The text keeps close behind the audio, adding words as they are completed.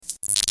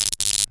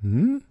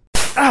Hmm?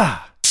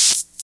 Ah!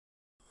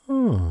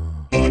 Let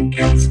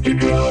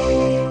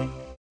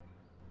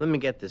me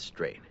get this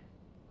straight.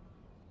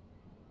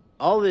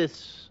 All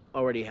this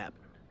already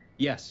happened.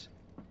 Yes.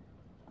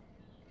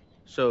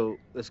 So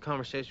this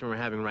conversation we're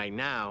having right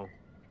now,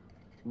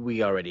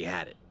 we already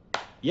had it.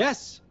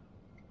 Yes.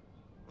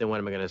 Then what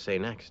am I going to say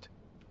next?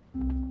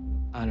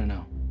 I don't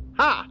know.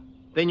 Ha!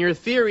 Then your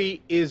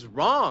theory is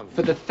wrong.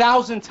 For the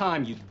 1,000th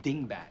time, you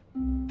dingbat.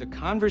 The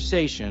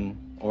conversation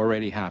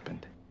already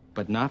happened,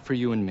 but not for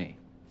you and me.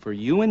 For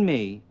you and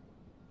me,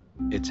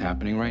 it's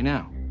happening right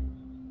now.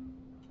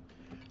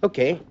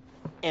 Okay,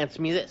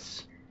 answer me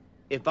this.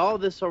 If all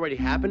this already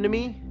happened to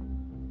me,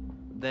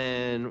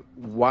 then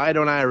why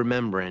don't I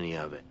remember any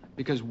of it?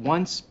 Because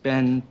once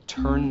Ben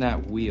turned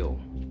that wheel,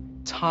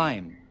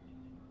 time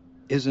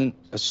isn't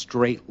a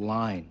straight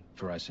line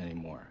for us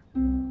anymore.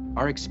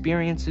 Our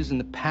experiences in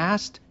the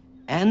past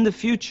and the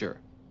future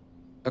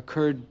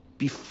occurred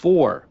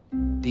before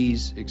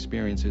these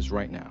experiences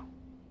right now.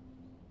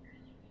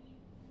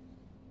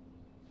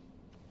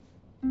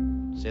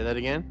 Say that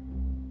again?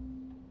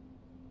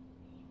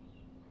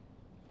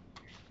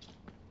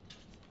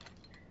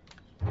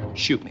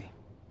 Shoot me.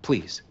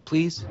 Please.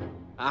 Please?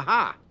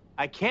 Aha!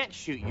 I can't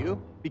shoot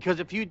you, because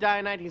if you die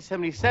in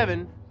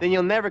 1977, then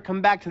you'll never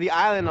come back to the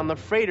island on the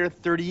freighter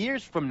 30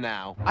 years from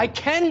now. I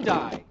can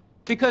die,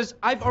 because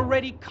I've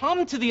already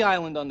come to the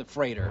island on the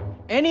freighter.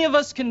 Any of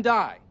us can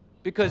die,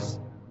 because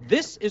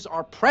this is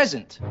our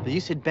present. But you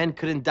said Ben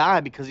couldn't die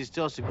because he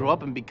still has to grow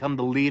up and become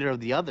the leader of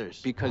the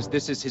others. Because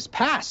this is his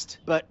past.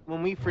 But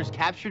when we first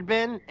captured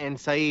Ben and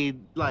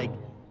Saeed,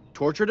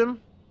 tortured him,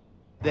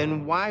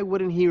 then why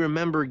wouldn't he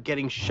remember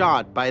getting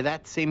shot by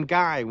that same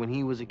guy when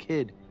he was a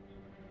kid?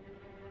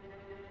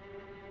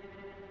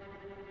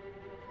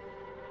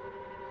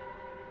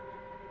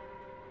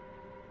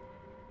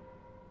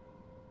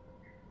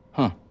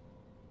 Huh.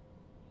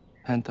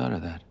 Hadn't thought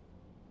of that.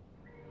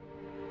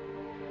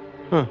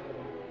 Huh.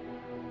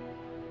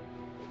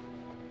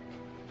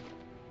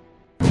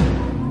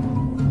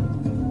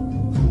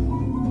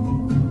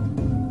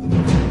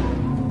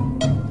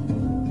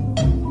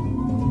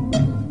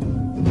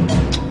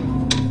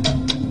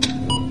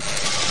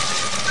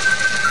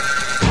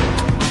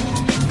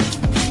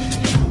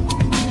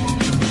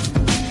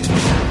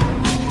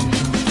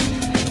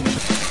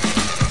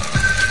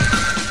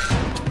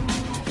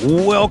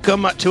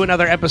 Welcome to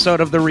another episode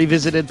of the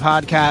Revisited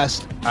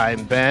Podcast.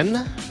 I'm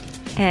Ben.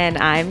 And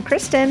I'm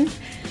Kristen.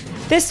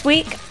 This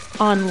week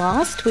on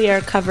Lost, we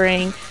are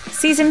covering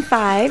Season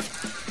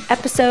 5,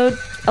 Episode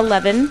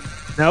 11.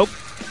 Nope.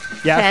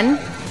 Yeah. 10.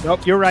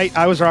 Nope, you're right.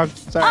 I was wrong.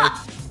 Sorry.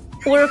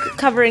 We're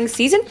covering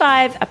Season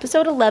 5,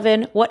 Episode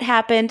 11, What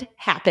Happened,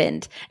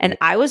 Happened. And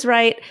I was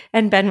right,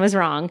 and Ben was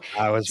wrong.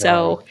 I was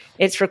wrong. So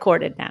it's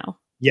recorded now.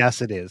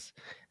 Yes, it is.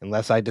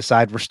 Unless I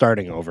decide we're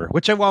starting over,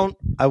 which I won't.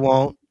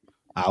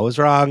 I was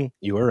wrong.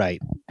 You were right.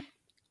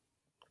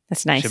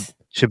 That's nice.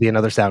 Should be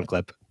another sound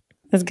clip.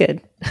 That's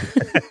good.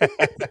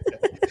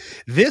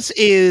 This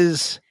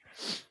is...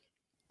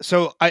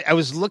 So I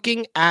was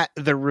looking at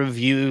the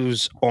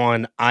reviews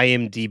on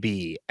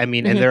IMDb. I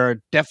mean, and there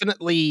are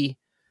definitely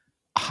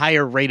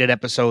higher rated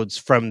episodes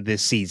from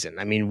this season.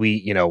 I mean,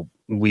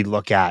 we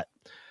look at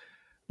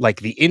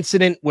like The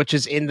Incident, which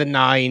is in the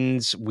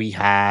 9s. We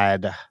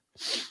had...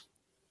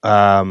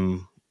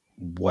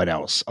 what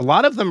else? A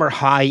lot of them are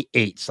high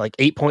 8s. Like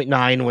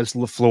 8.9 was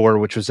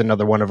LaFleur, which was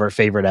another one of our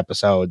favorite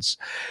episodes.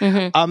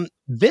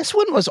 This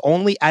one was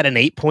only at an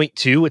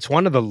 8.2. It's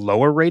one of the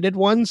lower rated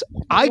ones.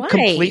 I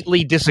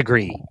completely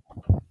disagree.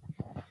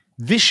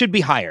 This should be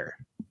higher.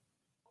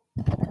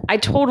 I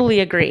totally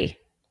agree.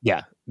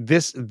 Yeah.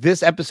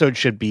 This episode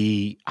should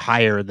be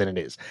higher than it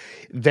is.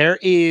 There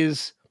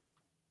is...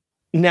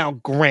 Now,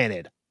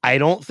 granted, I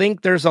don't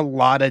think there's a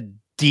lot of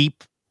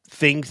deep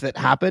things that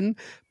happen,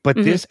 but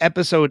this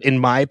episode, in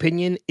my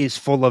opinion, is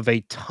full of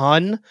a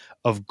ton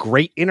of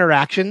great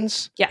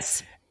interactions.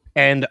 Yes.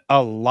 And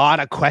a lot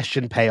of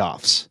question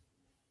payoffs.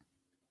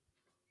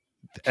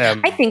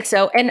 I think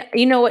so. And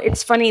you know what?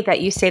 It's funny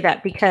that you say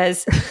that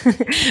because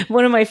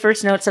one of my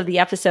first notes of the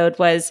episode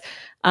was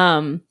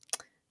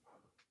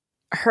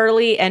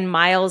Hurley and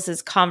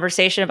Miles'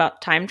 conversation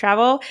about time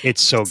travel. It's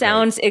so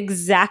sounds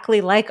exactly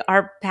like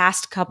our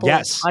past couple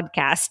of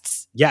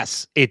podcasts.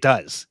 Yes, it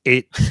does.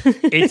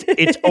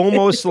 It's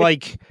almost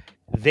like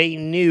they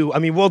knew. I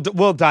mean,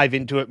 we'll dive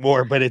into it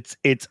more, but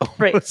it's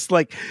almost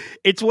like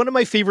it's one of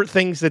my favorite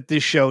things that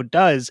this show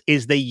does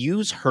is they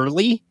use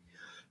Hurley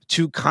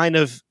to kind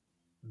of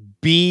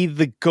be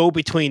the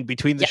go-between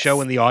between the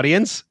show and the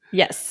audience.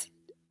 Yes.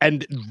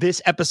 And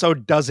this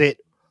episode does it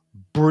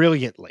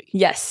brilliantly.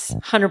 Yes,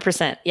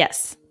 100%.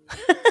 Yes.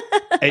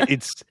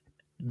 It's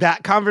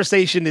that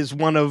conversation is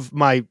one of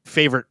my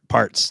favorite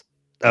parts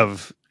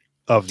of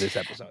this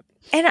episode.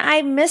 And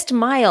I missed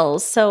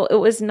Miles, so it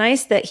was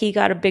nice that he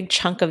got a big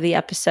chunk of the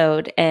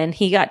episode and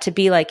he got to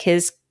be like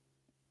his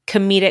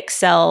comedic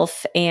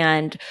self,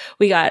 and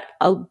we got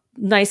a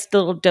nice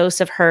little dose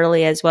of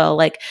Hurley as well.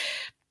 Like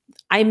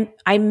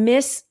I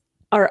miss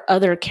our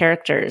other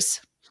characters.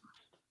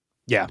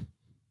 Yeah.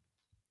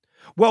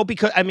 Well,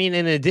 because I mean,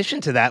 in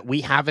addition to that,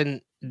 we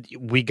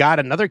got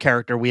another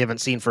character we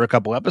haven't seen for a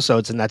couple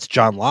episodes, and that's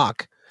John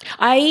Locke.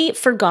 I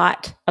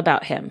forgot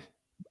about him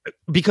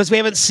because we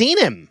haven't seen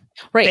him.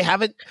 Right.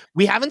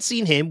 We haven't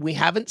seen him. We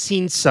haven't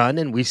seen Sun,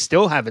 and we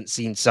still haven't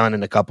seen Sun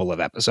in a couple of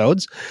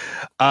episodes.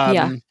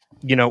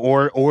 You know,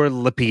 or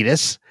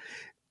Lapidus.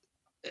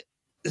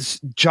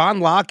 John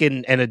Locke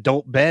and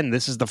Adult Ben,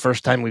 this is the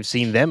first time we've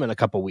seen them in a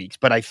couple weeks.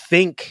 But I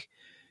think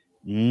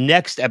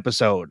next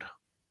episode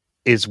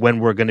is when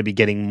we're going to be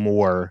getting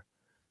more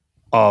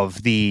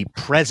of the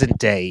present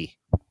day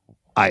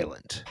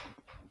island.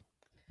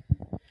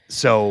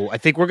 So I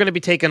think we're going to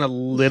be taking a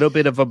little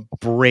bit of a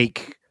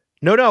break.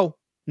 No,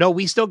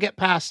 we still get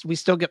past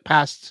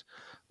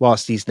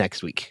Losties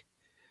next week.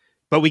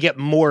 But we get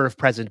more of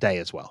present day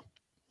as well.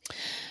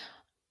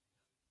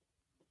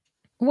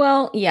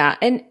 Well, yeah.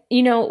 And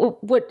you know,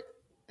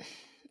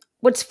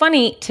 what's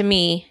funny to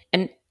me,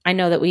 and I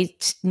know that we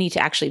need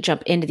to actually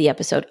jump into the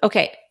episode.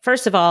 Okay,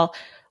 first of all,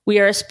 we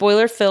are a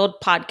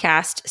spoiler-filled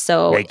podcast.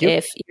 So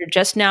if you're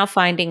just now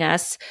finding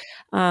us,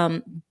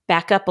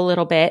 back up a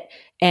little bit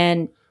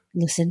and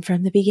listen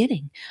from the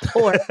beginning.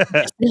 Or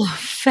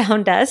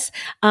found us,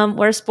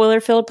 we're a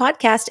spoiler-filled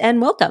podcast,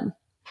 and welcome.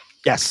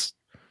 Yes.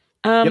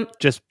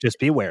 Just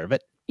be aware of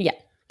it. Yeah.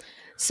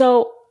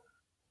 So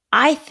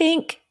I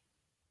think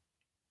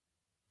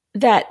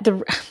that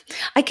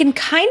I can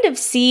kind of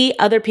see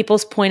other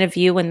people's point of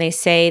view when they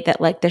say that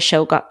like the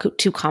show got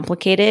too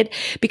complicated,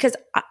 because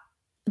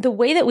the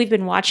way that we've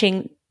been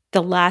watching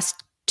the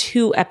last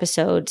 2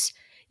 episodes,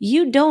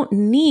 you don't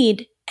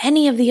need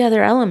any of the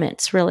other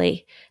elements,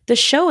 really. The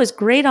show is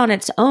great on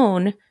its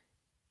own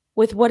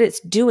with what it's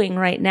doing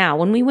right now.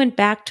 When we went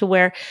back to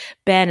where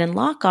Ben and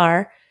Locke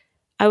are,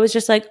 I was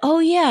just like, oh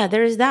yeah,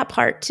 there's that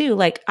part too.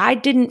 Like I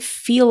didn't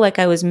feel like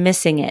I was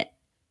missing it.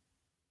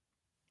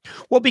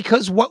 Well,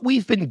 because what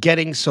we've been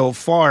getting so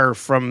far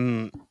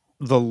from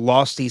the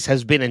Losties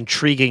has been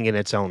intriguing in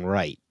its own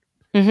right.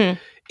 Mm-hmm.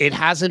 It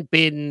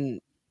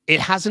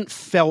hasn't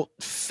felt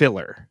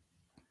filler.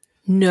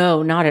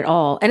 No, not at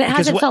all. And it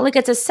hasn't felt like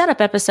it's a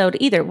setup episode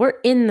either. We're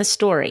in the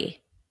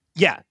story.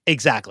 Yeah,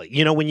 exactly.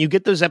 You know, when you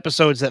get those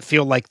episodes that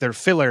feel like they're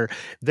filler,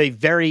 they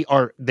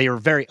are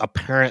very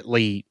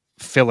apparently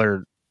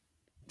filler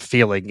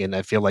feeling. And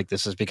I feel like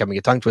this is becoming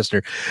a tongue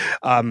twister.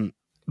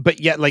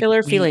 But yet, like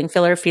filler feeling.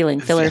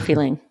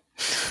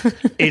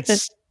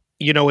 It's,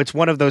 you know, it's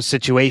one of those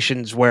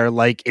situations where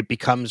like it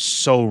becomes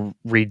so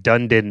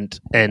redundant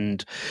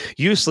and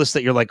useless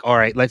that you're like, all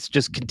right, let's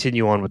just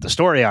continue on with the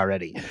story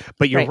already.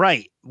 But you're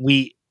right.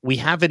 We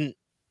haven't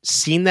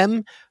seen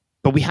them,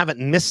 but we haven't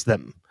missed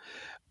them,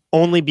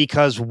 only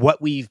because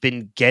what we've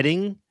been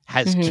getting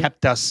has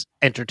kept us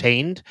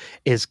entertained,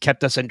 has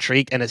kept us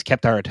intrigued, and has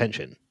kept our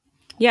attention.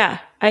 Yeah,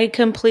 I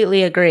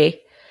completely agree.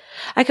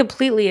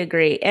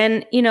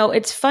 And, you know,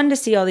 it's fun to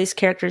see all these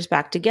characters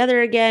back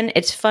together again.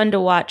 It's fun to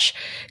watch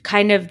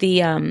kind of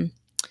the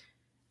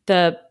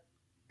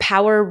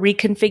power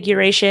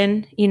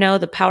reconfiguration, you know,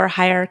 the power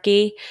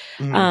hierarchy.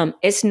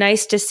 It's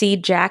nice to see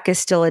Jack is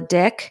still a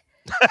dick.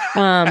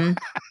 I'm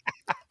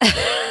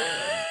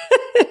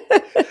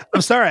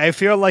sorry. I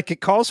feel like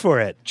it calls for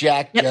it.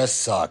 Jack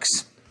just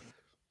sucks.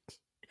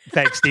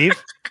 Thanks,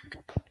 Steve.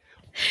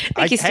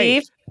 Thank you,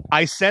 Steve.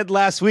 I said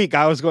last week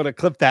I was going to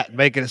clip that and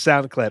make it a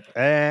sound clip.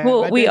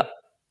 Well,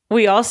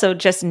 we also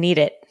just need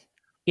it,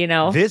 you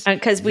know,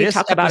 because we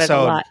talk about it a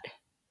lot.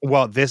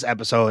 Well, this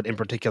episode in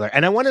particular,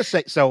 and I want to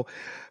say, so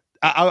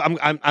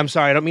I'm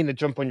sorry, I don't mean to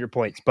jump on your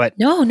points, but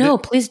no,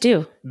 please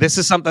do. This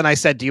is something I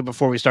said to you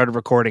before we started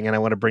recording, and I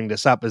want to bring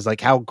this up, is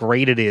like how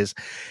great it is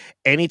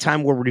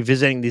anytime we're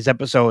revisiting these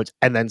episodes,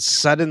 and then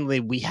suddenly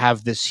we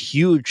have this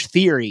huge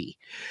theory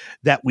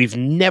that we've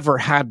never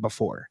had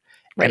before.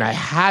 Right. And I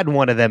had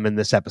one of them in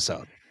this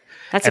episode.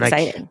 That's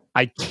exciting.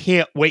 I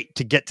can't wait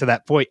to get to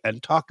that point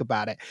and talk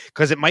about it,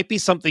 because it might be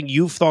something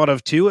you've thought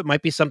of too. It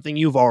might be something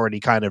you've already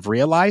kind of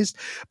realized,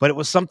 but it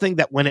was something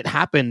that when it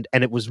happened,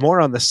 and it was more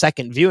on the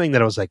second viewing,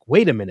 that I was like,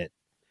 wait a minute,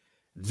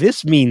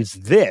 this means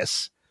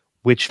this,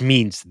 which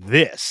means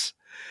this.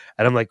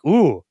 And I'm like,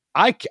 ooh,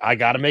 I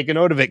got to make a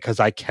note of it,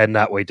 because I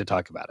cannot wait to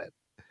talk about it.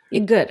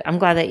 You're good. I'm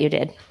glad that you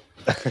did.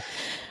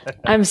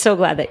 I'm so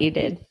glad that you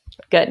did.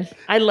 Good.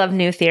 I love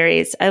new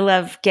theories. I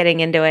love getting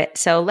into it.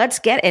 So let's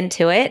get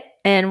into it.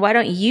 And why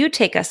don't you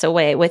take us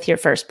away with your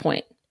first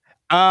point?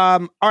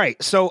 All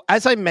right. So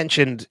as I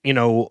mentioned, you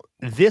know,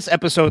 this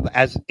episode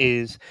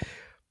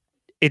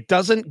it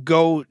doesn't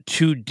go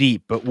too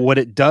deep, but what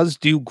it does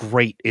do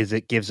great is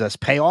it gives us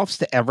payoffs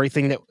to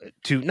everything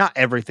not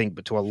everything,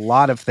 but to a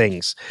lot of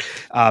things,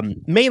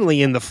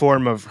 mainly in the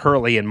form of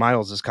Hurley and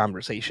Miles's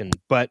conversation,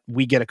 but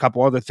we get a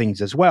couple other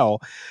things as well.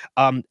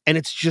 And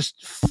it's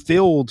just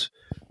filled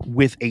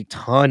with a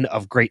ton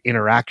of great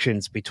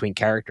interactions between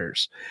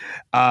characters.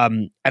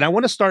 And I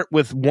want to start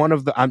with one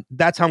of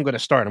that's how I'm going to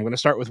start. I'm going to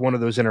start with one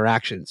of those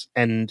interactions,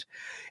 and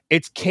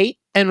it's Kate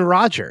and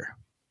Roger.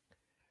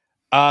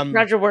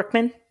 Roger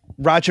Workman,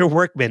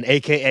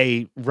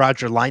 aka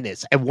Roger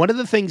Linus. And one of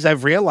the things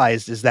I've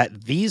realized is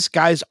that these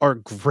guys are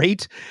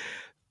great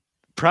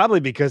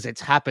probably because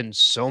it's happened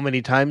so many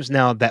times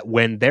now that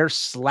when they're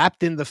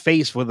slapped in the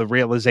face with a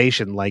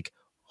realization like,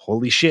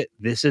 holy shit,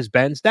 this is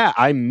Ben's dad.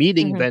 I'm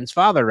meeting Ben's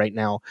father right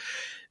now.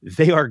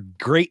 They are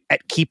great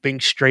at keeping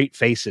straight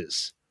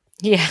faces.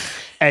 Yeah.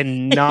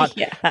 And not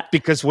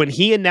because when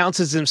he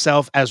announces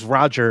himself as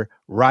Roger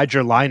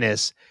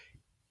Linus,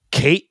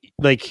 Kate,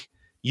 like,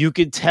 you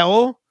could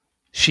tell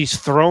she's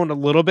thrown a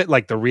little bit,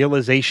 like the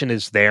realization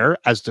is there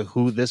as to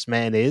who this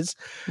man is.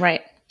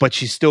 Right. But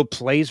she still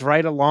plays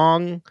right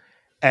along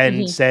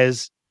and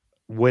says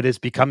what is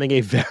becoming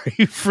a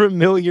very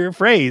familiar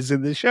phrase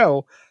in the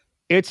show.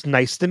 It's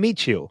nice to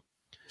meet you.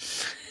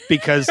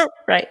 Because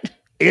right.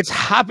 It's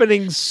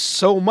happening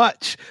so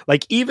much.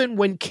 Like, even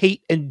when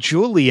Kate and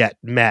Juliet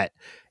met,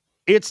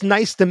 it's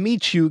nice to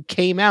meet you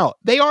came out.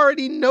 They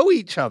already know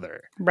each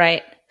other.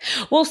 Right.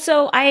 Well,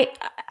 so I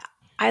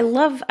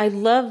love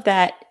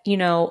that, you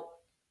know,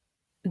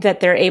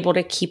 that they're able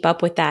to keep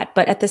up with that.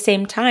 But at the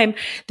same time,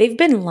 they've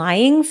been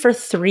lying for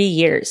 3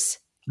 years.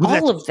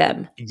 All of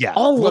them. Yeah.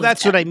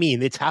 That's what I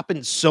mean. It's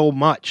happened so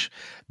much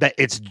that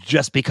it's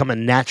just become a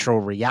natural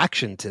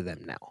reaction to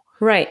them now.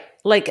 Right.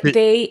 Like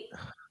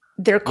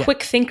they're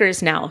quick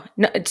thinkers now.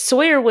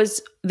 Sawyer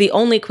was the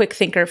only quick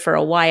thinker for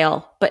a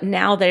while, but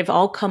now they've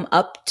all come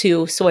up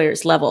to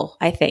Sawyer's level,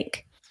 I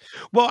think.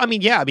 Well, I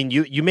mean,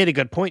 you made a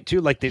good point too.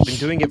 Like, they've been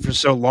doing it for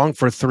so long,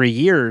 for 3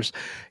 years.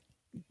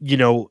 You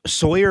know,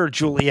 Sawyer,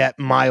 Juliet,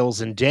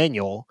 Miles, and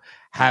Daniel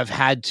have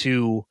had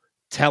to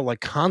tell a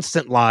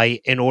constant lie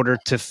in order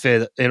to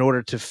fit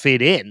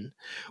in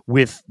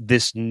with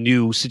this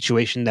new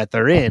situation that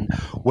they're in,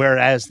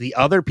 whereas the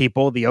other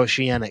people, the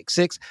Oceanic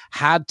Six,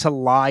 had to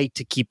lie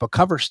to keep a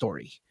cover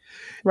story.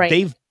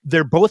 Right.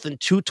 They're both in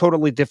two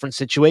totally different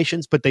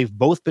situations, but they've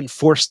both been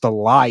forced to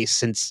lie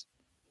since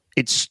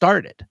it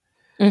started.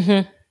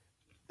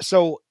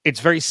 So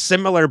it's very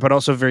similar, but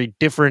also very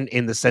different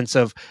in the sense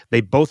of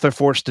they both are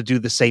forced to do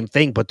the same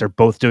thing, but they're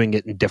both doing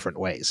it in different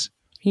ways.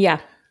 Yeah.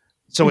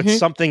 So it's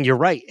something, you're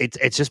right.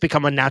 It's just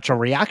become a natural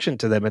reaction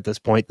to them at this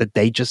point that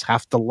they just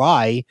have to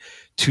lie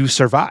to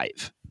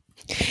survive.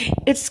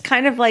 It's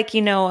kind of like,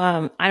 you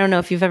know, I don't know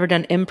if you've ever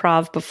done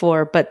improv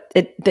before, but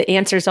the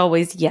answer is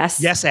always yes.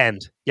 Yes,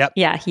 and. Yep.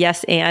 Yeah,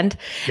 yes, and.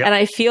 Yep. And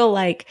I feel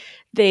like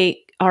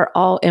they are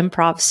all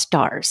improv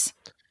stars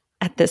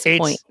at this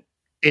point.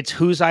 It's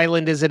whose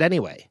island is it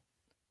anyway?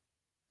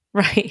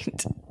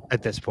 Right.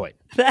 At this point.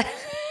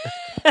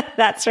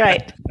 That's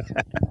right.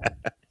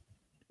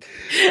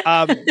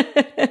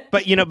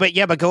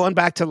 But going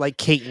back to like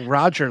Kate and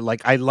Roger,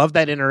 like, I love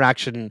that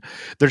interaction.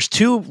 There's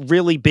two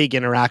really big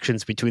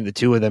interactions between the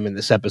two of them in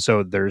this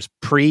episode. There's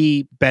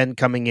pre-Ben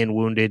coming in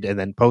wounded and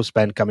then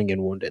post-Ben coming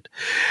in wounded.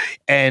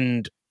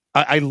 And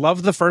I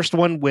love the first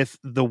one with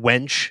the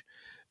wench,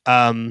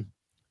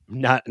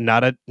 not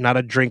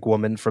a drink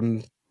woman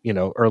from, you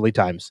know, early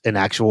times, an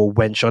actual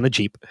wench on a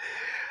Jeep.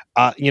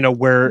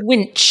 Where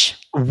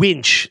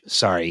winch,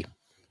 sorry.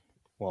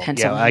 Well,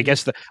 yeah, I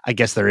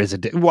guess there is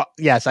well,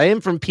 yes, I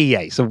am from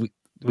PA, so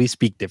we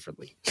speak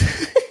differently.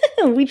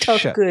 We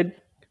talk good.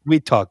 We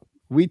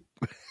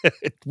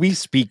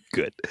speak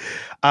good.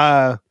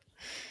 But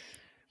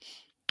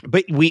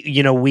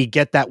we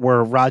get that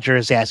where Roger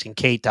is asking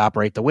Kate to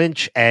operate the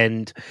winch,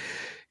 and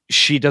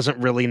she doesn't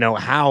really know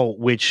how,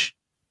 which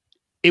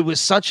it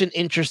was such an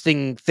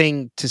interesting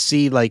thing to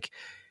see. Like,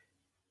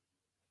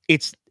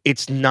 it's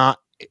not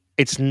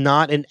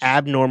an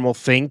abnormal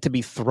thing to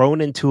be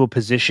thrown into a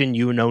position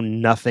you know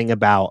nothing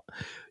about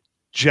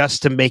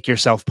just to make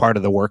yourself part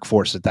of the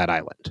workforce at that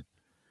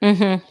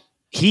island.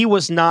 He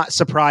was not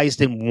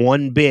surprised in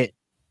one bit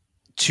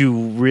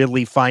to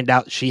really find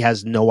out she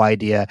has no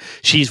idea.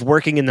 She's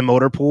working in the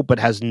motor pool, but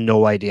has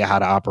no idea how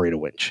to operate a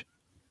winch.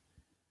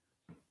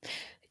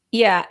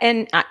 Yeah,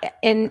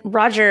 and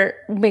Roger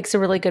makes a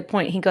really good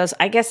point. He goes,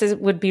 I guess it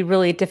would be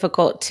really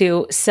difficult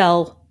to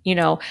sell, you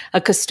know,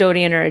 a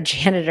custodian or a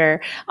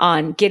janitor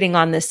on getting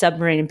on this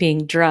submarine and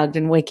being drugged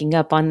and waking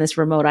up on this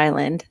remote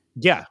island.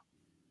 Yeah.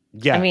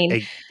 I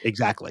mean,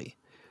 exactly.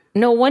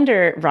 No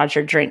wonder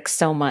Roger drinks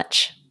so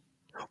much.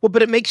 Well,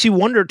 but it makes you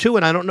wonder too,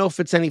 and I don't know if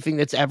it's anything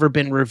that's ever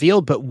been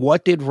revealed, but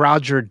what did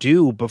Roger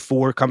do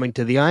before coming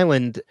to the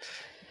island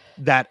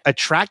that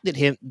attracted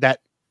him, that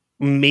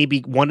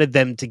maybe wanted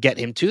them to get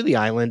him to the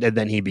island, and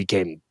then he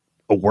became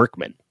a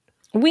workman?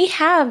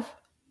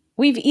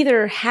 We've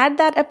either had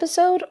that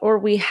episode or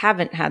we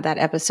haven't had that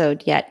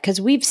episode yet,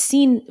 because we've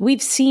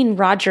seen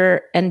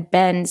Roger and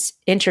Ben's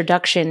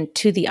introduction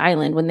to the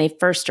island when they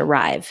first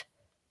arrive.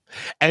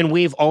 And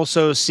we've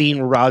also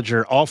seen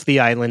Roger off the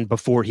island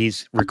before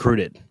he's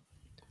recruited.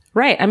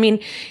 Right. I mean,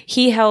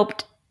 he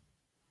helped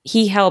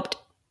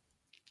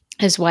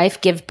his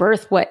wife give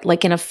birth,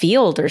 like in a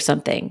field or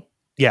something.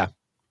 Yeah.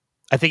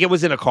 I think it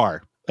was in a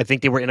car. I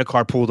think they were in a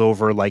car pulled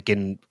over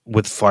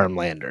with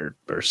farmland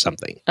or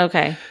something.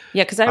 Okay.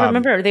 Yeah, because I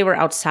remember they were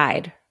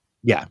outside.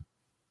 Yeah.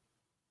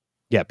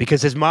 Yeah,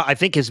 because I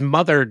think his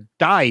mother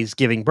dies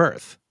giving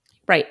birth.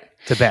 Right.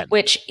 To Ben.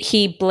 Which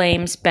he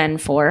blames Ben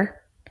for.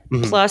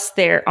 Plus,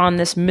 they're on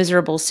this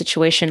miserable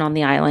situation on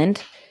the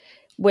island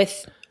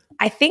with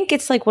I think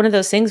it's like one of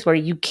those things where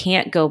you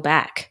can't go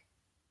back.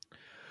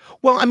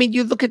 Well, I mean,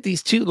 you look at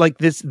these two, like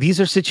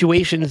these are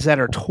situations that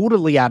are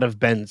totally out of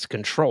Ben's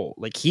control.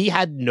 Like, he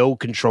had no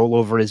control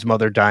over his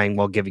mother dying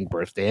while giving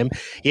birth to him.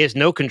 He has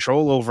no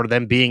control over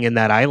them being in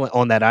that island,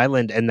 on that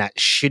island, and that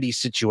shitty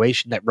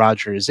situation that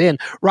Roger is in.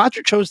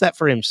 Roger chose that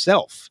for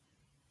himself.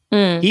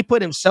 He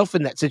put himself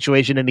in that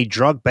situation, and he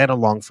drug Ben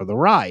along for the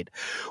ride,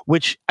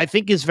 which I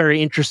think is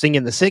very interesting.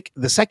 In the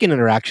second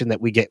interaction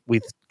that we get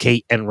with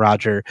Kate and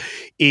Roger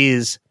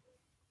is,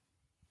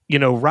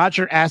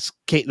 Roger asks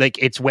Kate, like,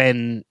 it's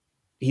when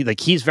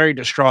he's very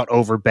distraught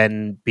over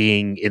Ben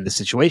being in the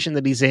situation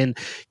that he's in.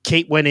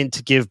 Kate went in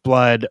to give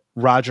blood.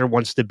 Roger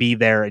wants to be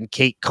there, and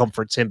Kate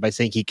comforts him by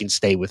saying he can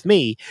stay with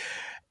me.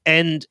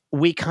 And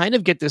we kind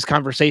of get this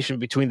conversation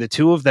between the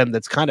two of them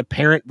that's kind of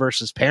parent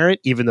versus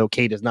parent, even though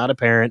Kate is not a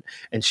parent.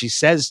 And she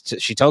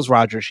tells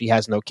Roger she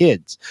has no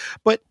kids,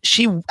 but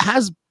she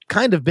has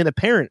kind of been a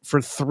parent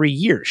for 3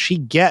 years. She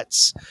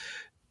gets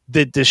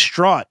the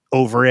distraught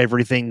over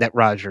everything that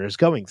Roger is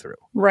going through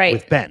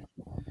with Ben.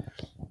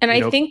 And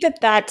I think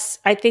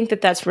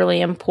that's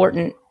really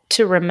important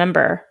to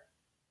remember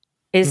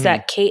is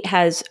that Kate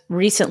has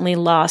recently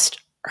lost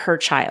her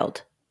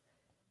child.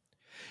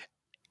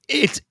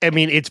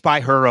 It's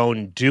by her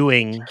own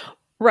doing.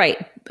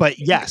 Right. But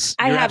yes,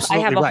 I have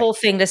a whole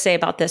thing to say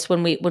about this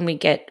when we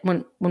get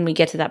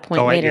to that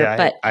point later.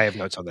 But I have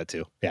notes on that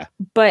too. Yeah.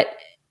 But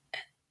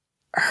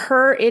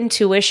her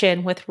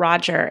intuition with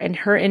Roger and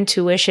her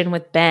intuition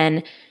with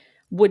Ben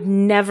would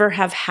never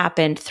have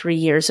happened 3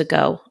 years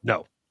ago.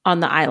 No. On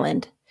the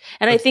island.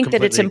 And I think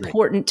that it's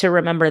important to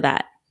remember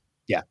that.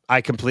 Yeah,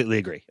 I completely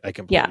agree. I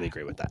completely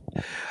agree with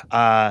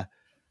that.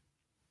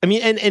 And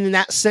in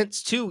that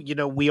sense too,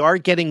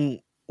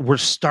 we're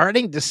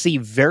starting to see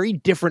very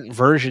different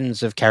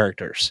versions of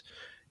characters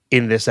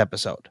in this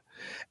episode.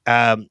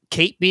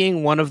 Kate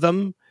being one of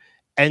them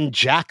and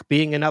Jack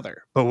being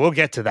another. But we'll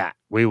get to that.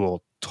 We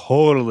will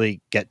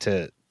totally get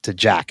to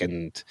Jack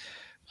and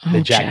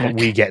the Jack that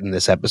we get in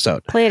this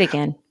episode. Play it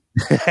again.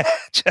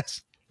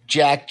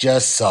 Jack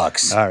just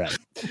sucks. All right.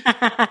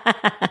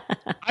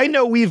 I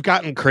know we've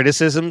gotten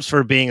criticisms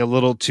for being a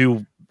little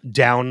too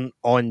down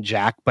on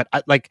Jack, but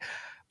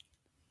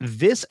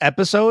this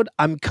episode,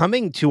 I'm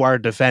coming to our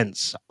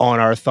defense on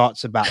our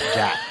thoughts about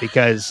Jack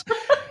because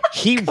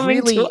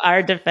to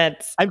our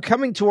defense. I'm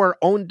coming to our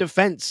own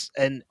defense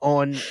and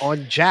on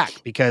Jack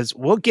because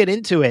we'll get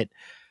into it.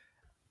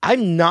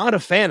 I'm not a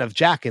fan of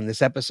Jack in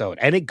this episode,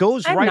 and it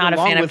goes I'm right not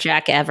along a fan with of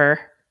Jack ever.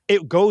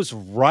 It goes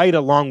right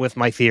along with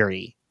my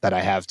theory that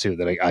I have too,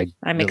 that I'm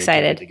really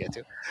excited to get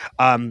to.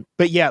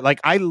 But yeah, like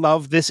I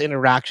love this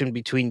interaction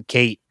between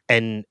Kate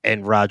and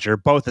Roger,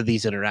 both of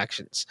these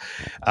interactions.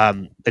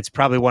 It's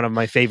probably one of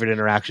my favorite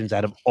interactions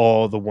out of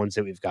all the ones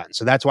that we've gotten.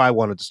 So that's why I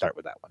wanted to start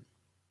with that one.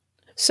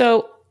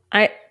 So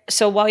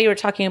while you were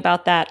talking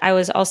about that, I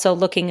was also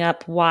looking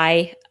up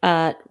why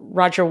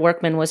Roger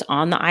Workman was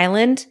on the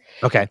island.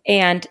 Okay.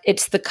 And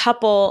it's the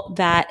couple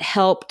that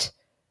helped.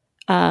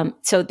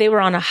 So they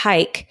were on a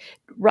hike.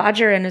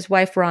 Roger and his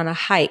wife were on a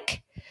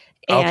hike.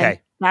 And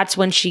that's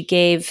when she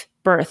gave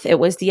birth. It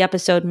was the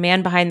episode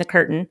Man Behind the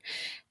Curtain.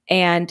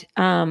 And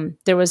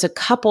there was a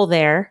couple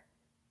there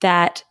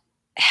that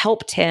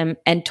helped him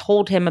and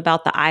told him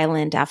about the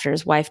island after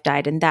his wife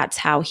died. And that's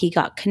how he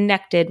got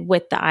connected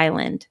with the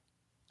island.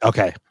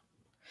 Okay.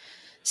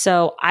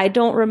 So I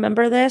don't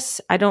remember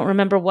this. I don't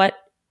remember what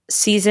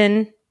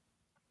season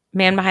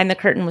Man Behind the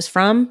Curtain was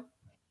from.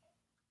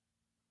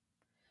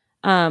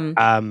 Yeah,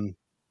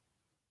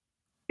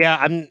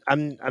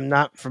 I'm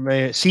not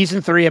familiar.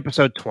 Season 3,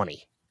 episode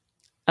 20.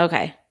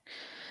 Okay.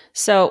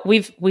 So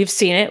we've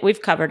seen it.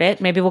 We've covered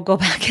it. Maybe we'll go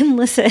back and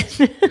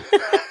listen.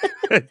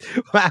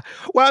 Well,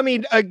 I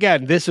mean,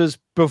 again, this was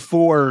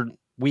before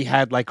we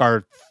had like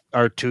our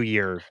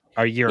year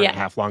and a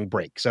half long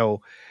break.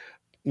 So,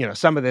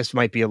 some of this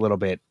might be a little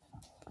bit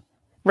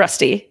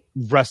rusty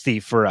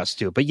for us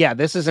too. But yeah,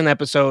 this is an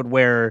episode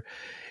where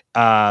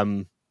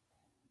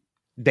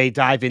they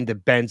dive into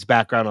Ben's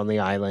background on the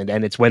island,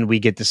 and it's when we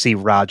get to see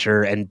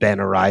Roger and Ben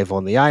arrive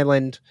on the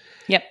island.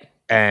 Yep.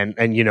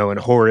 And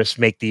Horace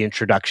make the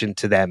introduction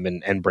to them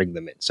and bring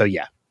them in. So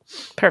yeah.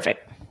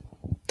 Perfect.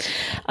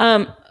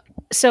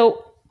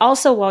 So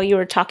also while you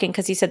were talking,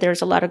 because you said there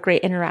was a lot of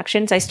great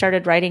interactions, I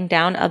started writing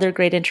down other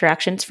great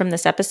interactions from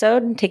this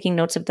episode and taking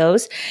notes of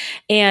those.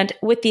 And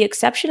with the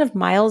exception of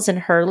Miles and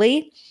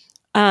Hurley,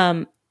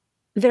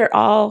 they're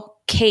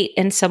all Kate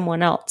and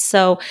someone else.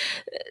 So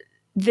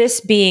this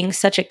being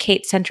such a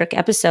Kate-centric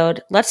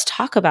episode, let's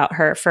talk about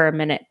her for a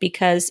minute,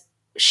 because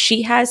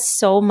she has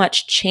so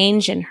much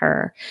change in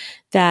her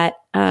that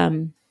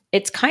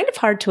it's kind of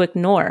hard to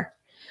ignore.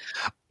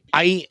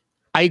 I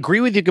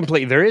agree with you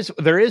completely.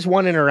 There is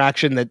one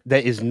interaction that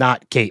is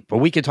not Kate, but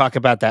we could talk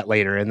about that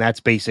later, and that's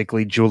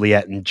basically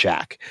Juliet and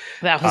Jack.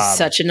 That was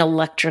such an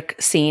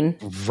electric scene.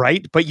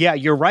 Right? But yeah,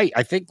 you're right.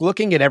 I think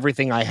looking at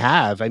everything I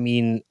have, I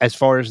mean, as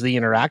far as the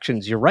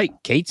interactions, you're right.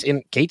 Kate's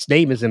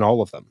name is in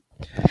all of them.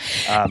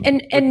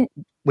 And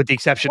with the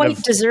exception quite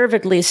of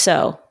deservedly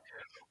so.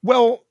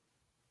 Well,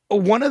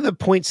 one of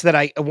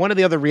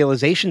the other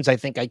realizations I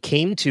think I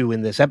came to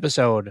in this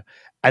episode,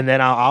 and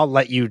then I'll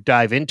let you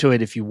dive into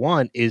it if you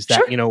want, is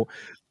that, Sure.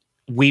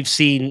 we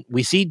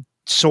see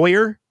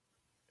Sawyer,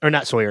 or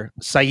not Sawyer,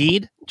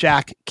 Sayid,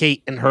 Jack,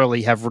 Kate, and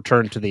Hurley have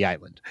returned to the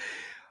island.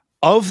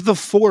 Of the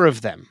four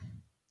of them,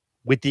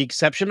 with the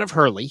exception of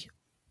Hurley,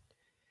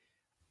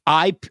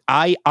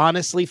 I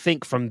honestly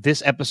think from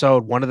this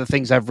episode, one of the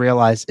things I've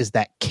realized is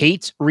that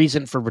Kate's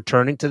reason for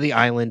returning to the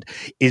island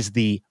is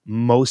the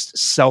most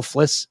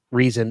selfless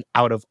reason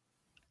out of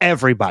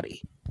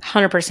everybody.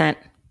 100%.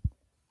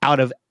 Out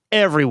of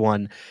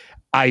everyone,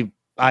 I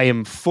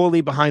am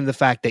fully behind the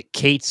fact that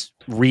Kate's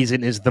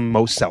reason is the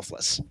most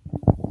selfless.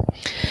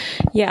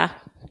 Yeah.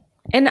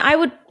 And I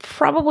would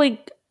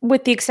probably,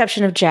 with the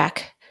exception of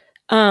Jack,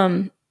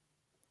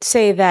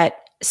 say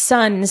that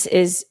Sun's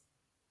is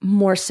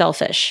more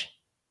selfish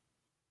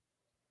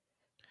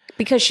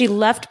because she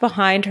left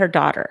behind her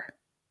daughter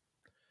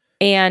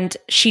and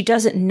she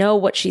doesn't know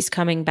what she's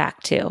coming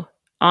back to,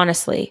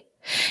 honestly.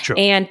 True.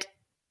 And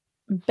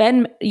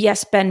Ben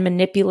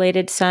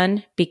manipulated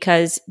Sun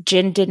because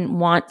Jin didn't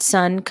want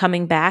Sun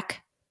coming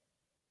back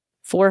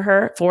for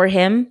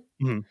him.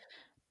 Mm-hmm.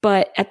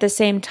 But at the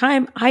same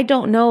time, I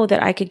don't know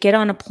that I could get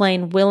on a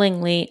plane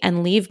willingly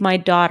and leave my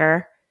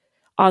daughter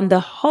on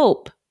the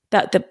hope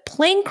that the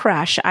plane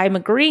crash I'm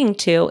agreeing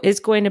to is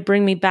going to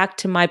bring me back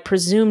to my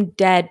presumed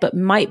dead but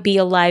might be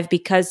alive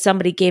because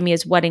somebody gave me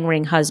his wedding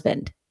ring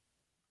husband.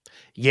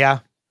 Yeah.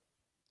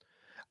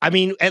 I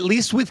mean, at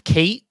least with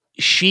Kate,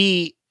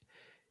 she's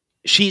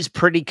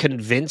pretty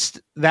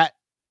convinced that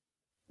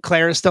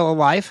Claire is still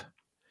alive.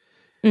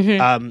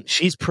 Mm-hmm.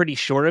 She's pretty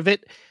sure of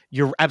it.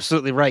 You're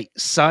absolutely right.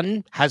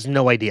 Sun has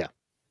no idea.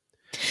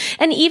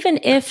 And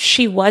even if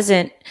she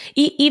wasn't,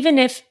 even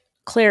if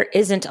Claire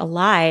isn't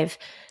alive,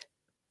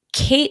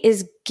 Kate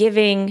is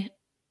giving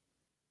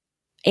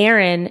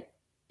Aaron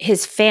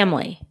his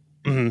family,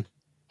 mm-hmm.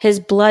 his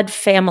blood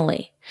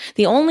family,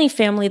 the only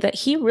family that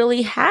he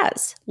really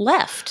has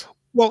left.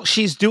 Well,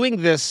 she's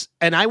doing this,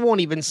 and I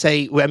won't even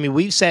say, I mean,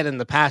 we've said in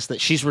the past that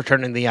she's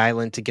returning the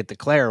island to get to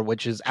Claire,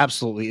 which is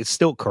absolutely, it's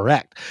still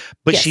correct.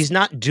 But Yes. She's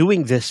not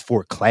doing this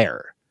for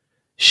Claire.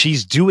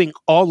 She's doing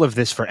all of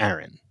this for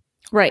Aaron.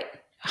 Right.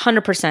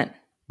 100%.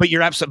 But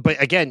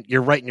but again,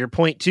 you're right in your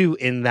point too,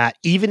 in that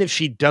even if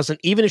she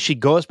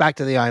goes back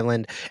to the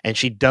island and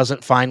she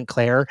doesn't find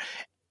Claire,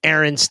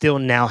 Aaron still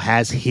now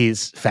has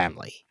his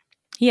family.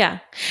 Yeah.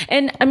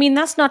 And I mean,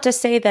 that's not to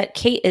say that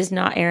Kate is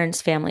not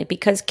Aaron's family,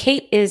 because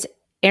Kate is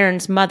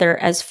Aaron's mother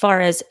as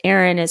far as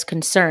Aaron is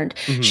concerned.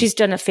 Mm-hmm. She's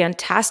done a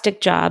fantastic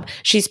job.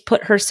 She's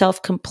put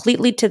herself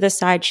completely to the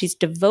side. She's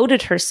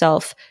devoted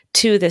herself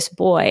to this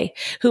boy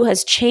who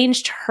has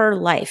changed her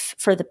life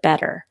for the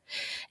better.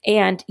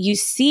 And you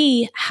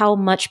see how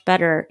much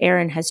better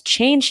Aaron has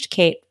changed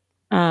Kate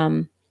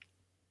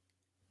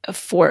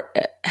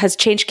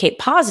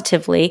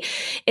positively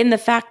in the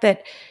fact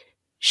that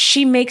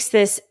she makes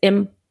this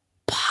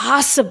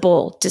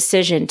impossible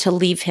decision to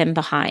leave him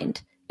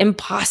behind.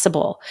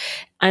 Impossible.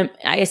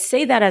 I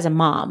say that as a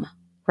mom,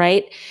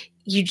 right?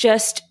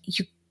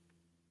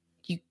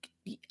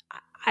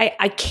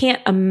 I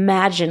can't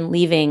imagine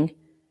leaving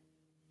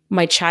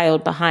my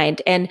child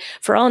behind. And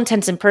for all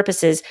intents and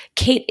purposes,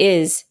 Kate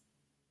is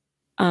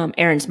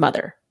Aaron's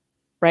mother,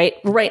 right?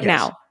 Right Yes.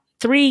 now,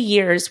 3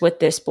 years with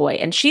this boy.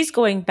 And she's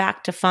going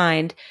back to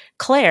find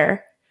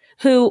Claire,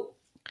 who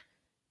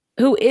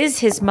is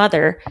his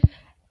mother,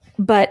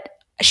 but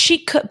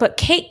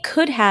Kate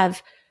could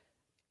have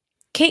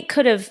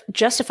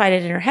justified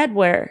it in her head,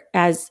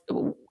 whereas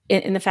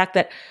in the fact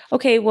that,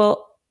 okay,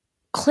 well,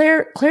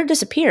 Claire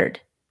disappeared.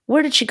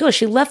 Where did she go?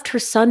 She left her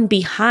son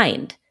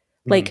behind.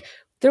 Mm-hmm. Like,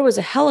 there was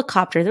a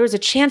helicopter. There was a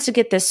chance to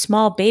get this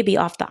small baby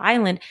off the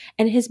island,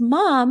 and his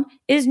mom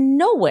is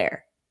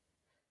nowhere.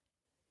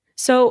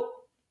 So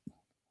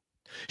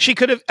she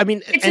could have, I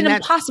mean, it's an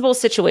impossible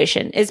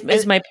situation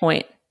is my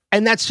point.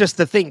 And that's just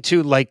the thing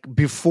too. Like,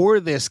 before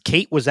this,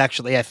 Kate was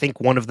actually, I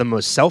think, one of the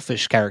most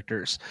selfish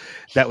characters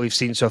that we've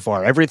seen so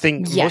far.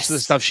 Everything, Yes. Most of the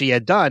stuff she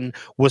had done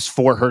was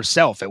for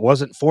herself. It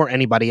wasn't for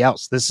anybody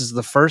else. This is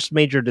the first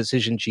major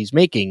decision she's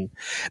making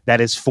that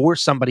is for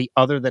somebody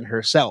other than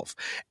herself.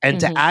 And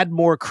Mm-hmm. to add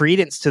more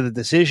credence to the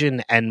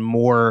decision and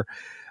more,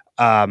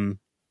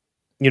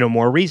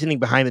 more reasoning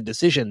behind the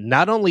decision,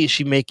 not only is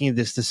she making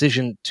this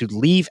decision to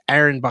leave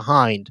Aaron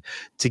behind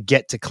to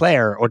get to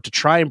Claire or to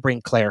try and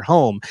bring Claire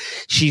home,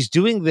 she's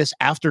doing this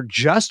after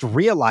just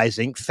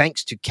realizing,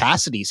 thanks to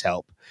Cassidy's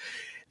help,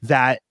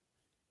 that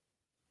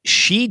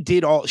she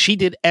did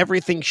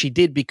everything she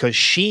did because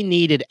she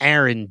needed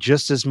Aaron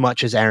just as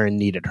much as Aaron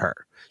needed her.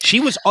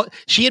 She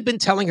had been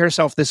telling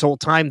herself this whole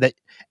time that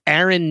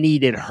Aaron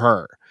needed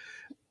her.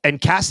 And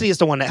Cassidy is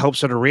the one that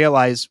helps her to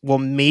realize, well,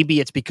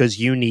 maybe it's because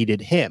you needed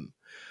him.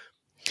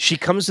 She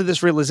comes to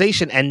this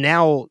realization, and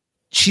now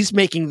she's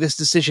making this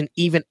decision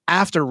even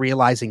after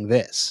realizing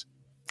this.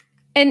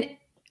 And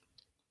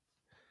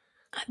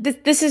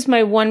this is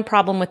my one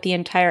problem with the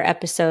entire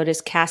episode is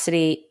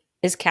Cassidy.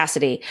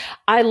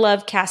 I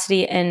love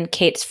Cassidy and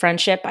Kate's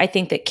friendship. I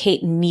think that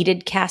Kate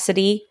needed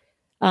Cassidy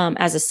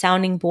as a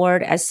sounding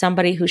board, as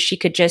somebody who she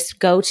could just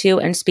go to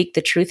and speak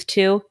the truth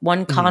to,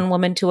 one con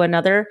woman to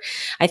another.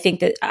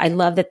 I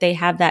love that they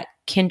have that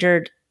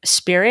kindred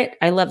spirit.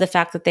 I love the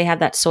fact that they have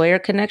that Sawyer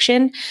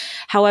connection.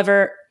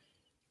 However,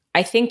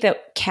 I think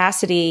that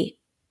Cassidy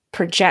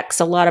projects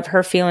a lot of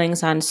her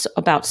feelings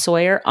about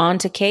Sawyer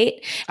onto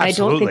Kate. And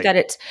Absolutely.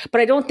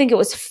 I don't think it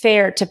was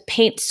fair to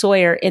paint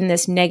Sawyer in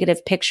this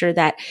negative picture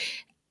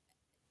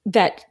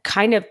that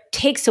kind of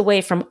takes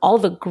away from all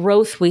the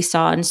growth we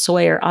saw in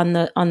Sawyer on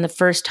the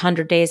first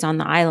 100 days on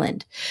the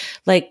island.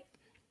 Like,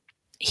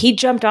 he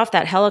jumped off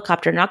that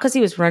helicopter, not because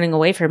he was running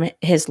away from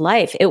his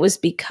life. It was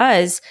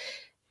because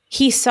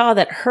he saw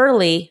that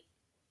Hurley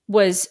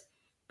was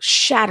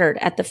shattered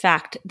at the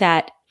fact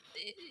that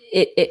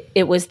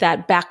it was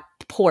that back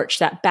porch,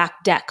 that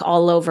back deck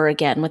all over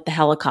again with the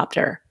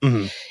helicopter,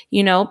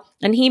 you know,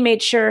 and he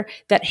made sure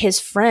that his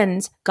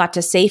friends got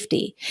to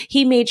safety.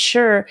 He made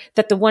sure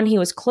that the one he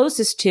was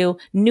closest to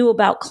knew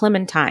about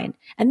Clementine,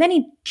 and then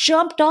he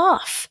jumped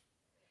off.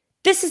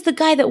 This is the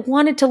guy that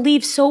wanted to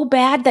leave so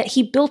bad that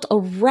he built a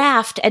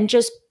raft and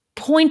just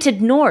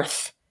pointed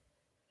north,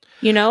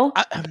 you know?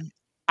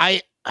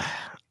 I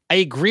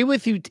agree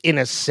with you in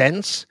a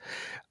sense.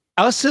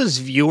 Us as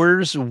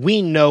viewers,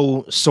 we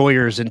know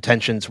Sawyer's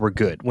intentions were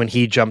good when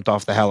he jumped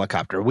off the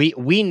helicopter.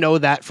 We know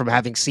that from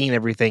having seen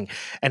everything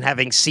and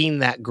having seen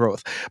that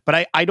growth.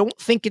 But I don't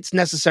think it's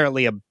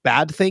necessarily a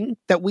bad thing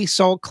that we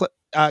saw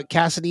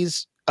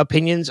Cassidy's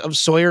opinions of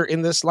Sawyer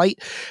in this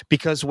light,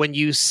 because when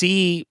you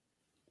see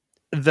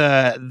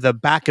the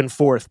back and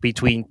forth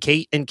between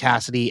Kate and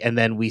Cassidy, and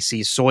then we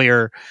see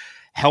Sawyer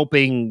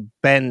helping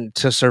Ben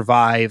to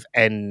survive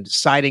and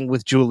siding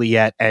with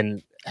Juliet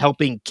and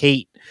helping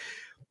Kate,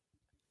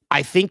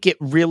 I think it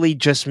really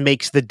just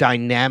makes the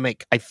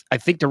dynamic. I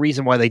think the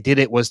reason why they did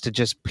it was to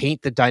just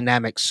paint the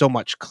dynamic so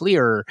much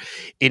clearer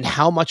in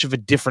how much of a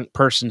different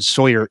person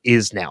Sawyer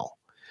is now.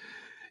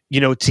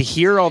 You know, to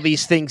hear all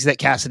these things that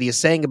Cassidy is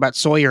saying about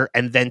Sawyer,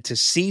 and then to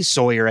see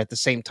Sawyer at the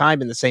same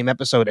time in the same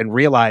episode and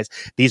realize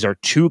these are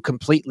two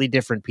completely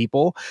different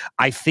people,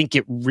 I think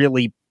it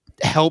really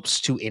helps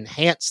to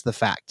enhance the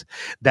fact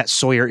that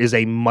Sawyer is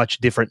a much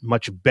different,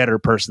 much better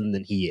person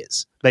than he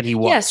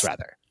was,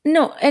 rather.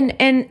 No,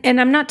 and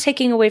I'm not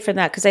taking away from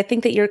that, because I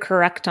think that you're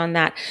correct on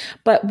that.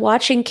 But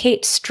watching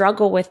Kate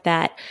struggle with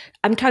that,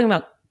 I'm talking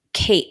about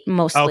Kate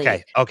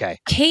mostly. Okay.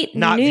 Kate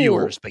not knew,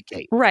 viewers, but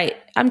Kate. Right.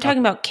 I'm talking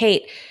about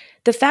Kate.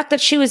 The fact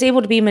that she was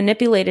able to be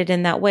manipulated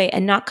in that way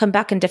and not come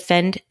back and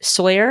defend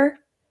Sawyer,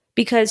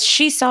 because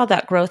she saw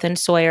that growth in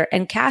Sawyer,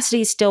 and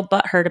Cassidy's still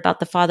butthurt about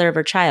the father of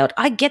her child.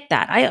 I get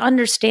that. I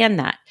understand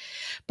that.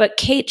 But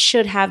Kate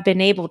should have been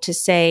able to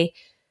say,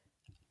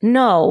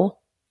 no,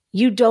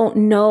 you don't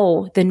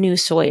know the new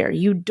Sawyer.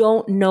 You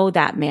don't know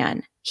that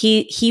man.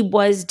 He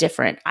was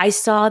different. I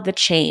saw the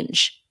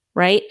change,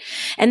 right?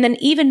 And then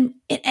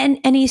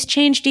and he's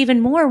changed even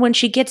more when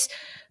she gets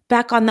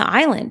back on the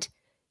island.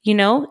 You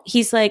know,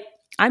 he's like,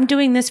 I'm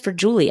doing this for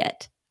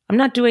Juliet. I'm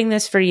not doing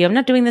this for you. I'm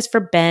not doing this for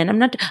Ben.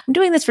 I'm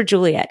doing this for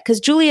Juliet, because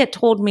Juliet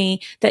told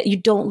me that you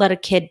don't let a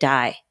kid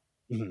die.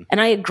 Mm-hmm.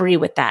 And I agree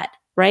with that,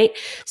 right?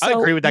 So I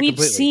agree with that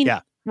completely. Yeah.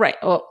 Right.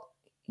 Oh,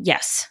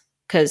 yes.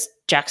 Because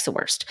Jack's the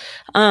worst.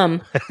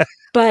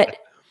 But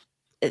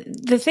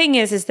the thing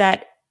is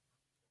that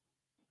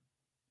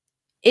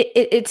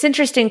it's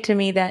interesting to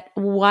me that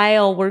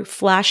while we're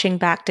flashing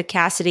back to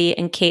Cassidy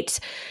and Kate's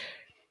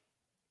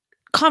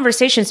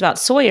conversations about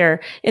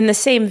Sawyer, in the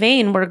same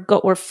vein,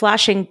 we're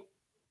flashing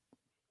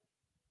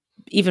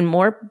even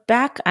more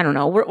back. I don't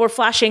know. We're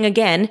flashing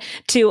again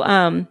to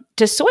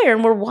Sawyer,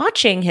 and we're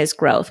watching his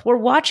growth. We're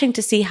watching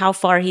to see how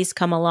far he's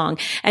come along,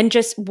 and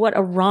just what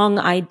a wrong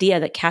idea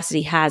that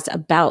Cassidy has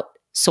about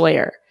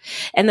Sawyer.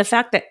 And the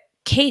fact that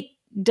Kate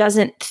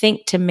doesn't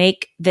think to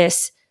make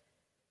this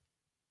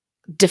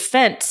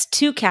defense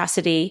to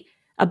Cassidy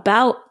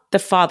about the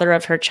father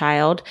of her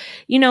child.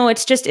 You know,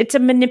 it's a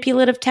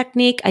manipulative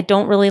technique. I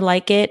don't really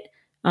like it.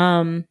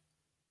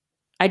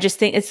 I just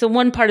think it's the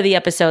one part of the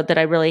episode that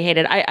I really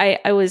hated.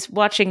 I was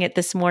watching it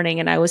this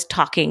morning, and I was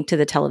talking to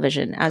the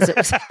television as it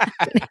was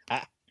happening.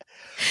 Well,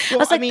 I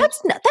was like,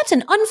 that's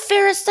an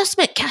unfair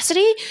assessment,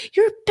 Cassidy.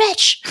 You're a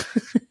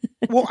bitch.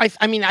 Well,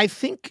 I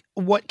think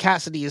what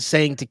Cassidy is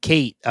saying to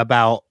Kate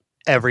about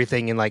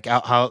everything, and like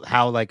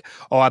how like,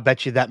 oh, I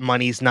bet you that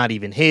money's not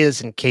even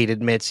his, and Kate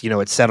admits, you know,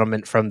 it's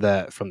settlement from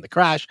the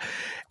crash,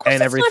 of course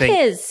and everything. Not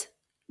his.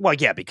 Well,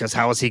 yeah, because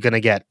how is he going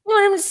to get? You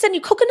want him to send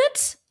you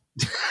coconuts?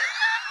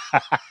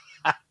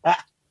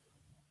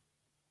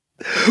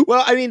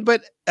 Well, I mean,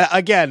 but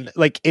again,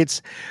 like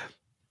it's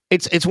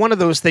one of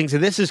those things,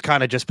 and this is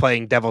kind of just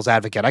playing devil's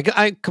advocate.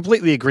 I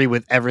completely agree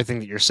with everything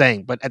that you're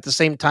saying, but at the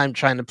same time,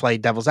 trying to play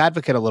devil's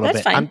advocate a little That's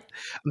bit. Fine.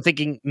 I'm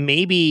thinking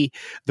maybe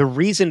the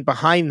reason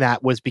behind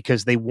that was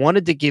because they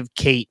wanted to give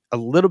Kate a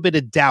little bit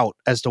of doubt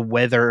as to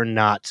whether or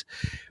not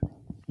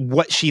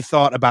what she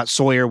thought about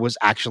Sawyer was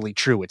actually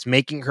true. It's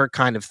making her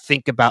kind of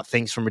think about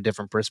things from a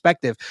different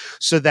perspective,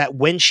 so that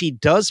when she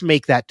does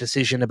make that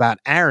decision about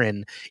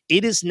Aaron,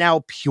 it is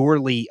now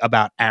purely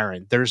about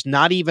Aaron. There's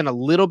not even a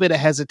little bit of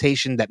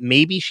hesitation that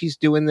maybe she's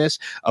doing this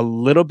a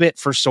little bit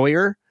for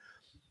Sawyer,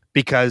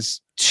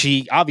 because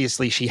she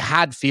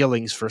had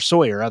feelings for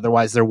Sawyer.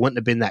 Otherwise there wouldn't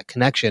have been that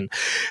connection.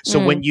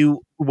 So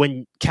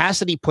when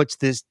Cassidy puts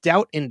this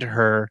doubt into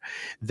her,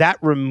 that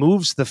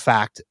removes the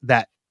fact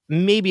that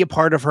maybe a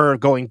part of her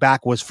going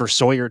back was for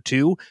Sawyer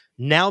too.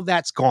 Now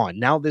that's gone.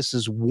 Now this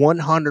is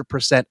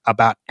 100%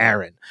 about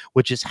Aaron,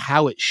 which is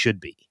how it should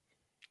be.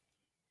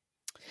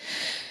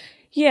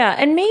 Yeah,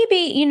 and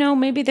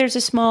maybe there's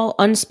a small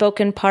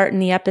unspoken part in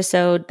the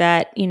episode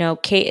that,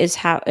 Kate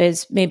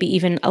is maybe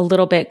even a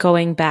little bit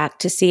going back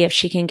to see if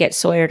she can get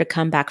Sawyer to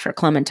come back for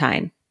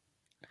Clementine.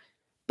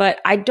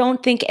 But I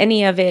don't think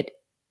any of it.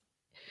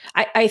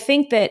 I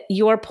think that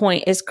your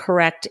point is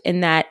correct in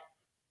that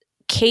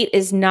Kate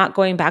is not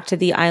going back to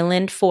the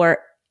island for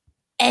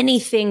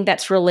anything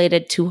that's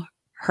related to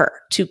her,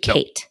 to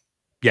Kate.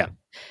 Yeah.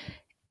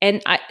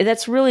 And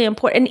that's really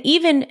important. And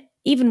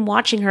even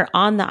watching her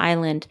on the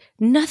island,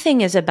 nothing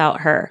is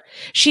about her.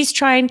 She's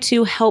trying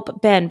to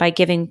help Ben by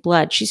giving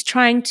blood. She's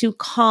trying to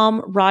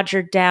calm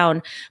Roger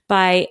down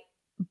by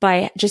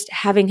just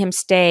having him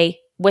stay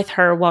with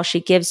her while she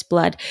gives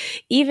blood.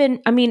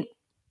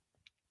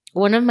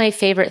 One of my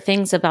favorite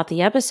things about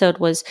the episode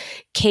was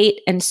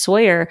Kate and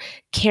Sawyer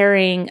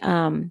carrying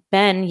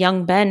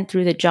young Ben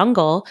through the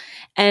jungle.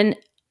 And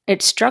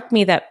it struck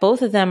me that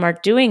both of them are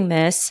doing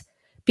this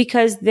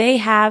because they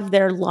have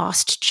their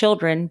lost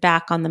children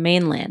back on the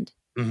mainland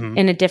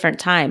in a different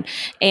time.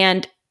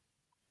 And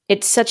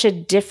it's such a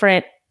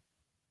different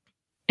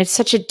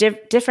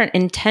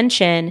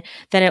intention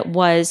than it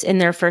was in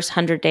their first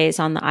 100 days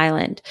on the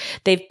island.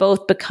 They've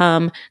both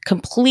become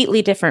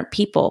completely different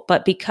people,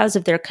 but because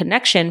of their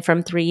connection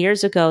from 3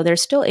 years ago, they're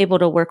still able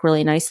to work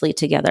really nicely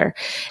together.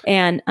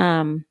 And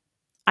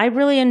I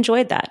really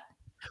enjoyed that.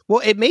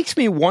 Well, it makes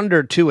me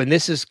wonder too, and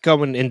this is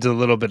going into a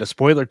little bit of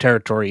spoiler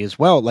territory as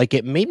well. Like,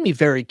 it made me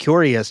very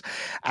curious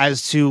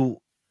as to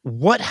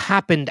what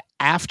happened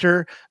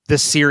after the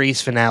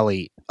series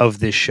finale of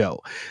this show.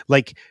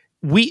 Like,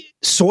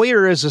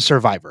 Sawyer is a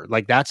survivor.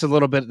 Like, that's a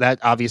little bit, that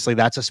obviously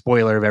that's a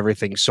spoiler of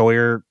everything.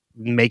 Sawyer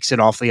makes it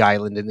off the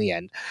island in the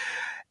end.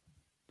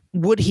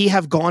 Would he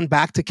have gone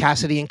back to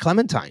Cassidy and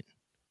Clementine,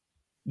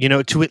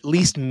 to at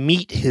least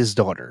meet his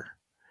daughter?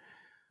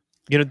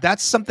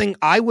 That's something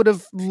I would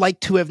have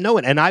liked to have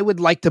known. And I would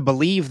like to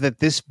believe that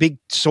this big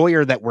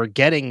Sawyer that we're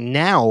getting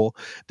now,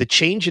 the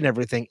change in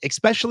everything,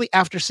 especially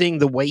after seeing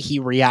the way he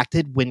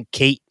reacted when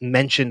Kate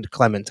mentioned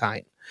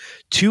Clementine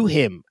to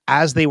him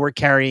as they were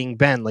carrying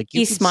Ben, like,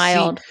 he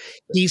smiled.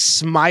 He's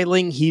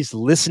smiling. He's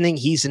listening.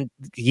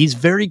 He's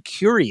very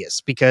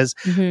curious because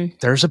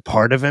there's a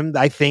part of him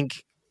that I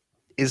think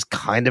is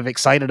kind of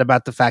excited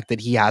about the fact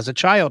that he has a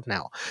child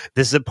now.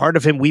 This is a part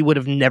of him we would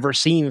have never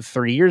seen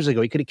 3 years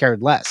ago. He could have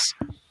cared less.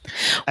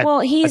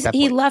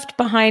 He left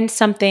behind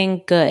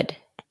something good.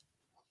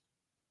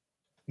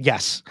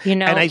 Yes.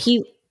 And I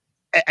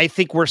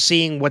think we're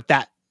seeing what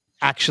that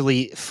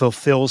actually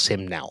fulfills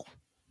him now.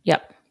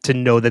 Yep. To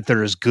know that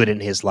there is good in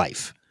his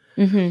life.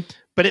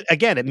 But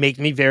it made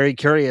me very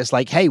curious.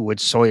 Like, hey, would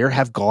Sawyer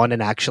have gone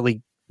and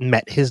actually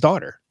met his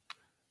daughter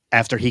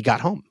after he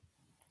got home?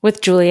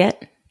 With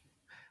Juliet?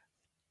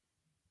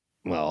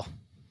 Well,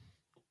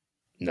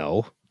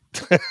 no.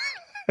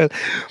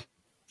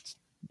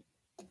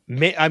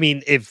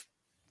 If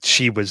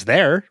she was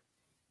there,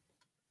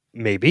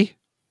 maybe.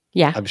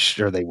 Yeah. I'm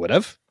sure they would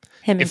have.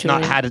 If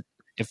not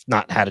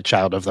had a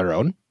child of their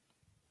own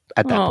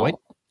at that point.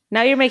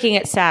 Now you're making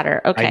it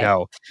sadder. Okay. I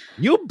know.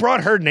 You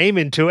brought her name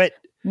into it.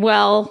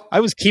 Well, I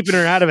was keeping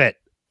her out of it.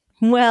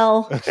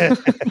 Well.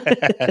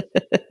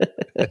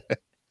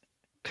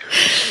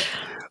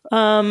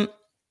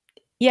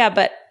 Yeah,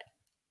 but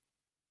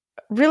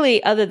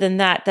really, other than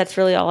that, that's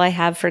really all I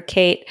have for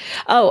Kate.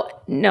 Oh,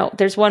 no,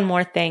 there's one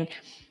more thing.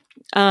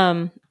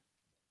 I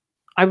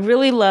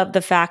really love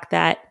the fact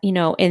that,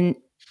 in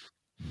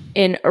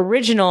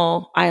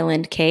original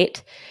Island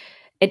Kate,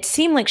 it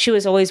seemed like she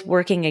was always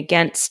working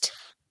against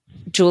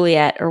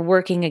Juliet or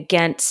working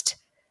against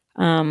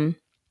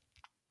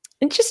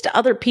and just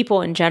other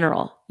people in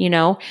general,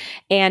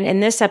 And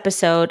in this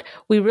episode,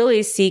 we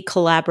really see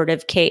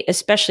collaborative Kate,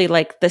 especially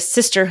like the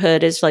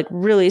sisterhood is like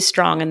really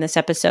strong in this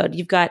episode.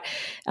 You've got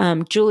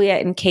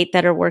Juliet and Kate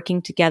that are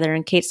working together,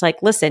 and Kate's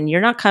like, listen,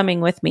 you're not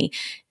coming with me.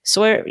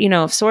 Sawyer,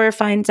 if Sawyer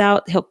finds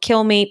out, he'll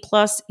kill me.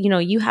 Plus,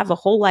 you have a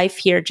whole life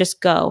here,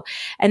 just go.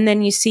 And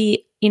then you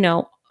see,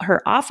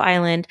 her off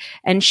island,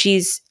 and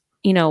she's,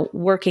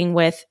 working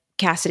with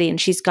Cassidy, and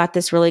she's got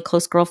this really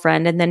close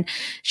girlfriend. And then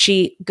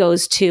she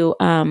goes to,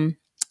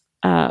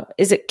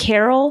 is it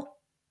Carol?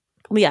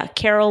 Yeah,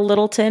 Carol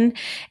Littleton.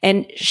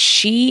 And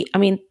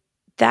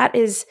that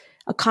is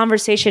a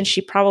conversation she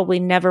probably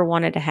never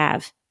wanted to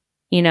have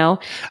you know,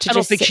 I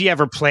don't think she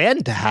ever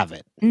planned to have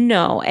it.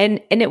 No. And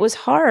it was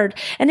hard.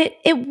 And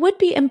it would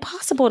be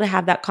impossible to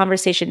have that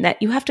conversation,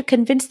 that you have to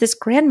convince this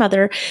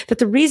grandmother that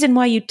the reason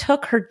why you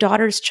took her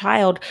daughter's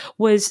child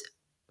was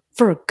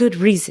for a good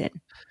reason.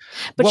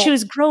 But she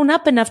was grown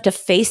up enough to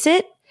face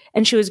it,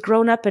 and she was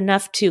grown up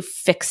enough to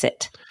fix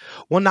it.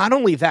 Well, not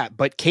only that,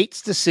 but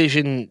Kate's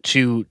decision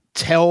to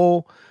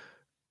tell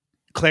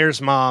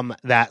Claire's mom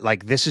that,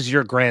 like, this is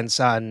your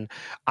grandson.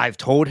 I've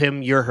told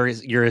him you're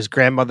his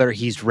grandmother.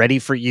 He's ready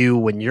for you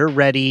when you're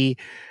ready.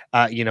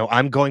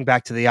 I'm going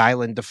back to the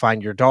island to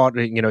find your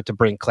daughter, to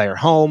bring Claire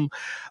home.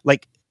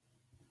 Like,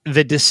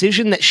 the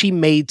decision that she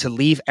made to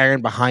leave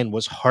Aaron behind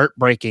was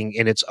heartbreaking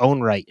in its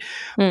own right.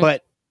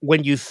 But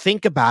when you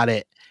think about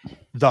it,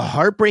 the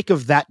heartbreak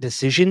of that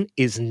decision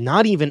is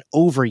not even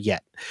over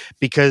yet,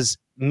 because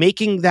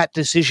making that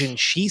decision,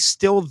 she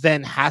still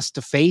then has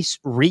to face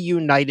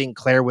reuniting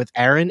Claire with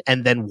Aaron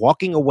and then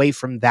walking away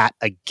from that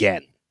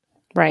again.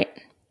 Right.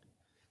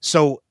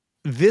 So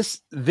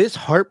this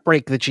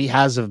heartbreak that she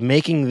has of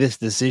making this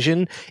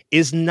decision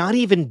is not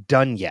even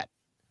done yet.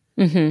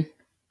 Mm-hmm.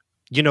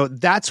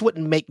 That's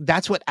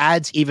what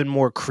adds even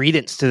more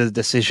credence to the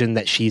decision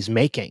that she's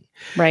making.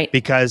 Right.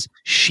 Because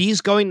she's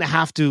going to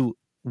have to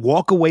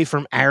walk away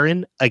from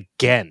Aaron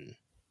again.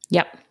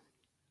 Yep.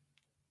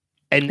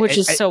 Which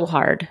is so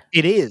hard.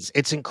 It is.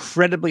 It's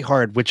incredibly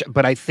hard,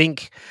 but I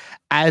think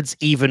adds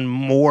even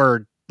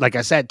more, like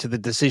I said, to the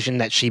decision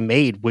that she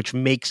made, which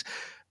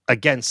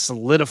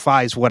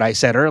solidifies what I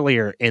said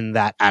earlier, in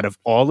that out of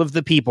all of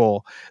the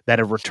people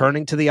that are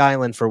returning to the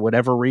island for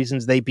whatever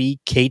reasons they be,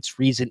 Kate's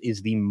reason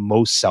is the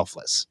most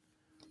selfless.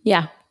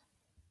 Yeah.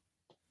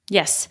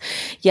 Yes.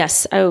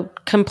 Yes. I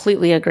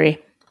completely agree.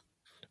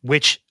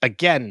 Which,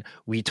 again,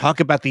 we talk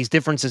about these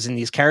differences in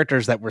these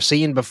characters that we're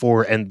seeing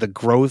before and the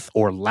growth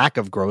or lack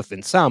of growth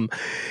in some.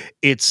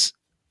 This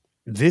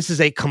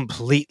is a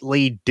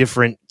completely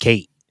different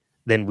Kate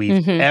than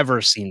we've ever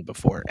seen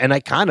before. And I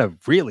kind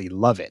of really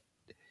love it.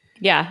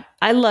 Yeah,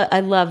 I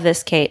love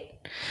this Kate.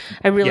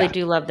 I really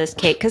do love this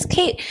Kate, because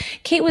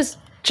Kate was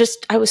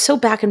just, I was so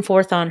back and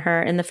forth on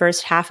her in the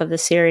first half of the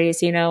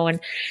series, and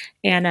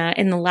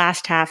in the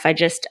last half, I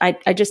just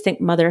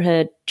think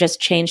motherhood just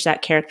changed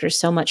that character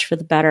so much for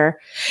the better.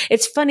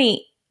 It's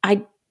funny,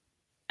 I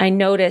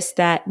noticed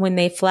that when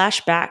they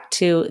flash back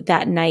to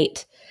that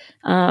night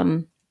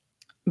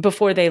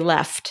before they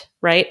left,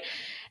 right?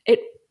 It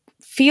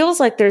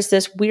feels like there's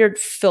this weird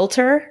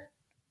filter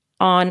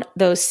on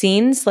those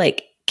scenes.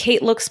 Like,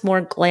 Kate looks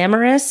more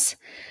glamorous.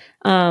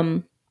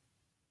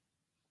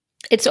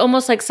 It's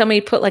almost like somebody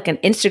put like an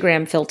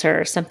Instagram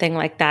filter or something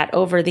like that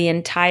over the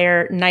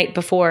entire night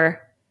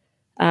before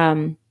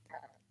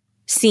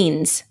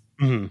scenes.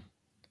 Mm-hmm.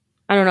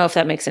 I don't know if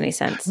that makes any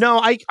sense. No,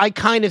 I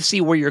kind of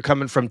see where you're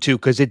coming from too,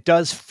 because it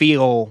does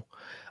feel,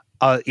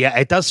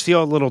 it does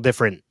feel a little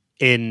different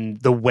in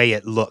the way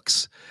it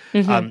looks.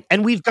 Mm-hmm.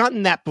 And we've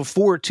gotten that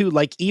before too.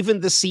 Like, even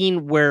the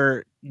scene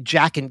where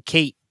Jack and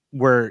Kate,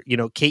 where,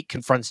 Kate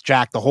confronts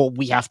Jack, the whole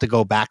 "we have to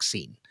go back"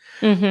 scene.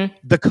 Mm-hmm.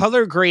 The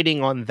color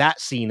grading on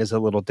that scene is a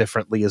little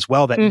differently as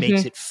well. That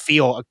makes it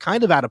feel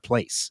kind of out of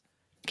place.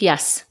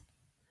 Yes.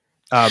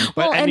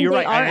 And you're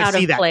right. I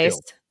see that place.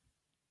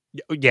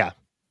 Yeah.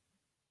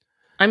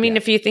 I mean,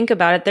 if you think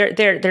about it,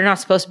 they're not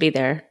supposed to be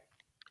there.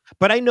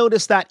 But I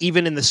noticed that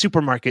even in the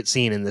supermarket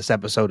scene in this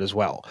episode as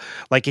well.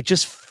 Like, it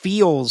just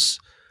feels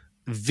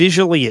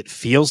visually, it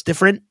feels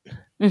different.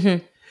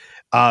 Mm-hmm.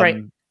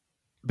 Right.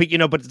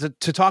 But,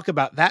 to talk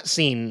about that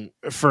scene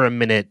for a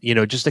minute,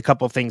 just a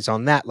couple of things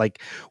on that,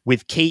 like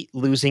with Kate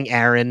losing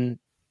Aaron,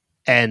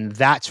 and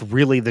that's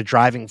really the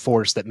driving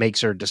force that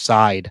makes her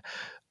decide,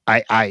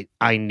 I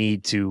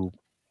need to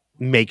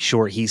make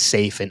sure he's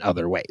safe in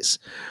other ways.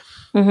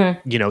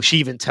 Mm-hmm. She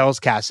even tells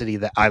Cassidy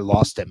that I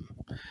lost him,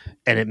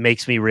 and it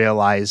makes me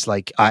realize,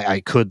 like, I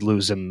could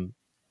lose him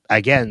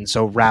again.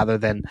 So rather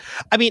than,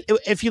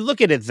 if you look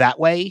at it that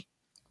way,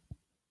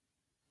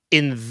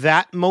 in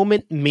that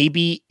moment,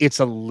 maybe it's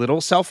a little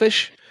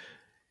selfish,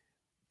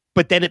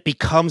 but then it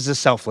becomes a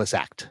selfless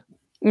act.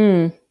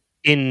 Mm.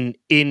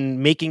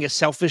 In making a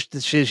selfish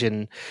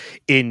decision,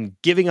 in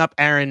giving up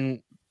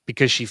Aaron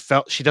because she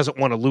felt she doesn't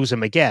want to lose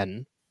him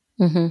again.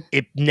 Mm-hmm.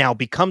 It now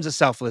becomes a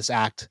selfless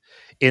act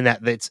in that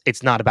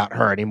it's not about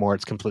her anymore.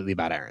 It's completely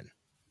about Aaron.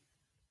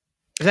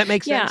 Does that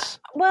make sense?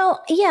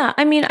 Well, yeah.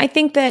 I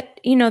think that,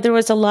 there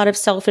was a lot of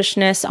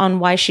selfishness on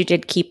why she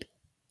did keep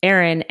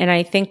Aaron. And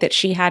I think that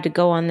she had to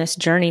go on this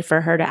journey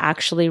for her to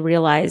actually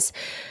realize,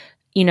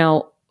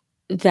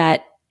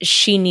 that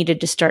she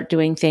needed to start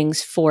doing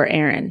things for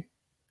Aaron.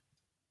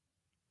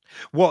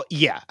 Well,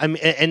 yeah. And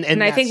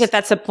I think that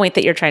that's the point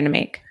that you're trying to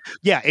make.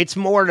 Yeah. It's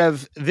more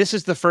of, this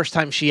is the first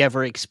time she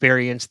ever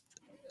experienced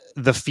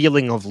the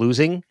feeling of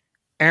losing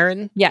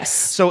Aaron. Yes.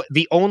 So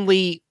the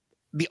only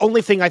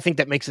thing I think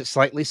that makes it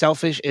slightly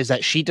selfish is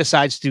that she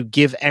decides to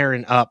give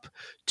Aaron up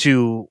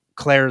to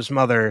Claire's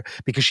mother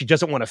because she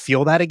doesn't want to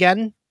feel that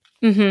again.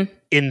 Mm-hmm.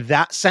 In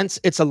that sense,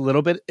 it's a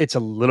little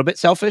bit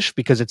selfish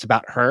because it's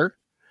about her.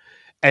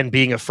 and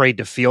being afraid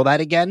to feel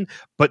that again.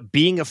 But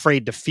being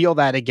afraid to feel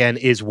that again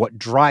is what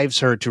drives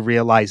her to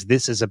realize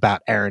this is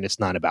about Aaron. It's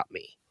not about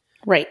me.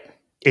 Right.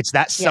 It's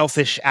that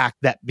selfish act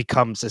that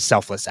becomes a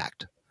selfless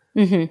act.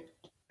 Mm-hmm.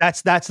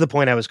 That's the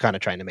point I was kind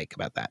of trying to make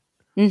about that.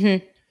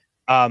 Mm-hmm.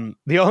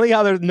 The only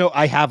other note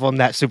I have on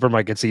that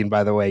supermarket scene,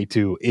 by the way,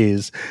 too,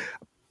 is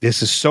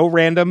this is so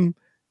random,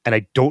 and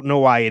I don't know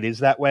why it is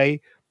that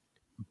way,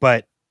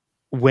 but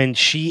when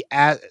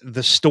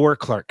the store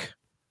clerk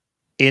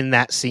in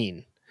that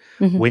scene,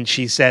 when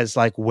she says,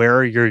 like, where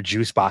are your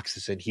juice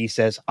boxes? And he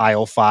says,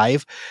 aisle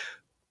 5,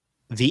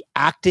 the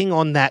acting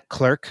on that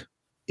clerk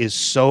is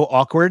so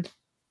awkward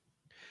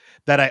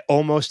that I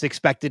almost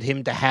expected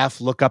him to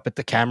half look up at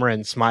the camera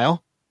and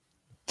smile.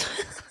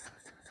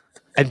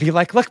 And be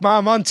like, look,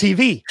 Mom, I'm on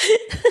TV.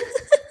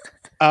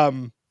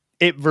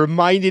 It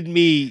reminded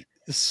me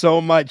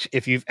so much,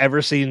 if you've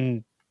ever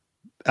seen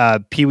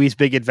Pee-wee's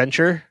Big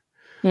Adventure,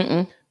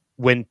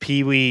 when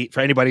Pee-wee,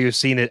 for anybody who's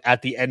seen it,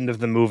 at the end of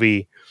the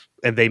movie,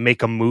 and they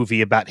make a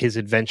movie about his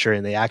adventure,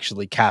 and they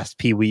actually cast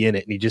Pee-wee in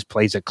it, and he just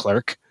plays a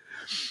clerk.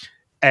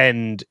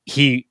 And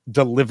he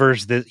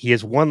delivers he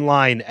has one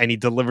line, and he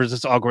delivers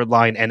this awkward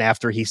line, and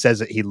after he says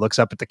it, he looks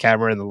up at the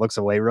camera and then looks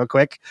away real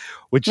quick,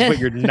 which is what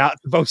you're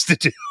not supposed to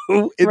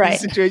do in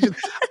these situations.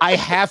 I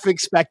half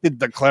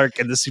expected the clerk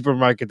in the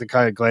supermarket to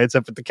kind of glance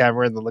up at the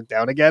camera and then look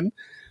down again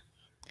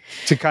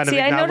to kind of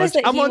acknowledge,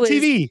 I'm on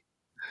TV.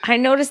 I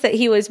noticed that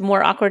he was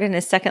more awkward in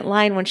his second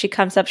line. When she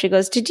comes up, she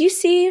goes, did you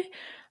see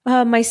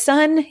my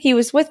son? He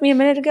was with me a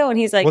minute ago. And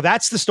he's like, well,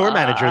 that's the store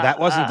manager. That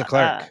wasn't the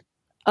clerk.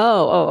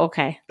 Oh,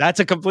 okay. That's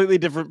a completely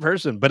different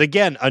person. But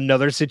again,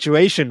 another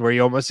situation where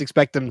you almost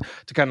expect him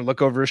to kind of look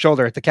over his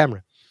shoulder at the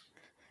camera.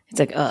 It's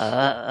like,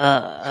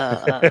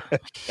 I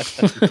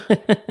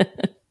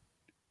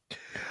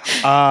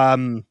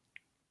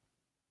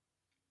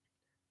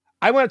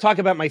want to talk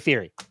about my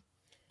theory.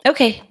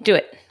 Okay, do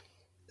it.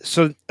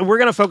 So we're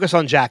going to focus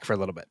on Jack for a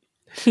little bit.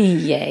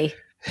 Yay.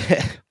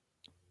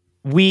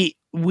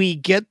 We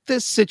get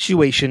this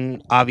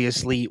situation,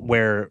 obviously,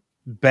 where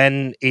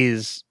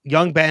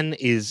young Ben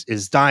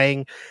is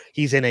dying.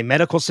 He's in a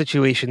medical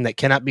situation that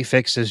cannot be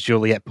fixed, as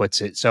Juliet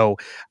puts it. So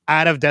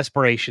out of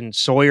desperation,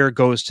 Sawyer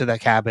goes to the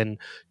cabin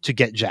to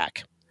get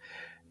Jack.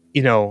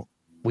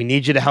 We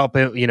need you to help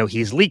him.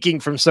 He's leaking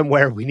from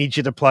somewhere. We need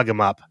you to plug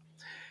him up.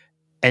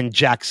 And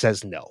Jack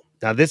says no.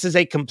 Now, this is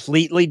a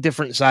completely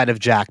different side of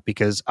Jack,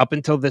 because up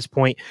until this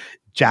point,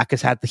 Jack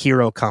has had the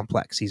hero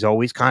complex. He's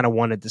always kind of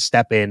wanted to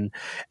step in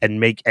and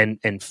make and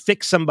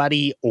fix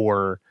somebody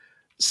or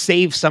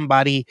save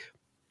somebody.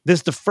 This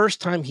is the first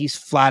time he's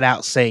flat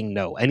out saying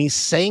no. And he's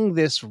saying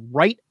this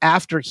right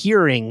after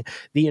hearing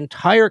the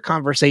entire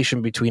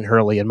conversation between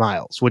Hurley and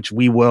Miles, which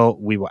we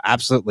will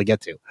absolutely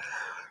get to.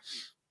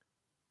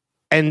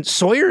 And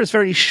Sawyer is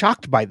very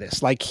shocked by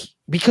this,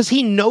 because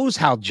he knows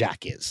how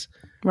Jack is.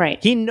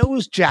 Right. He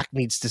knows Jack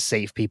needs to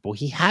save people.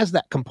 He has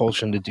that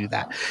compulsion to do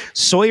that.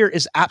 Sawyer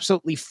is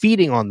absolutely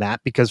feeding on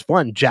that because,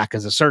 one, Jack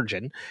is a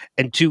surgeon,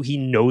 and two, he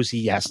knows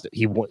he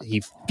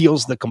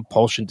feels the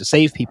compulsion to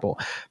save people.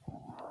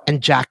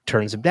 And Jack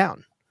turns him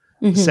down,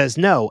 says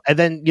no. And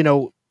then,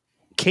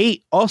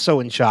 Kate, also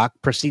in shock,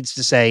 proceeds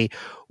to say,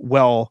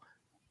 well,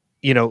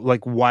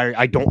 why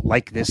I don't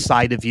like this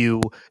side of you.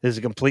 There's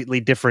a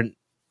completely different,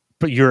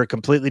 but you're a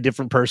completely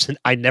different person.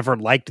 I never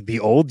liked the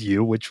old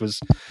you, which was,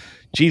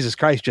 Jesus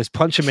Christ, just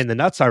punch him in the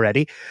nuts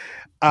already.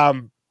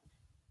 And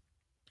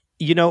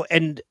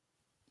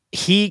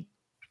he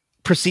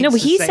proceeds to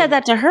he said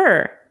that to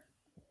her.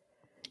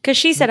 Because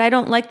she said, I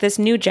don't like this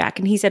new Jack.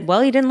 And he said,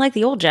 well, he didn't like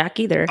the old Jack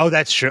either. Oh,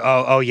 that's true.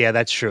 Oh, yeah,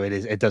 that's true.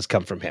 It does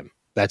come from him.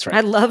 That's right.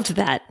 I loved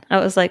that. I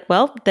was like,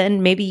 well,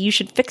 then maybe you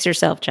should fix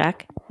yourself,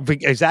 Jack.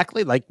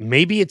 Exactly. Like,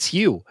 maybe it's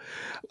you.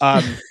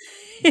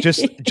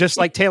 Just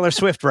like Taylor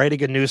Swift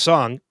writing a new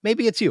song.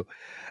 Maybe it's you.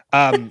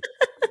 But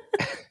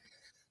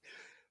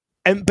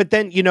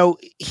then,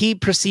 he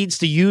proceeds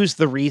to use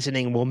the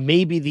reasoning, well,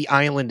 maybe the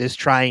island is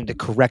trying to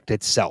correct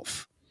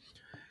itself.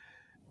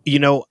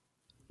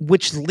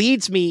 Which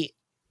leads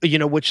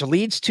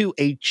to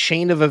a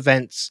chain of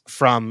events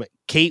from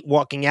Kate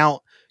walking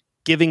out,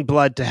 giving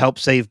blood to help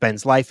save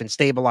Ben's life and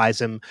stabilize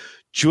him,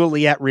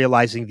 Juliet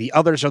realizing the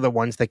others are the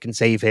ones that can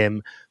save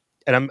him.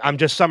 And I'm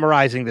just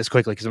summarizing this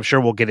quickly because I'm sure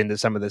we'll get into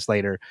some of this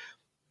later.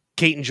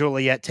 Kate and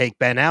Juliet take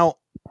Ben out.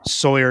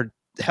 Sawyer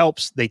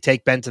helps. They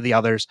take Ben to the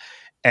others,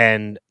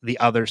 and the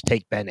others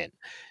take Ben in.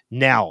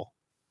 Now,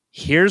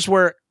 here's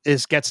where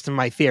this gets to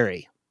my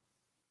theory.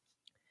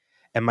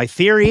 And my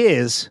theory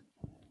is,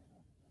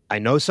 I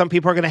know some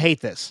people are going to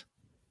hate this.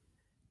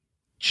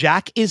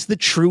 Jack is the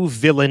true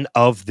villain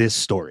of this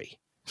story.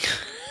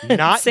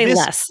 Not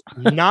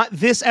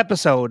this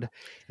episode,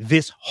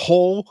 this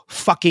whole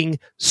fucking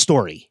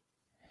story.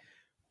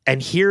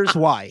 And here's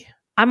why.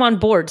 I'm on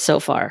board so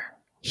far.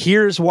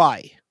 Here's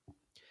why.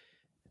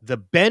 The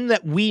Ben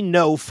that we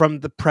know from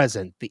the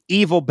present, the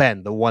evil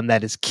Ben, the one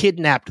that has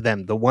kidnapped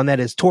them, the one that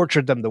has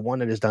tortured them, the one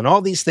that has done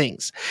all these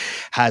things,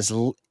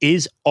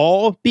 is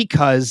all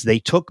because they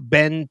took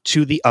Ben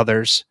to the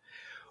others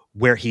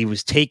where he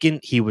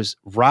was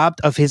robbed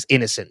of his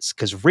innocence,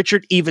 because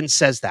Richard even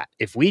says that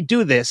if we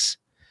do this,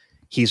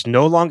 he's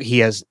no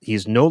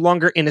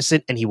longer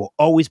innocent, and he will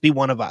always be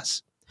one of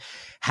us.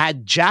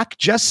 Had Jack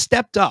just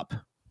stepped up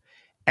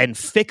and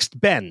fixed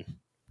Ben,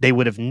 they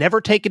would have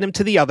never taken him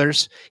to the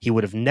others. He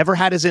would have never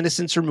had his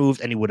innocence removed,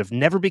 and he would have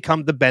never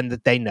become the Ben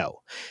that they know.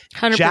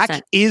 100%.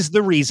 Jack is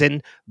the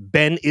reason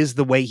Ben is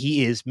the way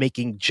he is,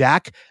 making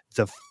Jack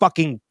the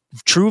fucking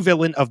true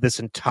villain of this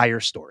entire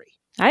story.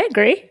 I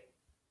agree.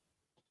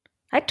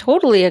 I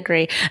totally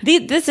agree.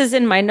 This is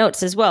in my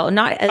notes as well.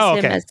 Not as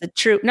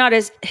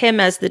him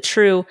as the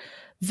true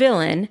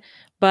villain,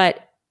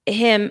 but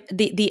him,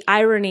 the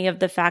irony of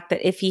the fact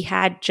that if he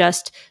had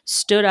just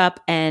stood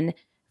up and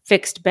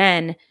fixed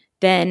Ben,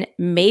 then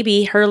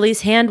maybe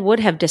Hurley's hand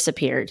would have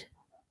disappeared.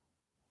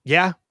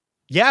 Yeah,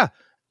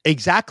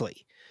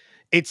 exactly.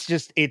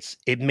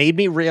 It made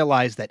me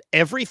realize that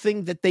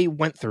everything that they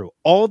went through,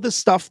 all the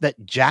stuff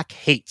that Jack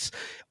hates,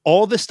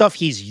 all the stuff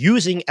he's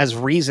using as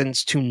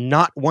reasons to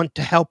not want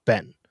to help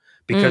Ben,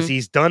 because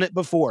he's done it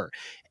before.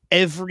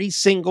 Every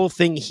single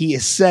thing he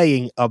is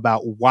saying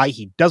about why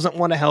he doesn't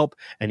want to help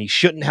and he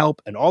shouldn't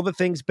help, and all the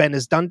things Ben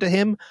has done to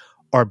him,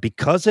 are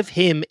because of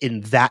him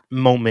in that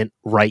moment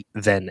right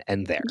then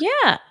and there.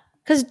 Yeah,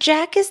 because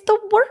Jack is the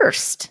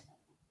worst.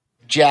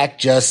 Jack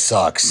just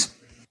sucks.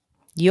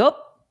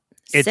 Yup.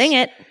 Sing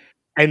it.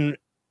 And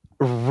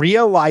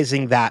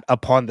realizing that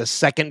upon the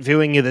second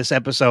viewing of this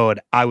episode,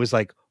 I was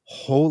like,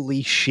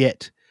 holy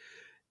shit.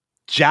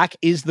 Jack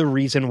is the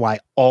reason why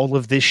all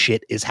of this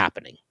shit is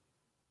happening.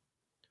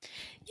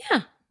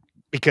 Yeah.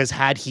 Because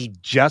had he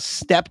just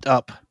stepped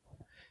up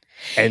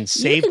and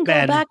saved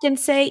Ben,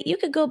 you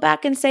could go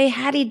back and say,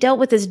 had he dealt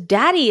with his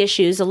daddy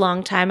issues a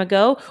long time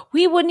ago,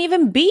 we wouldn't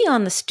even be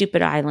on the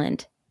stupid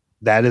island.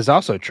 That is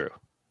also true.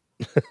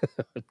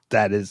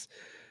 That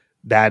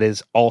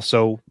is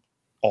also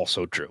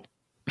true.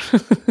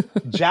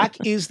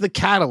 Jack is the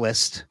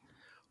catalyst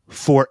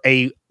for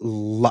the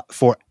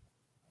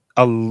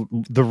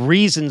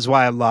reasons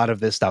why a lot of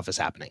this stuff is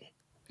happening.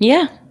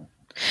 Yeah.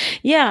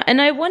 Yeah.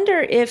 And I wonder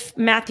if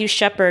Matthew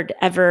Shepard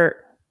ever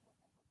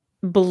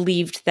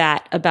believed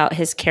that about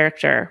his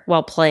character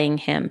while playing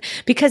him,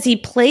 because he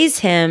plays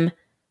him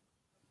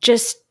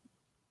just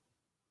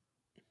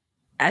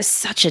as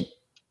such a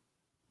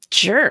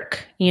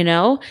jerk, you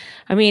know?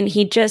 I mean,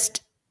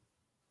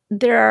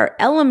 there are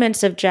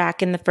elements of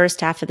Jack in the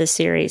first half of the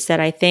series that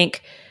I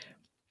think,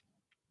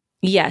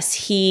 yes,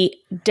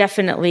 he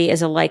definitely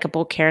is a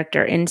likable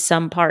character in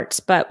some parts,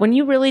 but when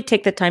you really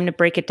take the time to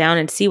break it down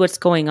and see what's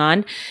going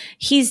on,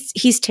 he's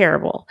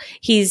terrible.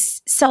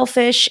 He's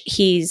selfish.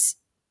 He's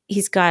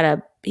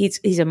a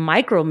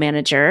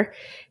micromanager.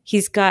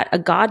 He's got a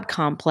God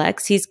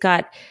complex. He's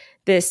got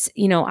this,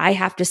 I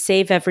have to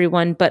save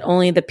everyone, but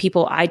only the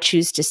people I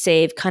choose to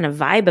save kind of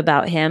vibe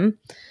about him.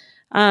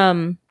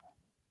 There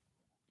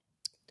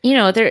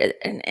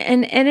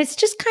and it's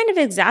just kind of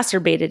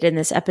exacerbated in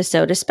this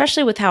episode,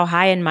 especially with how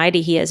high and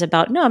mighty he is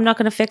about, no, I'm not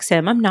going to fix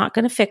him. I'm not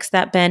going to fix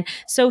that Ben.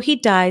 So he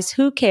dies.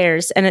 Who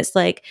cares? And it's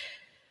like,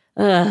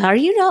 are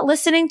you not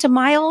listening to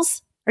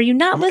Miles? Are you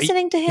not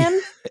listening to him?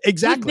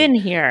 Exactly. You've been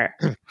here.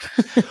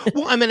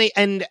 Well, I mean,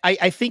 and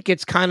I think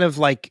it's kind of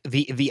like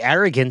the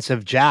arrogance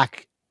of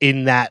Jack,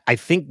 in that I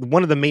think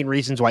one of the main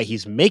reasons why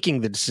he's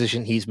making the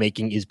decision he's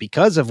making is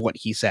because of what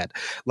he said.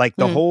 Like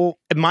the whole,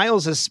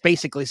 Miles is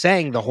basically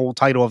saying the whole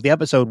title of the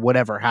episode,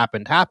 whatever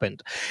happened,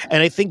 happened.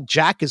 And I think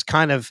Jack is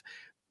kind of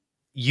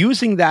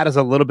using that as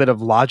a little bit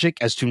of logic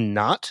as to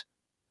not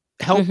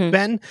help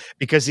Ben,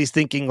 because he's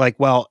thinking like,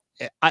 well,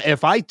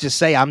 if I just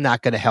say I'm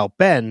not going to help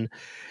Ben,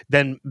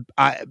 then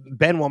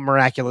Ben will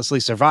miraculously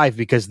survive,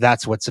 because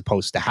that's what's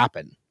supposed to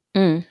happen.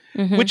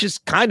 Which is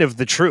kind of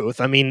the truth.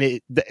 I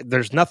mean,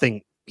 there's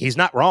nothing, he's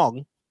not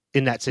wrong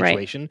in that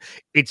situation.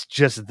 Right. It's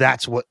just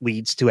that's what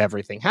leads to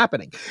everything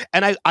happening.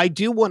 And I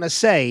do want to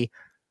say,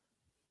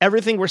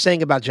 everything we're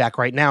saying about Jack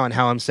right now and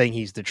how I'm saying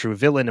he's the true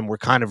villain, and we're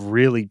kind of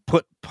really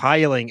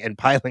piling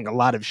a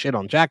lot of shit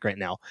on Jack right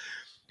now.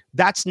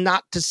 That's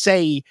not to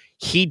say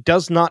he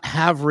does not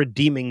have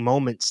redeeming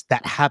moments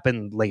that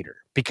happen later,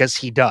 because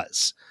he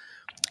does.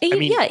 I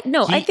mean,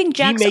 I think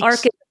Jack's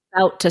arc is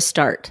about to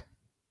start.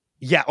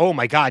 Yeah. Oh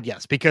my God.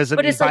 Yes. Because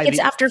it's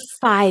after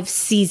 5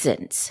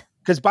 seasons.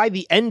 Because by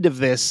the end of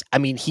this, I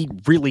mean, he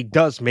really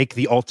does make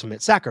the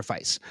ultimate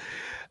sacrifice.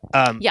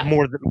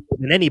 More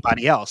than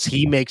anybody else,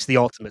 he makes the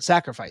ultimate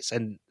sacrifice,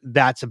 and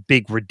that's a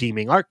big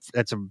redeeming arc.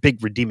 That's a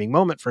big redeeming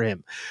moment for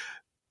him.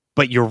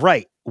 But you're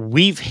right.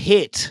 We've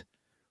hit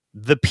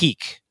the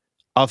peak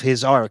of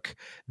his arc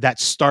that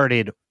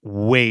started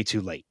way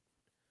too late.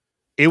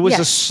 It was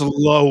a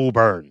slow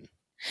burn.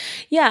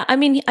 Yeah, I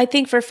mean, I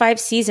think for 5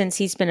 seasons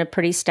he's been a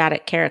pretty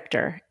static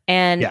character,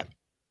 and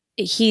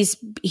he's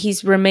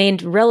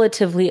remained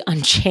relatively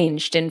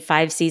unchanged in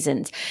 5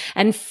 seasons.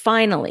 And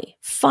finally,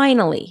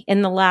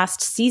 in the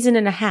last season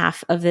and a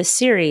half of this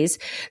series,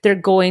 they're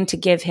going to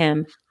give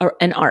him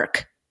an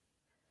arc.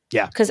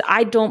 Yeah, because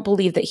I don't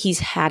believe that he's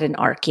had an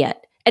arc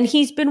yet, and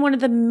he's been one of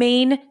the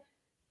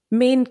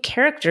main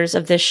characters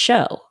of this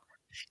show.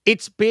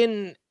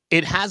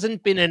 It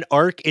hasn't been an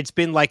arc. It's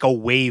been like a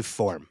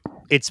waveform.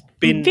 It's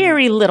been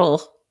very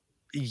little.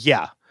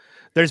 Yeah.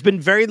 There's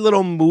been very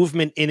little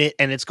movement in it,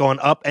 and it's going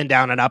up and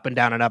down and up and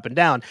down and up and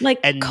down.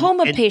 Like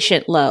coma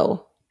patient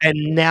low.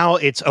 And now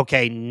it's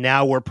okay.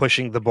 Now we're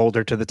pushing the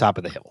boulder to the top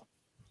of the hill.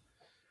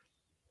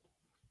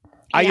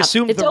 I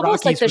assume it's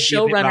almost like the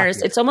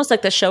showrunners. It's almost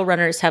like the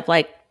showrunners have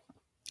like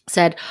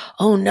said,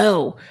 "Oh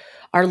no,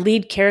 our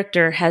lead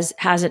character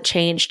hasn't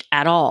changed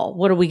at all.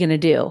 What are we going to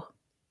do?"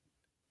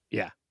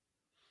 Yeah.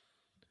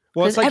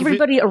 Well, because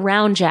everybody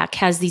around Jack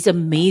has these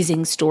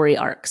amazing story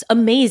arcs.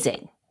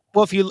 Amazing.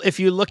 Well, if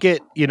you look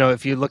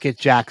at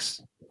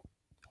Jack's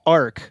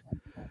arc,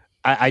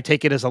 I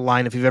take it as a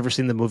line. If you've ever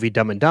seen the movie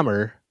Dumb and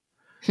Dumber,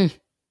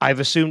 I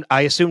assumed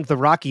the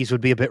Rockies would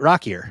be a bit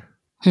rockier.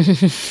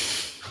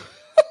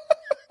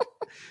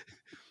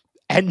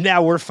 And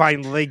now we're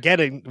finally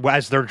getting,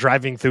 as they're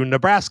driving through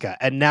Nebraska,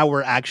 and now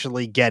we're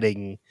actually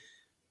getting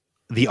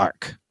the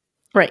arc.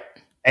 Right.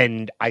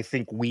 And I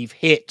think we've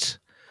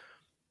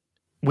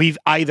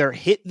either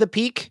hit the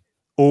peak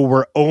or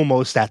we're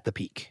almost at the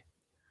peak.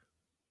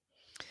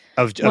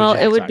 Of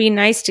it would be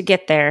nice to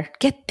get there.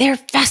 Get there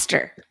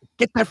faster.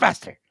 Get there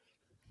faster.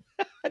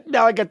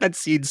 Now I got that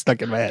scene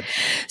stuck in my head.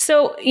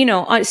 So,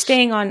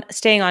 staying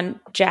on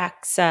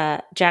Jack's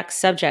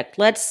subject,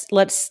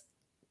 let's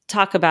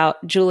talk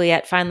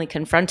Juliet finally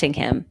confronting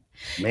him.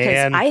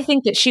 Man, I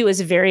think that she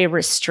was very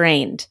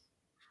restrained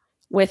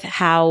with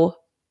how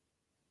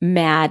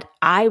mad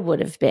I would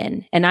have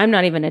been. And I'm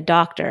not even a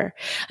doctor.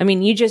 I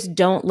mean, you just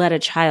don't let a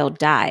child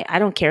die. I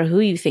don't care who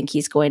you think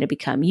he's going to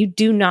become. You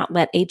do not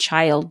let a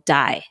child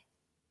die.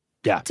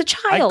 Yeah. It's a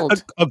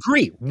child. I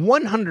agree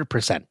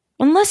 100%.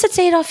 Unless it's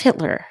Adolf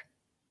Hitler.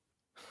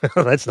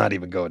 Let's not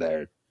even go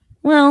there.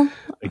 Well,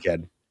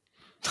 again.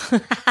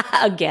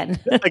 Again.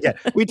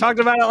 We talked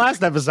about it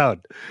last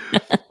episode.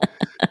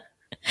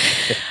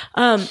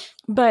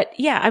 But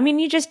yeah, I mean,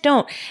 you just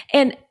don't.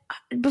 And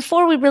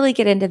before we really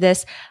get into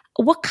this,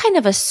 what kind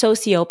of a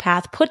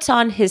sociopath puts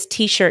on his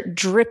t-shirt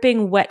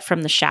dripping wet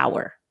from the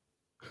shower?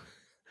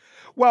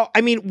 Well,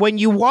 I mean, when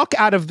you walk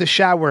out of the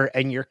shower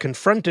and you're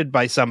confronted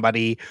by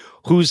somebody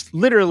who's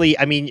literally,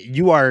 I mean,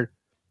 you are,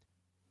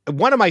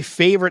 one of my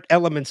favorite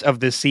elements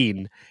of this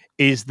scene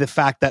is the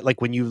fact that,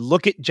 like, when you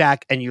look at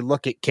Jack and you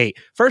look at Kate,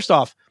 first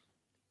off,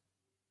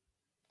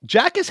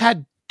 Jack has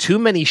had too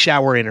many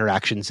shower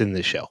interactions in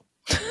this show.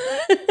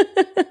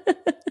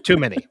 Too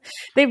many.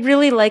 They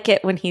really like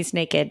it when he's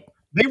naked.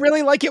 They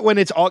really like it when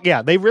it's all,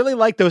 yeah, they really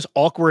like those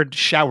awkward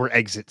shower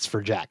exits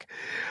for Jack.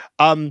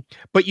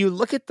 But you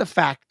look at the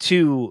fact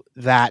too,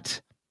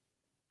 that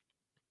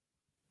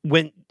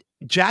when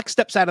Jack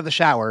steps out of the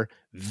shower,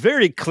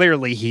 very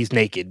clearly he's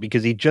naked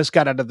because he just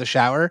got out of the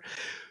shower.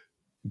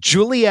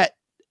 Juliet,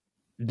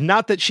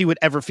 not that she would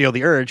ever feel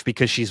the urge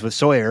because she's with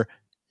Sawyer,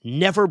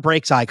 never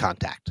breaks eye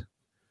contact.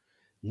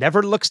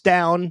 Never looks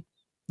down,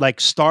 like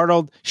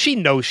startled. She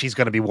knows she's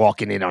going to be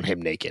walking in on him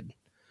naked.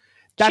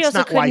 That's she also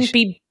not why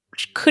she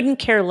couldn't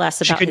care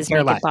less about his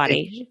naked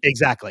body.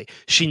 Exactly.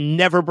 She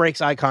never breaks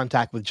eye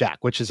contact with Jack,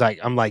 which is like,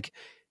 I'm like,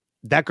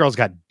 that girl's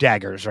got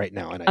daggers right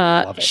now, and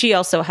I love it. She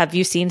also, have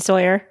you seen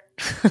Sawyer?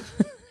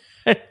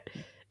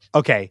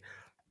 Okay.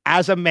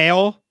 As a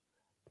male,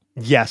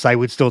 yes, I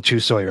would still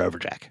choose Sawyer over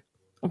Jack.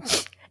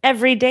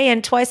 Every day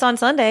and twice on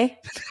Sunday.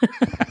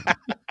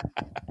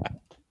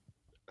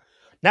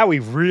 Now we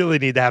really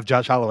need to have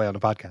Josh Holloway on the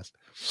podcast.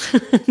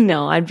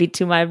 No, I'd be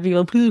too much.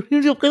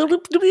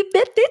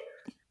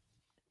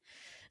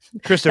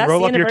 Kristen, that's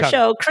roll the up end your of our tongue.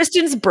 show.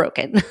 Kristen's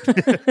broken.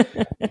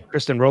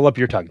 Kristen, roll up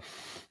your tongue.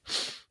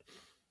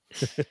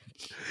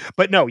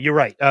 But no, you're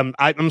right.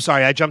 I'm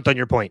sorry, I jumped on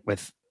your point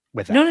with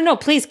that. No.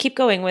 Please keep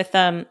going with.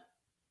 I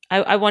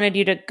wanted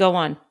you to go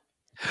on.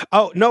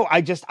 Oh no,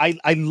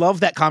 I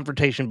love that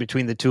confrontation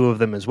between the two of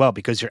them as well,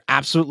 because you're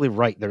absolutely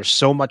right. There's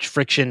so much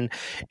friction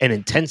and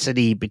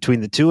intensity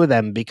between the two of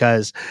them,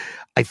 because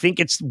I think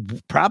it's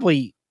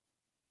probably,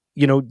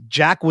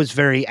 Jack was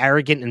very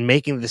arrogant in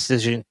making this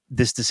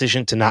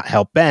decision to not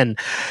help Ben.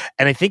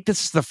 And I think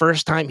this is the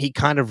first time he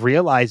kind of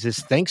realizes,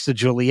 thanks to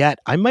Juliet,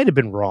 I might have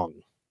been wrong.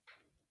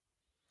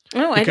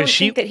 No, I don't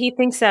think that he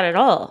thinks that at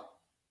all.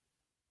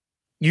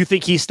 You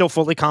think he's still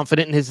fully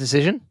confident in his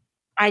decision?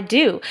 I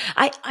do.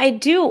 I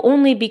do,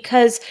 only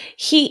because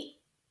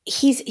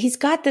he's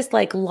got this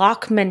like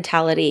Locke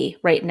mentality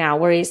right now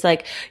where he's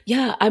like,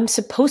 yeah, I'm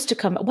supposed to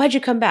come. Why'd you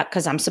come back?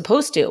 Because I'm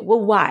supposed to.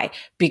 Well, why?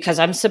 Because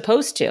I'm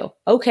supposed to.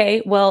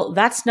 Okay, well,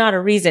 that's not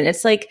a reason.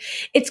 It's like,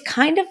 it's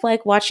kind of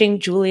like watching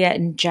Juliet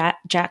and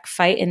Jack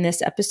fight in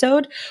this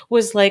episode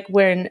was like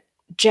when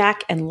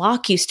Jack and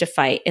Locke used to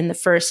fight in the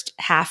first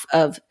half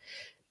of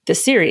the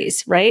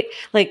series, right?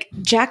 Like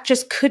Jack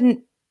just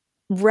couldn't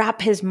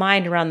wrap his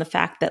mind around the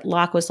fact that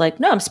Locke was like,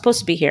 no, I'm supposed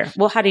to be here.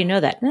 Well, how do you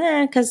know that?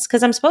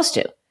 Because I'm supposed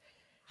to.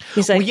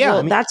 He's like,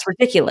 that's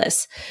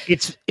ridiculous.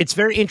 It's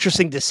very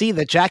interesting to see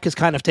that Jack has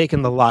kind of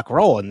taken the Locke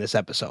role in this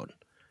episode.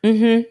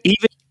 Mm-hmm.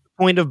 Even to the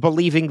point of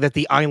believing that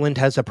the island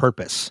has a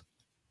purpose.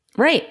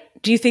 Right.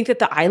 Do you think that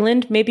the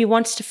island maybe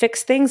wants to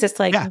fix things? It's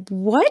like,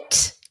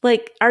 what?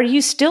 Like, are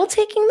you still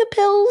taking the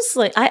pills?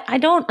 Like, I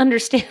don't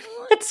understand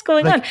what's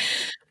going on.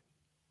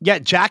 Yeah,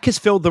 Jack has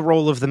filled the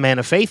role of the man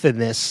of faith in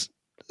this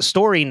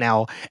story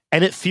now,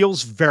 and it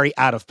feels very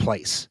out of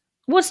place.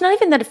 Well, it's not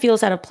even that it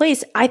feels out of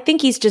place. I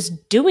think he's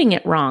just doing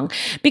it wrong,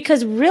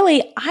 because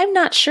really, I'm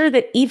not sure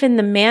that even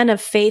the man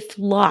of faith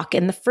Locke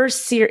in the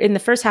first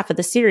half of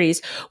the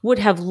series would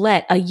have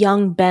let a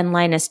young Ben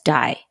Linus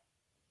die.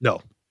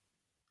 No.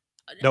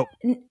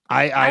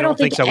 I don't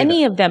think so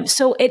any either. of them.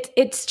 So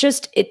it's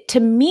just to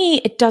me,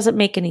 it doesn't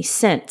make any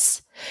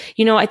sense.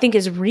 I think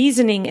his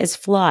reasoning is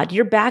flawed.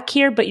 You're back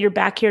here, but you're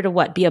back here to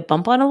what? Be a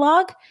bump on a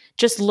log?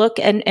 Just look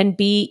and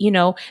be,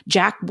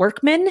 Jack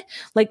Workman?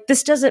 Like,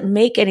 this doesn't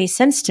make any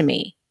sense to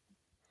me.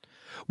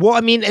 Well,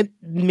 I mean,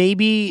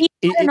 maybe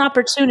he had an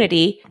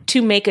opportunity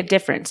to make a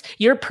difference.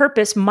 Your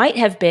purpose might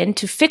have been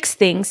to fix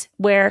things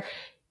where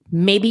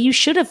maybe you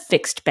should have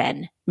fixed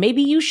Ben.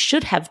 Maybe you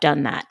should have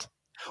done that.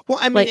 Well,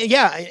 I mean,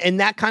 yeah, and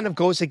that kind of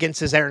goes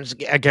against his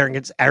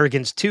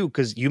arrogance too,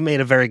 because you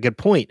made a very good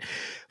point.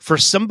 For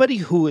somebody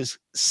who is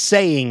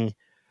saying,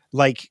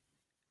 like,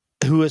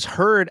 who has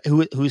heard,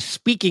 who's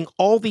speaking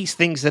all these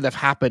things that have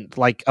happened,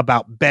 like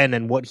about Ben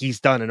and what he's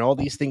done and all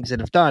these things that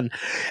have done,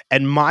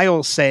 and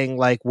Miles saying,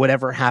 like,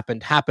 whatever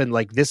happened,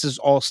 like, this is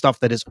all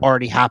stuff that has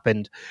already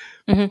happened.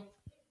 Mm-hmm.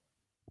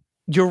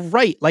 You're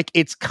right. Like,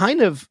 it's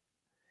kind of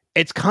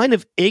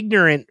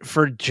ignorant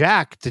for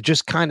Jack to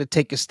just kind of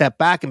take a step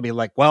back and be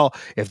like, well,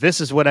 if this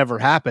is whatever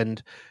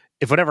happened,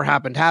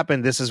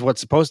 this is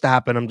what's supposed to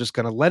happen. I'm just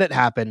going to let it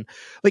happen.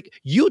 Like,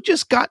 you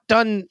just got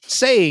done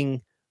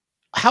saying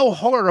how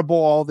horrible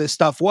all this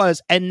stuff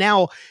was, and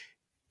now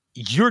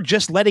you're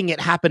just letting it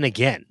happen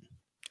again.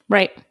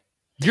 Right.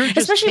 You're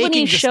just especially when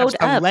he showed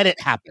up to let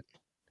it happen.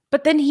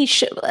 But then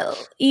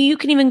you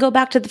can even go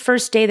back to the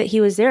first day that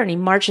he was there, and he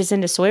marches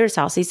into Sawyer's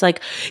house. He's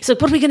like,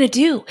 what are we going to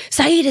do?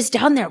 Sayid is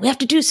down there. We have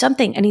to do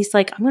something. And he's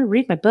like, I'm going to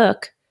read my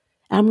book,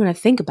 and I'm going to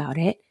think about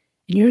it.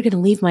 And you're going to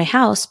leave my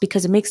house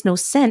because it makes no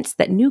sense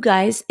that new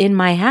guy's in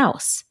my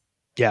house.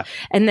 Yeah.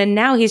 And then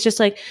now he's just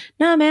like,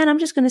 no, man, I'm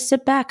just going to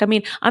sit back. I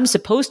mean, I'm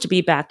supposed to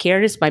be back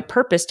here. It's my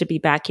purpose to be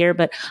back here,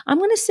 but I'm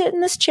going to sit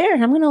in this chair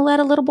and I'm going to let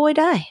a little boy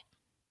die.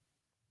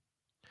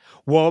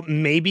 Well,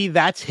 maybe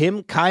that's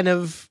him kind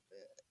of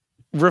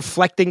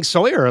reflecting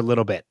Sawyer a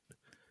little bit,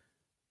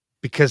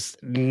 because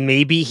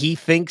maybe he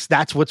thinks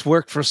that's what's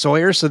worked for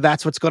Sawyer, so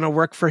that's what's going to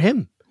work for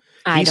him.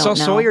 He saw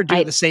Sawyer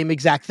do the same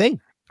exact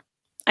thing.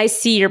 I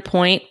see your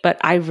point, but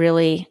I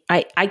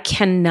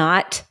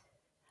cannot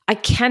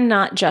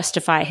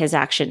justify his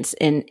actions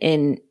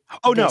in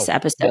this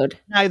episode.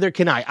 Neither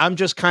can I. I'm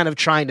just kind of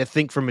trying to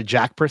think from a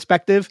Jack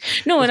perspective.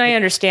 No, and I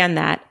understand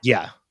that.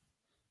 Yeah.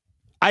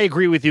 I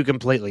agree with you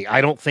completely.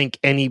 I don't think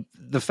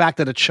the fact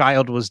that a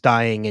child was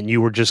dying and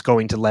you were just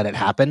going to let it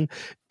happen,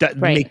 that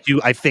makes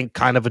you, I think,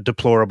 kind of a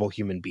deplorable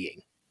human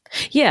being.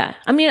 Yeah.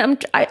 I mean,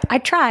 I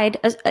tried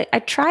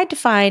to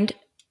find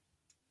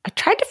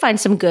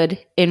some good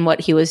in what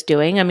he was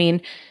doing. I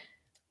mean,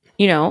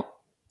 you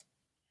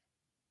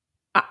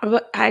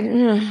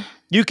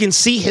can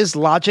see his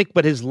logic,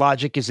 but his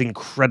logic is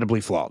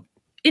incredibly flawed.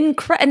 And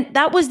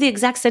that was the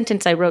exact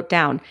sentence I wrote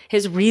down.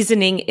 His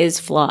reasoning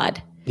is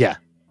flawed. Yeah.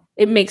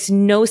 It makes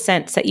no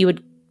sense that you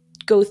would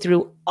go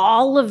through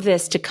all of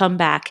this to come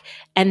back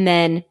and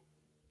then,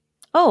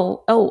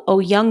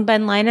 young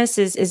Ben Linus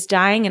is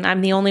dying and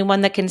I'm the only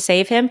one that can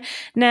save him.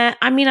 Nah,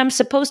 I mean, I'm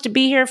supposed to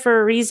be here for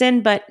a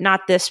reason, but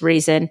not this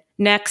reason.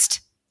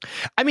 Next.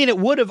 I mean, it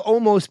would have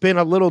almost been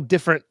a little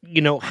different,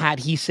 had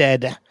he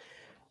said,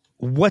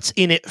 what's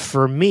in it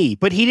for me?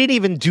 But he didn't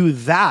even do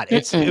that.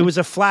 It was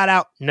a flat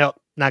out, nope,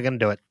 not going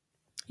to do it.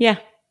 Yeah.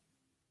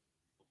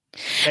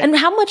 And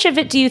how much of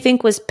it do you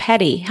think was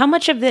petty? How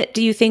much of it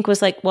do you think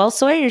was like, well,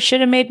 Sawyer, you should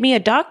have made me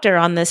a doctor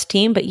on this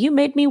team, but you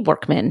made me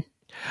Workman?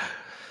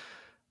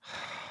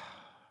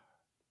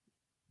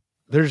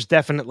 There's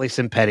definitely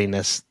some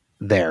pettiness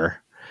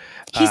there.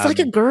 He's like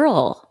a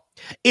girl.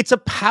 It's a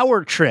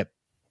power trip.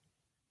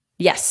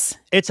 Yes.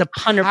 It's a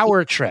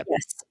power trip.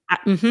 Yes.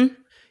 Mm-hmm.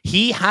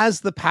 He has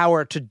the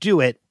power to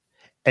do it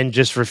and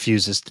just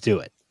refuses to do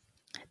it.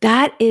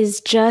 That is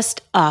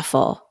just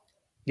awful.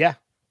 Yeah.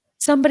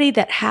 Somebody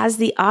that has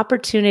the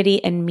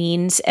opportunity and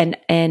means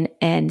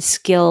and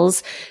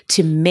skills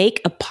to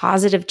make a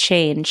positive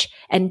change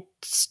and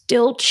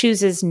still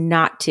chooses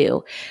not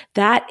to.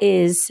 That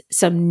is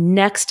some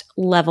next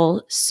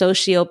level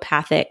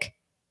sociopathic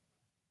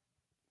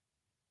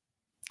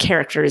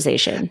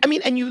characterization. I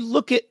mean, and you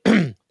look at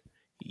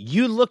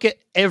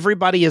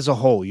everybody as a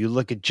whole. You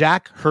look at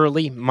Jack,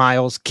 Hurley,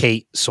 Miles,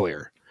 Kate,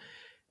 Sawyer.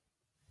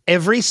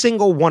 Every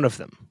single one of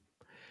them.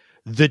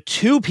 The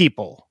two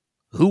people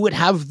who would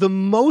have the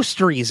most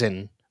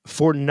reason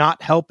for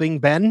not helping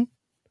Ben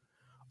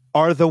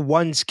are the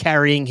ones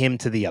carrying him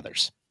to the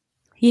others.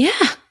 Yeah.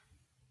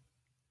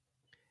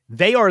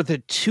 They are the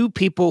two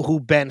people who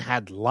Ben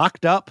had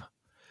locked up,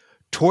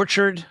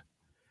 tortured,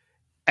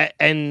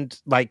 and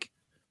like,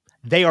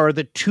 they are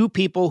the two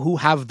people who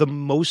have the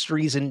most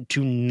reason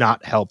to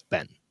not help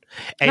Ben.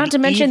 And not to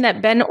mention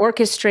that Ben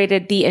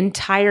orchestrated the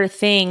entire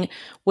thing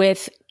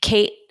with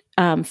Kate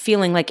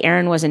feeling like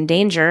Aaron was in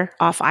danger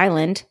off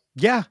island.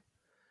 Yeah.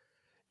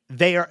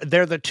 They're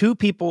the two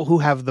people who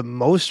have the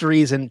most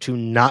reason to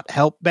not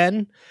help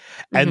Ben,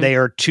 and they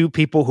are two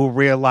people who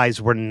realize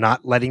we're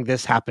not letting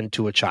this happen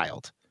to a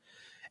child.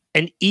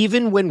 And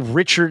even when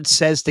Richard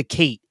says to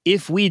Kate,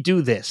 if we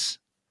do this,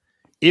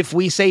 if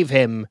we save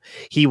him,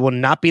 he will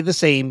not be the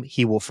same.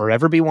 He will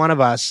forever be one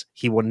of us.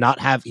 He will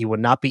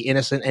not be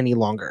innocent any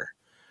longer.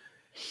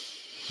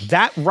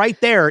 That right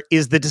there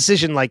is the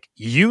decision. Like,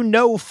 you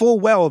know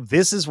full well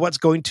this is what's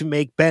going to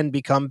make Ben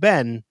become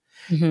Ben.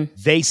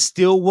 They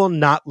still will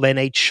not let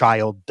a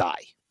child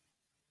die.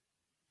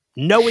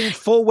 Knowing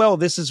full well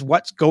this is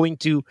what's going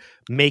to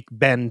make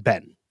Ben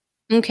Ben.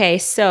 Okay,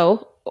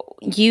 so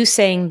you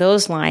saying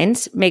those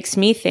lines makes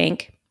me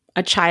think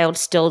a child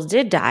still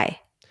did die.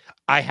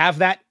 I have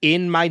that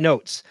in my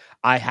notes.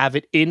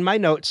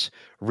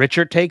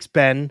 Richard takes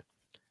Ben.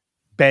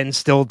 Ben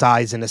still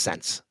dies in a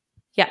sense.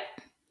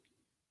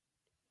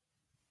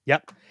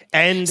 Yep.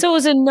 And so it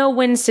was a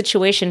no-win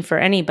situation for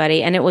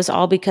anybody, and it was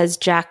all because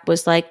Jack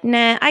was like,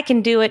 nah, I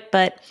can do it,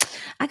 but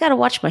I gotta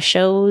watch my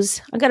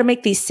shows. I gotta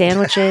make these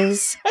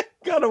sandwiches. I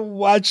gotta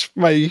watch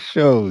my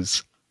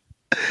shows.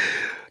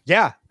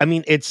 Yeah, I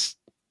mean,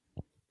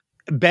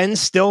 Ben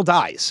still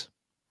dies.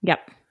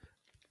 Yep.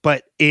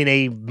 But in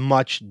a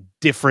much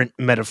different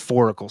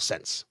metaphorical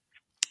sense.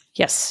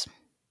 Yes.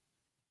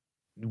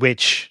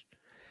 Which,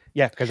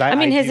 yeah, because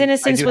his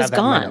innocence was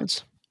gone.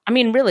 I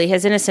mean, really,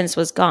 his innocence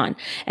was gone.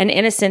 And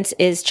innocence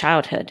is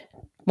childhood.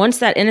 Once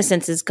that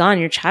innocence is gone,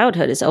 your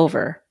childhood is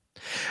over.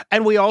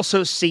 And we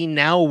also see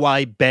now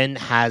why Ben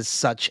has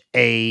such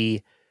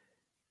a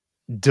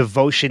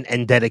devotion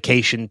and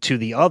dedication to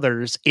the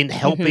others in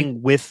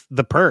helping with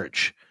the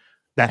purge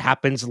that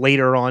happens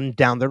later on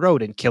down the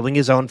road, and killing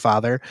his own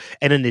father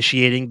and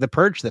initiating the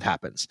purge that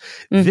happens.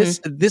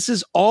 This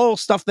is all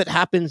stuff that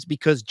happens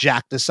because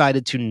Jack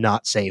decided to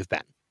not save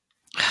Ben.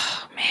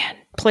 Oh, man.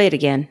 Play it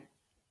again.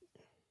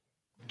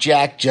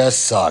 Jack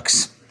just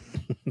sucks.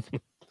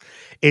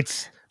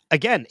 It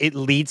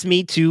leads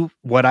me to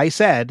what I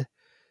said.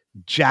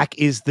 Jack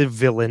is the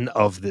villain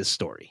of this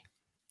story.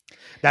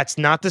 That's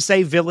not to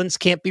say villains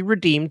can't be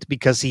redeemed,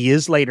 because he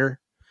is later.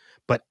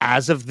 But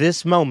as of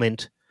this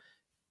moment,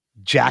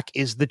 Jack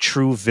is the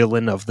true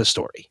villain of the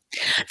story.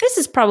 This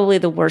is probably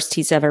the worst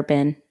he's ever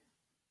been.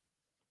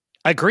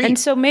 Agreed. And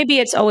so maybe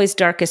it's always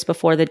darkest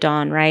before the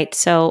dawn, right?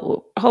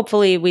 So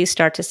hopefully we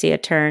start to see a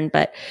turn.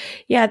 But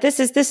yeah, this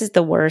is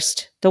the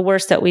worst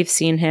that we've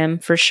seen him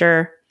for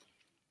sure.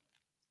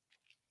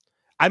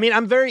 I mean,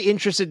 I'm very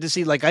interested to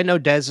see, like, I know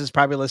Des is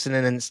probably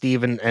listening, and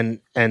Steve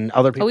and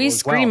other people. Oh, he's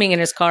screaming in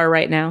his car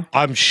right now.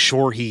 I'm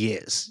sure he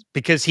is,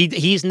 because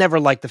he's never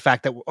liked the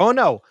fact that, oh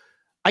no,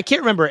 I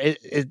can't remember.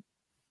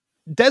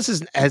 Des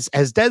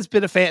has Des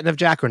been a fan of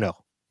Jack or no?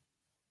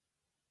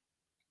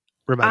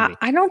 Remind me.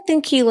 I don't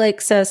think he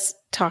likes us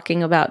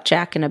talking about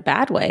Jack in a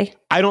bad way.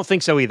 I don't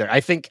think so either. I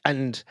think,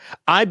 and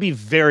I'd be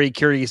very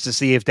curious to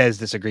see if Des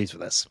disagrees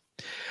with us.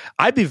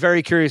 I'd be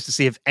very curious to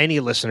see if any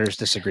listeners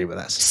disagree with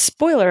us.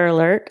 Spoiler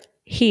alert,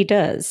 he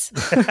does.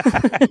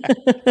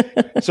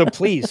 So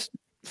please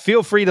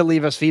feel free to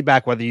leave us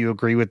feedback whether you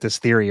agree with this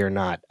theory or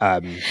not.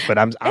 But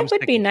it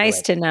would be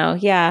nice to know.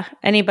 Yeah,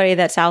 anybody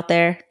that's out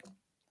there.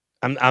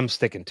 I'm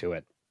sticking to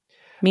it.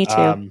 Me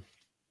too.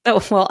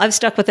 Oh, well, I've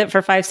stuck with it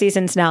for 5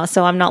 seasons now,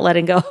 so I'm not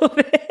letting go of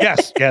it.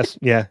 Yes.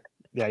 Yeah,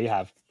 you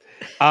have.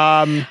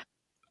 All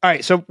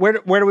right, so where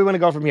do we want to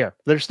go from here?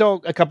 There's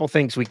still a couple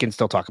things we can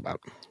still talk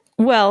about.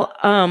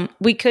 Well,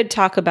 we could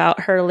talk about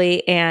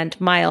Hurley and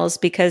Miles,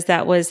 because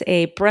that was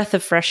a breath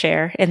of fresh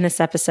air in this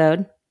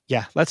episode.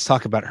 Yeah, let's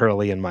talk about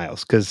Hurley and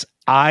Miles, because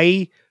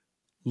I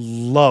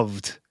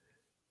loved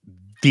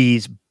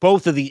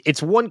both of the.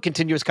 It's one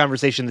continuous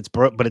conversation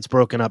but it's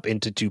broken up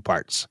into 2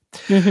 parts.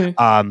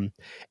 And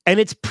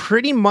it's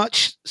pretty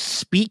much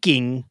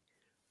speaking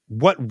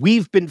what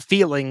we've been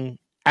feeling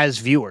as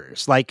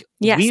viewers. Like,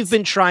 we've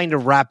been trying to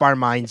wrap our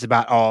minds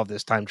about all of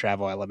this time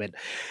travel element,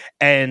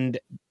 and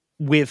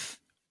with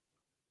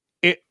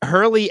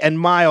Hurley and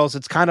Miles,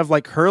 it's kind of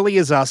like Hurley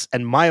is us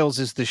and Miles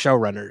is the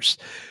showrunners.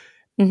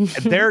 And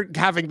they're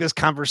having this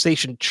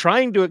conversation,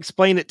 trying to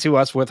explain it to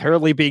us, with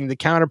Hurley being the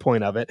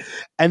counterpoint of it.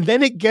 And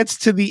then it gets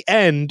to the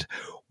end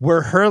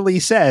where Hurley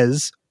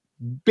says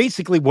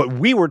basically what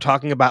we were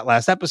talking about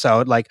last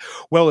episode. Like,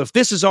 well, if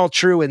this is all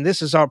true and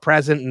this is all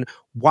present, and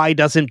why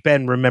doesn't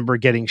Ben remember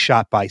getting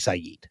shot by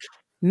Sayid?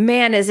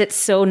 Man, is it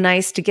so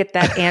nice to get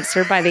that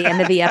answer by the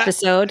end of the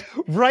episode.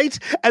 Right?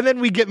 And then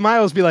we get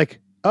Miles be like,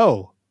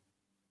 oh,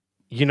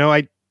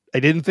 I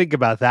didn't think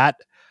about that.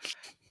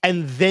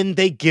 And then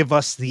they give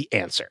us the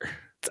answer.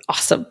 It's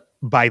awesome.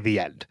 By the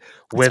end,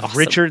 with awesome.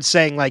 Richard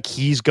saying, like,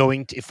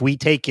 if we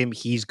take him,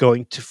 he's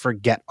going to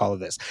forget all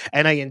of this.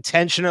 And I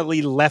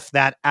intentionally left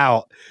that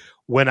out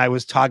when I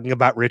was talking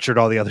about Richard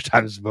all the other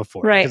times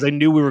before, right? Because I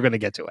knew we were going to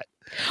get to it.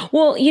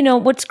 Well,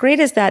 what's great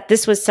is that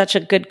this was such a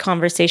good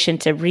conversation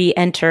to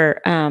re-enter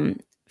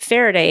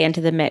Faraday into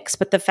the mix.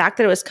 But the fact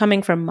that it was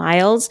coming from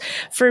Miles,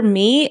 for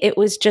me, it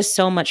was just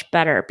so much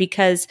better,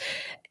 because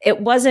it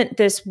wasn't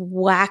this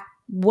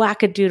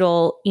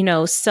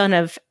wackadoodle, son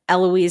of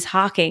Eloise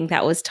Hawking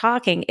that was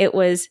talking. It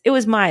was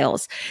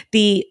Miles,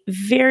 the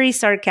very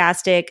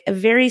sarcastic,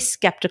 very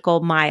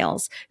skeptical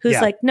Miles, who's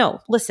Yeah. like, no,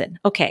 listen,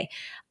 okay,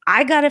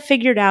 I got it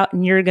figured out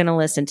and you're going to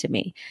listen to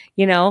me,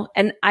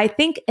 And I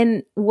think,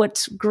 and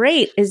what's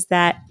great is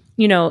that,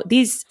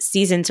 these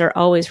seasons are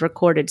always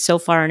recorded so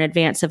far in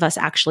advance of us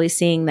actually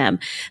seeing them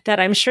that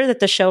I'm sure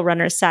that the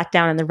showrunners sat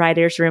down in the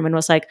writer's room and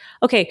was like,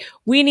 okay,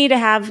 we need to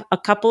have a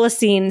couple of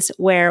scenes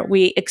where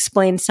we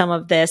explain some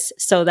of this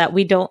so that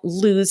we don't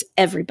lose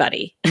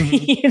everybody,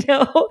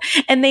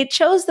 and they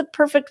chose the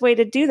perfect way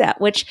to do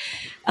that, which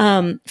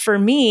for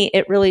me,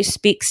 it really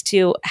speaks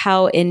to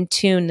how in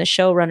tune the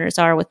showrunners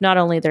are with not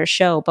only their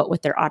show, but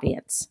with their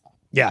audience.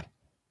 Yeah.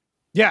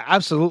 Yeah,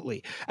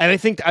 absolutely. And I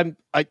think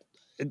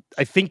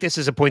I think this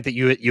is a point that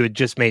you had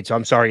just made, so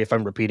I'm sorry if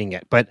I'm repeating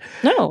it. But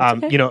no,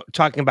 okay.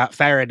 Talking about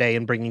Faraday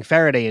and bringing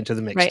Faraday into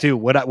the mix Right. too.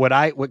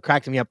 What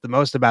cracked me up the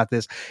most about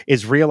this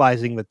is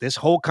realizing that this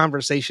whole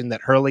conversation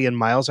that Hurley and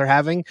Miles are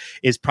having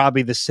is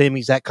probably the same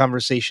exact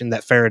conversation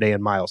that Faraday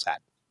and Miles had.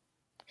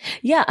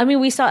 Yeah, I mean,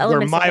 we saw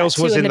elements Miles of that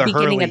was too in in the the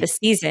beginning Hurley. of the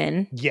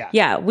season.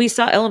 Yeah, we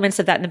saw elements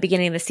of that in the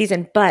beginning of the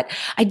season, but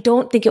I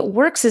don't think it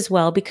works as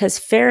well because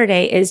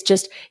Faraday is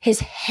just, his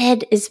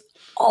head is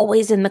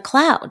always in the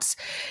clouds,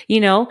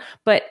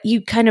 but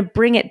you kind of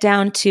bring it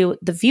down to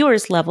the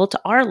viewer's level, to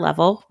our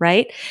level,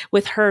 right?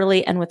 With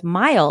Hurley and with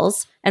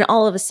Miles, and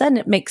all of a sudden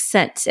it makes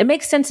sense. It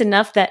makes sense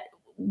enough that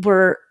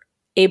we're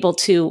able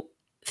to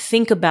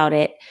think about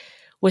it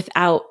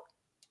without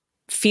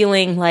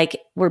feeling like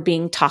we're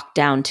being talked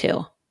down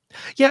to.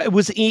 Yeah, it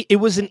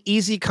was an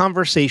easy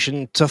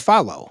conversation to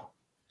follow.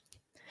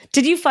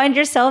 Did you find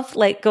yourself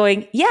like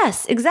going,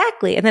 yes,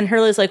 exactly? And then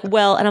Hurley's like,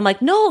 well, and I'm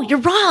like, no, you're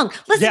wrong.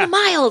 Listen to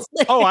Miles.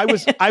 Oh,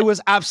 I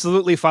was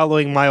absolutely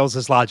following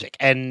Miles's logic.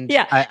 And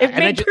it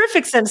made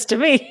perfect sense to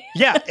me.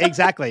 Yeah,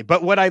 exactly.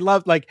 But what I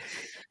love, like,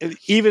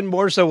 even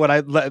more so, one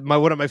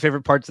of my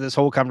favorite parts of this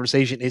whole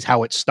conversation is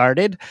how it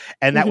started.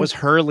 And that was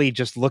Hurley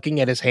just looking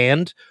at his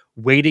hand,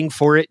 waiting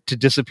for it to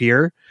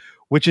disappear,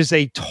 which is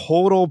a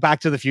total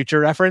Back to the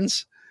Future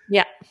reference.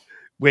 Yeah.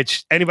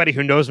 Which anybody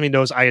who knows me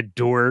knows I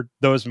adore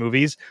those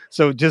movies.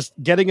 So just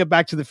getting a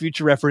Back to the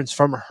Future reference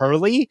from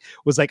Hurley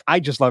was like, I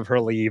just love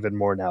Hurley even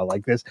more now.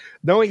 Like this,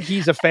 knowing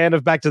he's a fan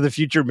of Back to the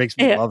Future makes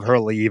me love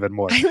Hurley even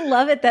more. I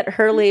love it that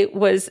Hurley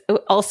was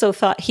also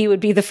thought he would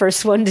be the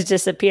first one to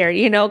disappear,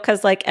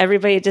 because like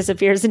everybody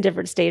disappears in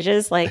different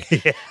stages. Like,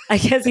 I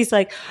guess he's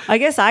like, I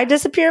guess I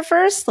disappear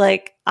first.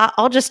 Like,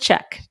 I'll just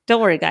check. Don't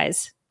worry,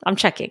 guys. I'm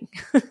checking.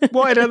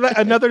 Well, and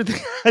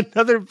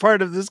another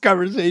part of this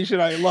conversation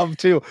I love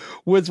too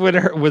was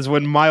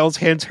when Miles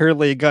hands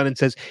Hurley a gun and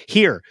says,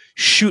 "Here,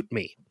 shoot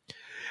me."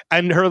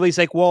 And Hurley's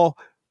like, "Well,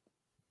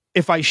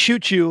 if I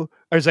shoot you,"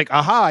 I was like,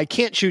 "Aha, I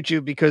can't shoot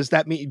you because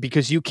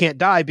you can't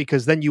die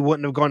because then you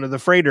wouldn't have gone to the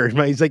freighter." And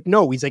he's like,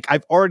 "No," he's like,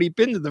 "I've already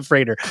been to the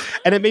freighter."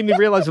 And it made me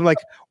realize, I'm like,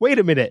 wait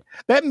a minute,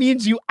 that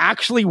means you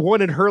actually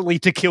wanted Hurley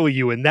to kill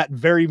you in that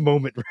very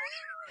moment.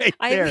 Right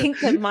there. I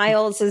think that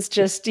Miles is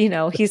just,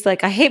 he's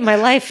like, I hate my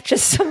life.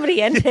 Just somebody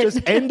end it.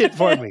 Just end it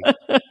for me.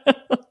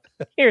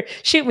 Here,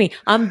 shoot me.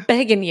 I'm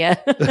begging you.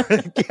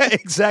 Yeah,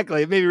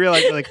 exactly. It made me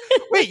realize, like,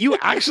 wait, you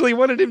actually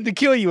wanted him to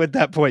kill you at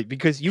that point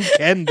because you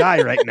can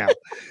die right now.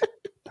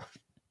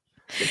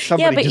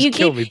 Somebody but just you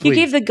kill me, please. You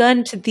gave the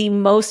gun to the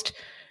most,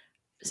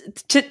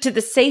 to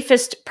the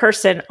safest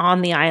person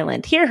on the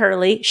island. Here,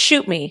 Hurley,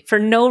 shoot me for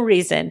no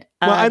reason.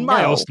 Well, and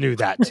Miles knew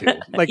that too.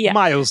 Like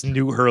Miles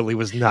knew Hurley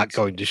was not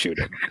going to shoot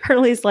him.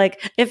 Hurley's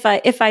like, if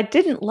I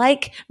didn't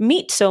like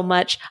meat so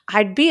much,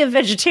 I'd be a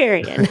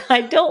vegetarian.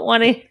 I don't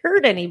want to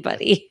hurt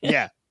anybody.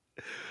 Yeah.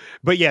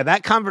 But yeah,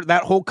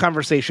 that whole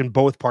conversation,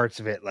 both parts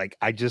of it, like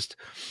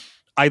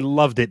I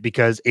loved it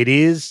because it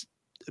is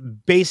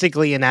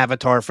basically an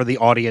avatar for the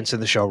audience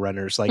and the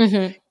showrunners,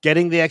 like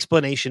getting the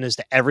explanation as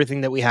to everything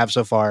that we have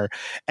so far.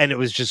 And it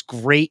was just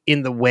great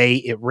in the way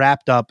it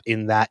wrapped up,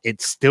 in that it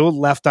still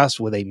left us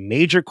with a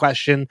major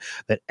question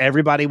that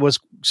everybody was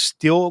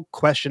still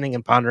questioning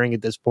and pondering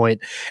at this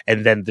point.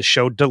 And then the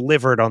show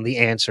delivered on the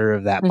answer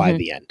of that by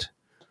the end.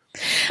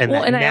 And,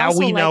 now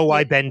we know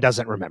why Ben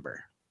doesn't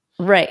remember.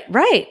 Right.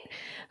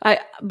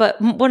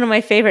 But one of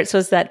my favorites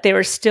was that they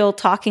were still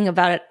talking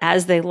about it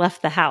as they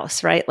left the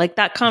house, right? Like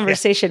that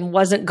conversation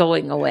wasn't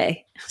going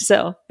away.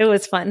 So it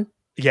was fun.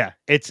 Yeah.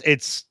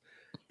 It's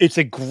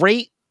a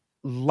great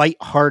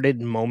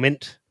lighthearted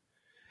moment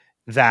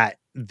that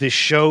the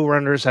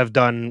showrunners have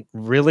done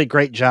really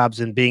great jobs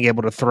in being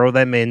able to throw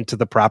them into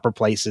the proper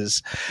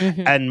places.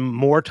 And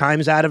more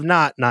times out of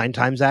not, 9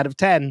 times out of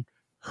 10,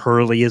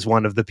 Hurley is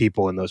one of the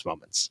people in those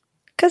moments.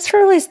 Because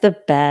Hurley's the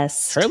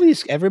best.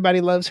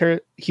 Everybody loves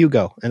her,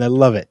 Hugo, and I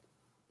love it.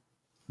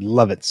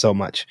 Love it so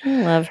much.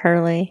 I love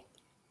Hurley.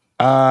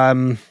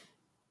 I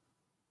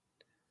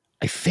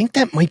think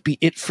that might be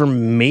it for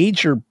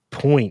major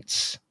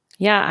points.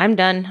 Yeah, I'm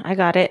done. I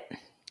got it.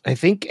 I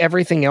think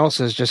everything else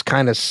is just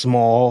kind of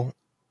small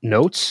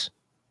notes.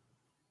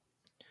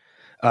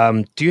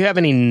 Do you have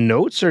any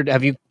notes, or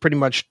have you pretty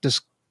much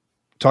just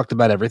talked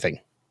about everything?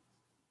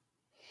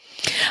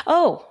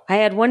 Oh, I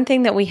had one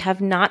thing that we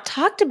have not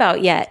talked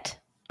about yet.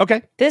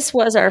 Okay. This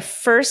was our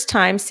first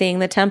time seeing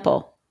the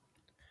temple.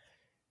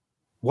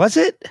 Was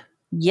it?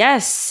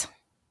 Yes.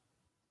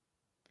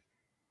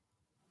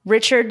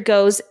 Richard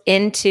goes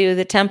into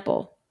the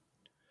temple.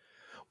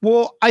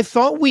 Well, I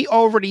thought we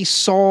already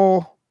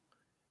saw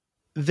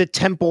the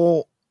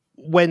temple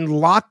when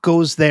Locke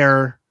goes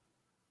there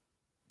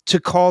to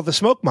call the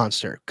smoke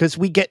monster, because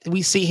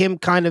we see him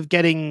kind of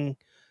getting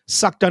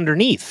sucked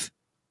underneath.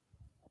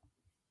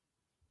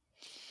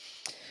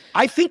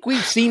 I think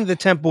we've seen the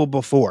temple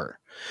before.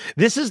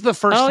 This is the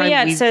first time. Oh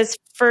yeah, it says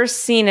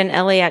first seen in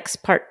LAX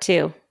Part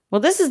 2.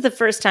 Well, this is the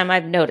first time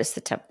I've noticed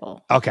the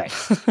temple. Okay.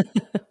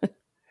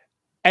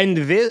 And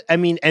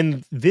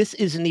this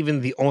isn't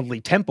even the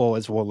only temple,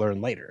 as we'll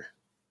learn later.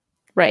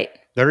 Right.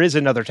 There is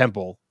another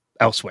temple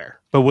elsewhere,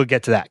 but we'll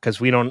get to that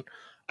because I don't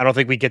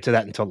think we get to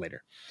that until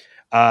later.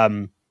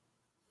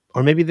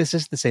 Or maybe this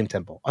is the same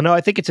temple. Oh no,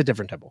 I think it's a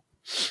different temple.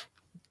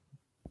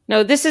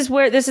 No, this is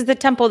the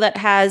temple that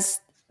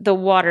has the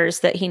waters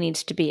that he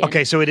needs to be in.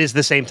 Okay, so it is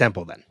the same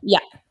temple then. Yeah.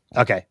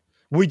 Okay.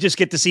 We just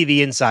get to see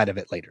the inside of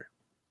it later.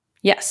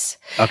 Yes.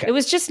 Okay. It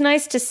was just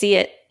nice to see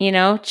it,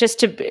 just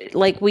to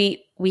like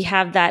we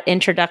have that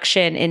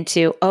introduction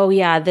into, oh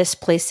yeah, this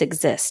place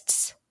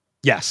exists.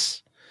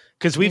 Yes.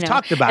 Because we've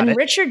talked about it. And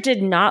Richard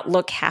did not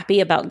look happy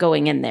about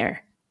going in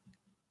there.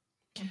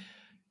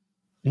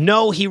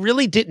 No, he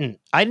really didn't.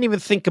 I didn't even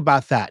think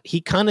about that.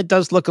 He kind of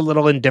does look a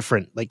little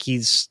indifferent. Like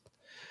he's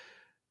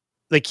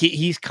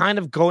kind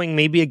of going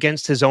maybe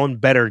against his own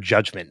better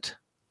judgment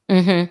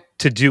to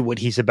do what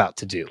he's about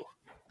to do.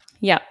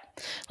 Yeah.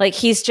 Like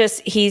he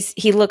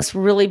looks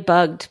really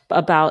bugged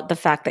about the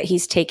fact that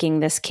he's taking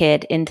this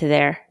kid into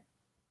there.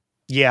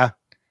 Yeah.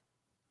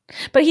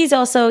 But he's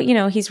also,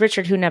 he's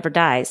Richard who never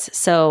dies.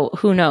 So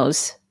who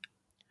knows?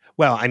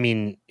 Well, I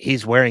mean,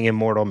 he's wearing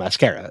immortal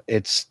mascara.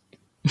 It's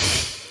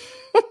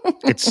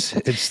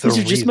the These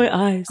are just my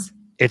eyes.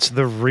 It's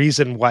the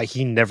reason why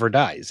he never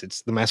dies.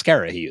 It's the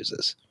mascara he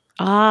uses.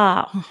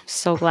 Ah,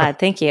 so glad.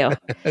 Thank you.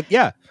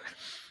 Yeah.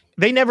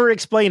 They never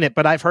explain it,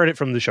 but I've heard it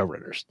from the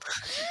showrunners.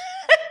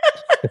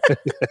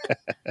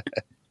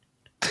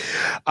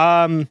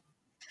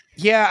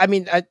 Yeah, I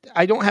mean,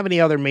 I don't have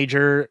any other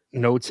major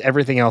notes.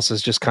 Everything else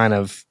is just kind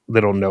of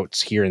little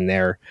notes here and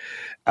there.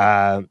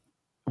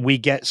 We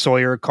get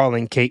Sawyer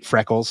calling Kate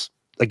Freckles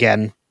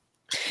again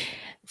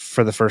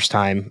for the first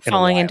time.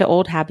 Falling into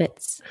old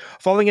habits.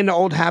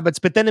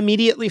 But then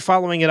immediately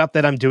following it up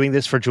that I'm doing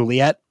this for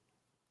Juliet.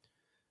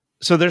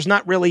 So there's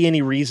not really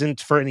any reason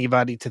for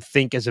anybody to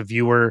think as a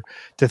viewer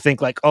to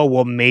think like, oh,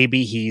 well,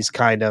 maybe he's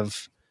kind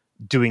of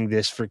doing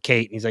this for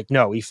Kate. And he's like,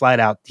 no, he flat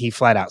out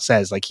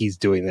says like he's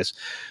doing this.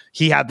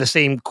 He had the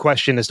same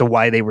question as to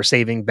why they were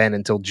saving Ben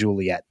until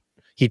Juliet.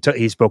 He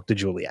spoke to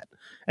Juliet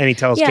and he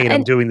tells Kate,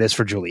 I'm doing this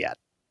for Juliet.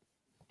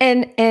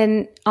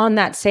 And on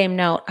that same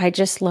note, I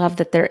just love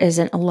that there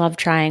isn't a love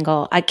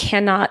triangle. I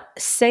cannot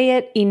say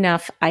it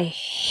enough. I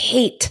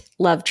hate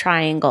love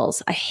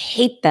triangles. I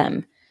hate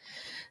them.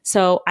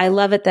 So I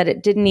love it that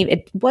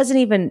it wasn't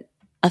even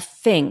a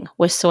thing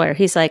with Sawyer.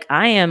 He's like,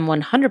 I am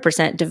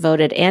 100%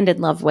 devoted and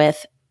in love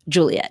with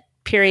Juliet.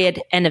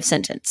 Period. End of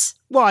sentence.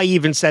 Well, I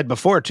even said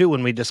before too,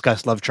 when we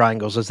discussed love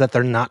triangles, is that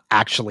they're not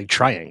actually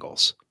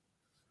triangles.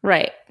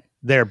 Right.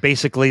 They're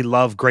basically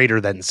love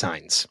greater than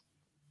signs.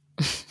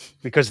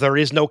 Because there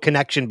is no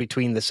connection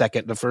between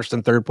the first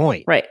and third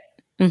point. Right.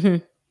 Mm-hmm.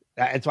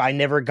 That's why I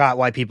never got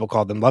why people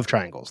called them love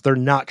triangles. They're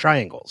not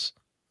triangles.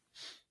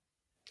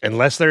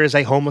 Unless there is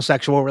a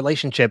homosexual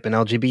relationship, an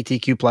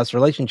LGBTQ plus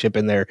relationship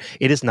in there,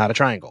 it is not a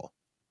triangle.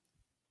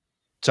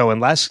 So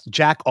unless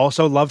Jack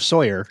also loves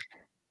Sawyer.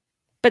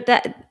 But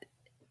that,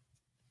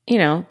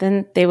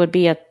 then they would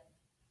be a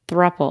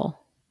throuple.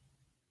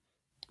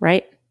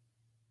 Right?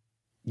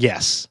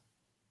 Yes.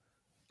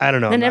 I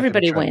don't know. Then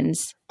everybody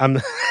wins. I'm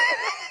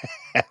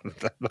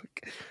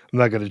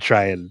not going to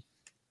try and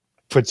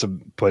put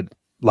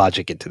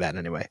logic into that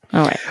anyway.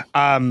 All right.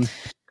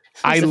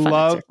 I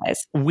love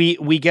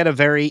we get a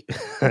very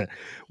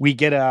we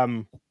get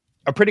a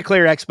pretty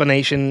clear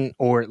explanation,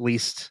 or at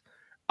least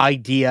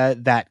idea,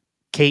 that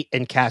Kate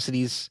and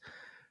Cassidy's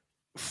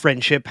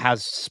friendship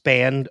has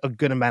spanned a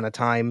good amount of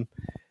time.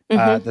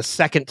 Mm-hmm. The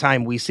second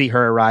time we see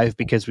her arrive,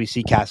 because we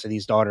see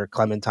Cassidy's daughter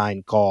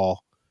Clementine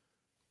call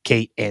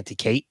Kate Auntie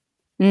Kate.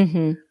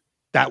 Mm-hmm.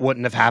 That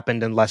wouldn't have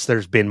happened unless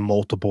there's been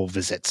multiple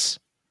visits,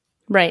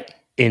 right,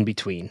 in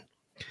between.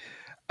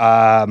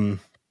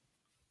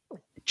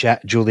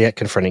 Juliet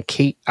confronting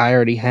Kate, I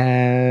already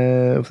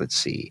have. Let's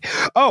see.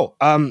 Oh,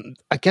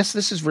 I guess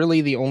this is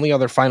really the only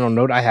other final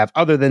note I have,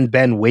 other than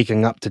Ben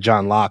waking up to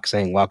John Locke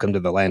saying, "Welcome to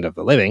the land of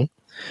the living,"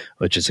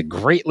 which is a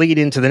great lead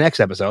into the next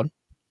episode.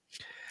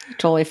 I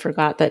totally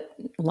forgot that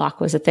Locke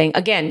was a thing.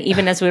 Again,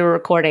 even as we were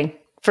recording,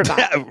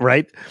 forgot.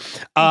 Right.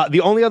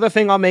 The only other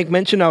thing I'll make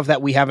mention of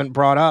that we haven't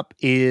brought up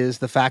is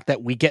the fact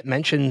that we get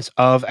mentions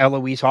of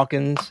Eloise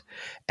Hawkins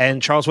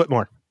and Charles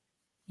Whitmore.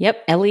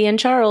 Yep, Ellie and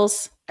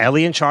Charles.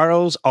 Ellie and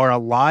Charles are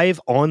alive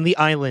on the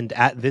island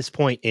at this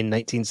point in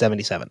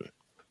 1977.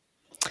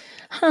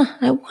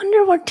 I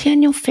wonder where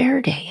Daniel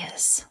Faraday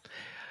is.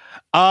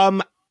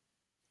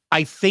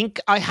 I think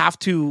I have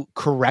to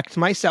correct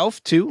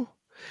myself too,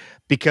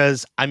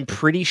 because I'm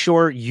pretty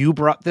sure you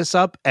brought this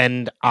up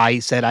and I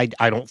said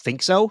I don't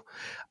think so.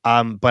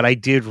 But I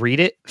did read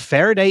it.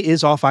 Faraday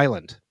is off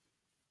island.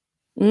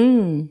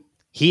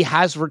 He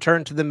has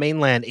returned to the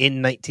mainland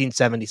in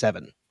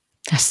 1977.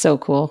 That's so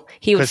cool.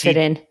 He would fit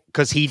in.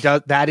 Because he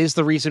does. That is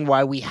the reason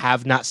why we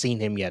have not seen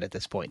him yet at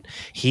this point.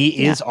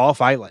 He is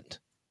off island.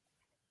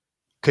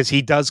 Because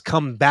he does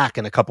come back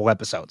in a couple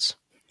episodes.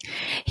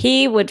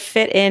 He would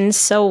fit in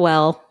so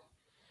well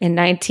in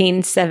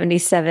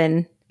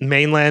 1977.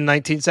 Mainland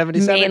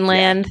 1977?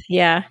 Mainland,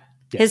 yeah.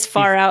 His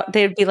far out,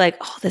 they'd be like,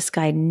 oh, this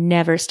guy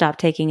never stopped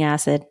taking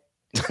acid.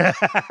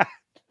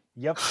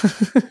 Yep.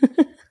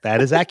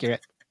 That is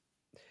accurate.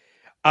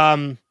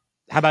 How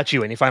about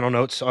you? Any final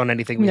notes on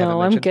anything we haven't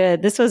mentioned? No, I'm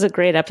good. This was a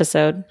great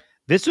episode.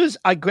 This was,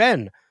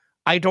 again,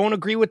 I don't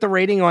agree with the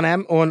rating on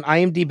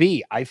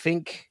IMDb. I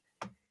think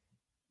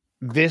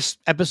this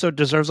episode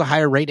deserves a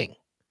higher rating.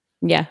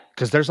 Yeah.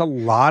 Because there's a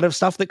lot of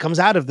stuff that comes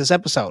out of this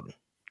episode.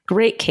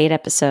 Great Kate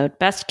episode.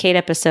 Best Kate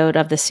episode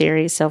of the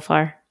series so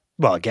far.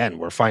 Well, again,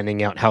 we're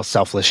finding out how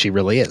selfless she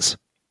really is.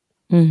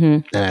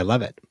 And I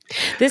love it.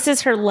 This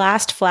is her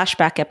last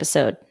flashback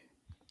episode.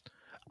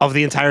 Of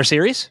the entire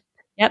series?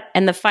 Yep.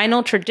 And the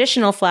final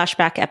traditional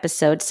flashback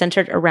episode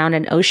centered around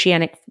an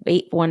Oceanic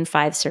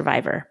 815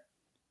 survivor.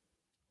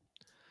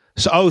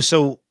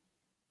 So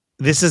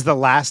this is the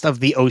last of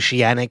the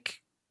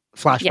Oceanic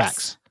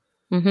flashbacks?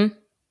 Yes.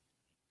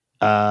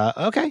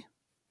 Okay.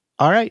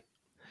 All right.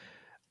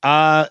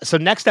 So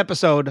next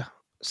episode,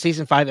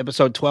 season 5,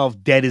 episode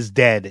 12, Dead is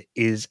Dead,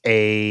 is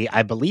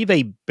I believe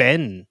a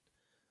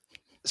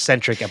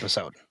Ben-centric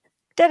episode.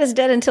 Dead is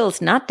dead until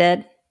it's not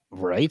dead.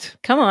 Right.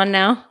 Come on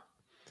now.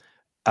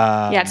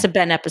 Yeah, it's a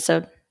Ben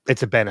episode.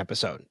 It's a Ben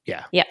episode.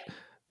 Yeah. Yeah.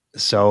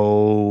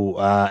 So,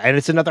 and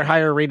it's another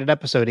higher rated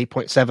episode,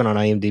 8.7 on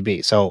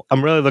IMDb. So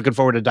I'm really looking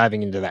forward to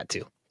diving into that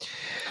too.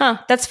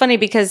 That's funny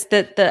because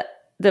the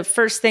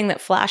first thing that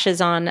flashes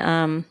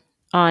on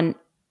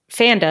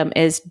fandom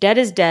is Dead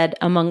is Dead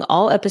among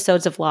all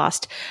episodes of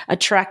Lost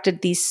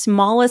attracted the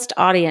smallest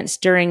audience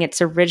during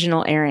its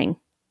original airing.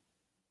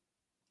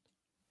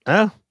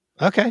 Oh,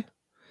 okay.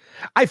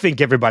 I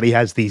think everybody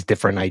has these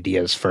different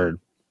ideas for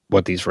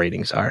what these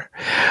ratings are.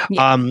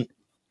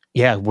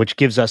 Yeah. Which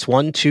gives us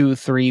 1, 2,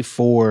 3,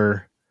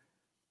 4,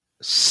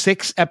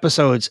 6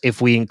 episodes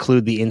if we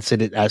include the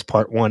incident as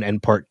part 1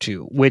 and part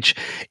 2, which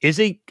is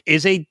a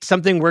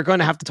something we're going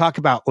to have to talk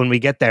about when we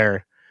get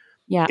there.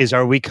 Yeah.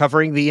 Are we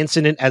covering the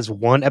incident as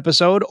one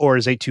episode or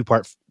is a two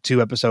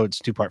episodes,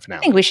 2-part finale?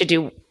 I think we should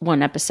do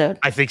one episode.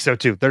 I think so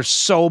too. There's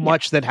so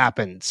much that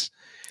happens.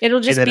 It'll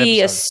just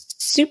be episode.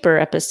 A super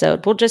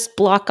episode. We'll just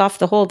block off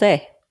the whole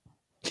day.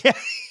 Yeah.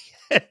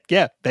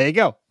 Yeah. There you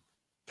go.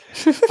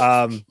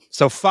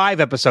 So 5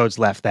 episodes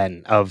left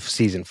then of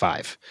season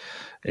 5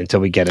 until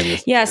we get in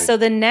this. Yeah. So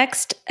the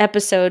next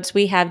episodes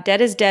we have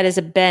Dead is Dead is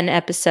a Ben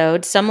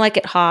episode. Some Like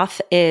It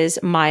Hoth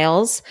is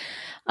Miles.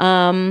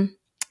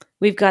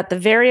 We've got The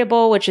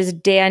Variable, which is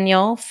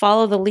Daniel.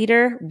 Follow the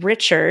Leader,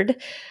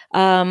 Richard.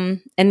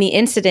 And the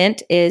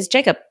incident is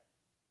Jacob.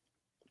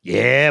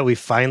 Yeah, we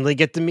finally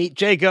get to meet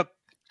Jacob.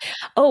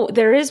 Oh,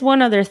 there is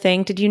one other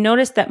thing. Did you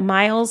notice that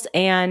Miles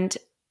and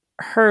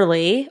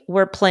Hurley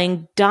were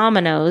playing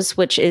dominoes,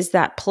 which is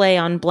that play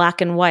on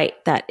black and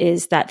white? That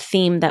is that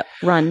theme that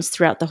runs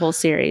throughout the whole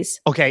series.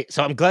 Okay,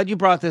 so I'm glad you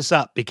brought this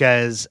up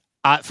because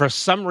for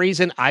some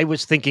reason I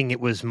was thinking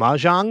it was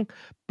Mahjong,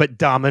 but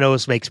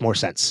dominoes makes more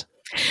sense.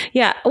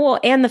 Yeah, well,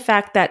 and the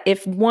fact that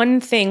if one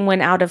thing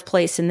went out of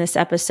place in this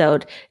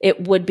episode,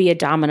 it would be a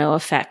domino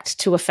effect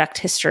to affect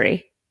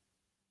history.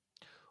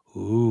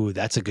 Ooh,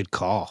 that's a good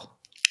call.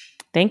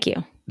 Thank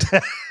you.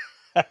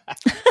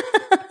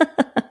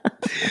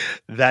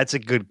 That's a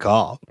good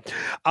call.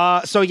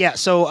 So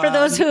for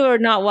those who are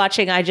not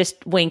watching, I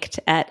just winked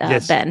at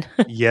Ben.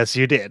 Yes,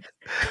 you did.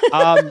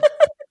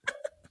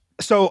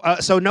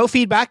 So no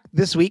feedback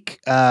this week,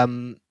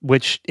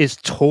 which is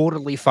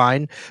totally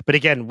fine. But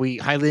again, we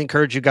highly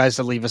encourage you guys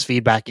to leave us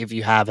feedback if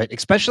you have it,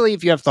 especially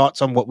if you have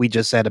thoughts on what we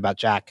just said about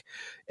Jack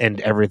and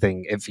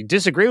everything. If you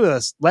disagree with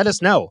us, let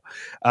us know.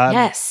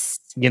 Yes.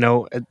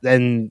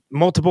 And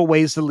multiple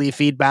ways to leave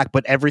feedback,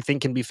 but everything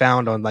can be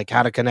found on like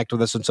how to connect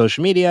with us on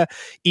social media,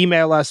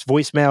 email us,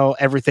 voicemail,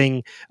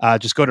 everything.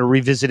 Just go to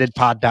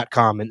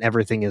revisitedpod.com and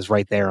everything is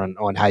right there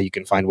on how you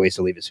can find ways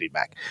to leave us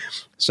feedback.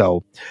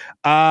 So,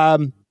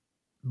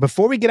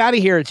 before we get out of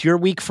here, it's your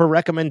week for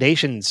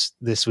recommendations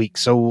this week.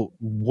 So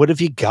what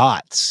have you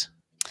got?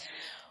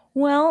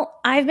 Well,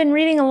 I've been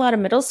reading a lot of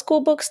middle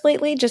school books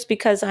lately just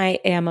because I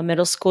am a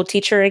middle school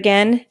teacher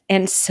again.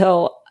 And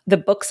so the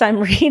books I'm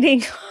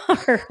reading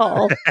are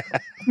all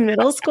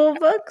middle school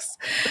books.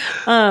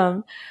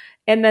 And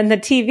then the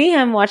TV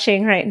I'm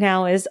watching right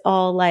now is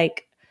all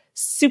like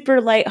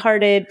super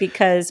lighthearted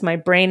because my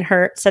brain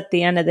hurts at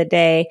the end of the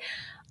day.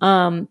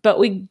 But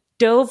we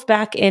dove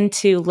back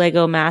into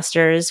Lego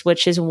Masters,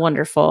 which is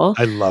wonderful.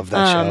 I love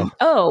that show.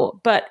 Oh,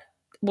 but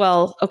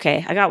Well,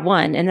 okay, I got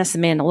one, and that's The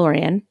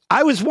Mandalorian.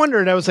 I was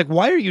wondering, I was like,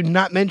 why are you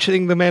not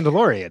mentioning The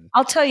Mandalorian?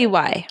 I'll tell you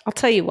why.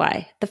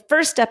 The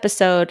first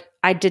episode,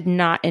 I did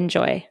not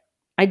enjoy.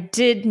 I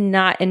did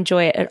not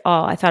enjoy it at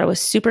all. I thought it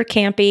was super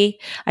campy.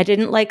 I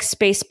didn't like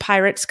space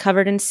pirates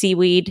covered in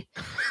seaweed.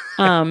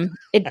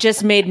 It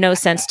just made no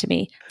sense to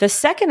me. The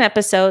second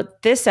episode,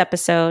 this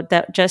episode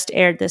that just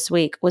aired this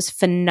week, was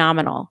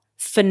phenomenal.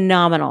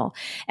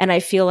 And I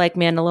feel like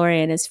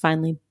Mandalorian is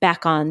finally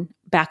back on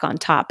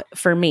top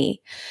for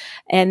me.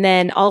 And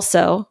then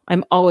also,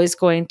 I'm always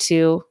going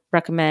to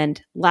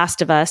recommend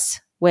Last of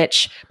Us,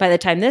 which by the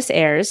time this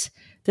airs,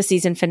 the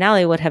season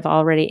finale would have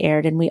already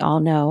aired, and we all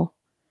know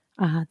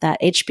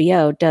that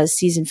HBO does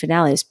season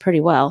finales pretty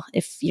well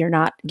if you're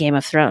not Game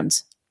of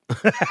Thrones.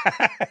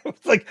 I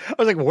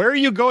was like, where are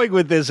you going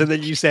with this? And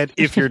then you said,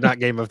 if you're not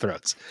Game of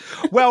Thrones.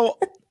 Well,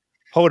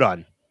 hold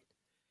on.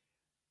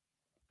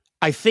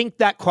 I think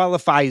that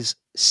qualifies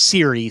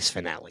series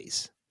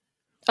finales.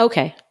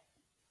 Okay.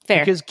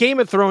 Fair. Because Game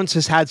of Thrones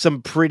has had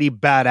some pretty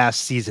badass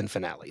season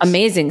finales.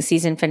 Amazing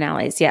season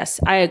finales. Yes,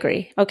 I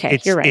agree. Okay,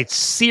 you're right. It's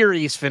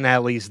series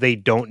finales they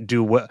don't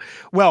do well.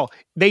 Well,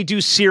 they do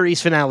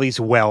series finales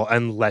well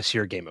unless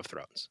you're Game of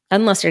Thrones.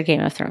 Unless you're Game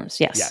of Thrones,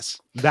 yes.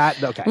 Yes.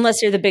 That, okay.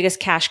 Unless you're the biggest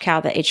cash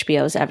cow that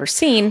HBO's ever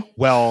seen.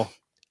 Well,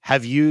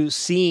 have you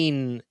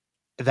seen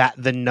that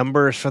the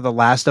numbers for The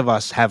Last of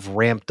Us have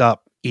ramped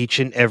up each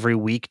and every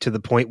week to the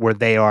point where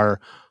they are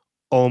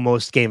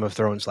almost Game of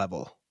Thrones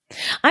level?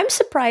 I'm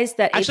surprised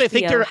that actually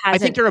I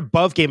think they're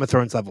above Game of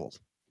Thrones levels.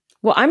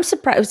 Well, I'm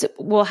surprised.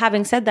 Well,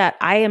 having said that,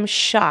 I am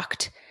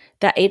shocked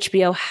that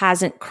HBO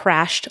hasn't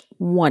crashed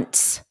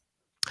once.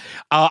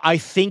 I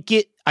think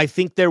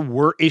there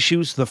were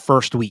issues the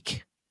first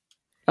week.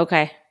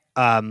 Okay.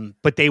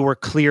 But they were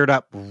cleared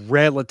up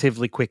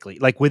relatively quickly,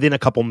 like within a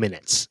couple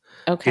minutes.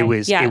 Okay. It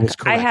was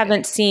corrected. I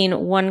haven't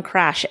seen one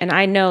crash, and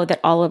I know that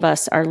all of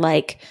us are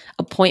like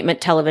appointment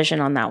television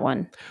on that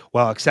one.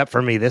 Well, except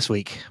for me this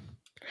week.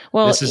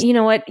 Well, you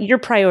know what? Your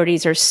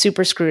priorities are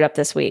super screwed up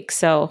this week.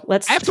 So I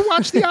have to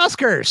watch the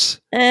Oscars.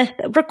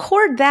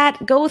 Record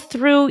that, go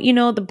through,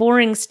 the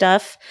boring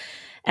stuff,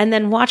 and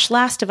then watch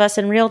Last of Us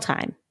in real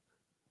time.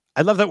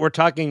 I love that we're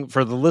talking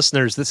for the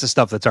listeners. This is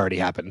stuff that's already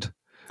happened.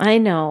 I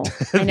know.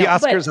 The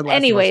Oscars and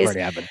Last of Us already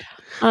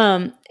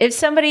happened. If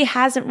somebody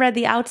hasn't read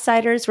The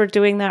Outsiders, we're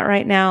doing that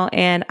right now.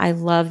 And I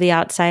love The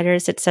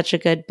Outsiders. It's such a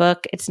good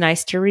book. It's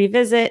nice to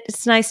revisit.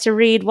 It's nice to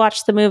read,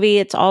 watch the movie.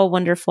 It's all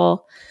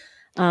wonderful.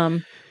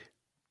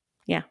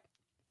 Yeah.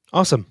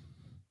 Awesome.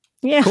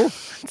 Yeah. Cool.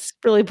 It's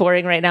really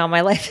boring right now.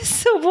 My life is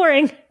so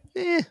boring.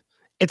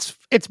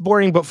 It's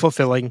boring, but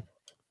fulfilling.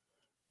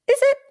 Is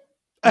it?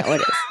 Oh,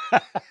 it is.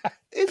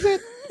 Is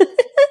it?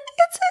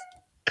 Is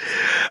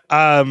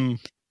it?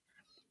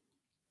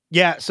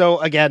 Yeah. So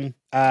again,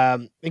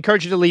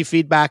 encourage you to leave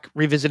feedback.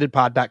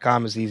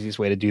 Revisitedpod.com is the easiest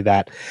way to do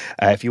that.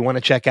 If you want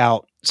to check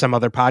out some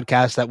other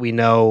podcasts that we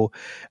know,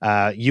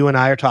 you and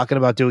I are talking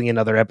about doing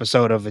another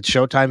episode of It's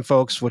Showtime,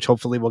 folks, which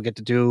hopefully we'll get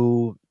to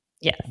do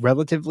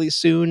relatively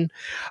soon.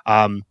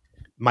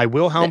 My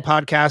Wilhelm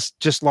podcast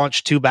just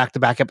launched 2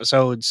 back-to-back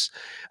episodes.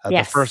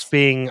 The first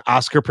being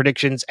Oscar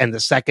predictions, and the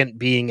second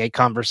being a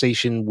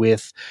conversation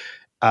with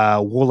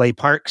Wole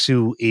Parks,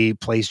 who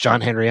plays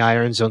John Henry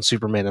Irons on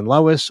Superman and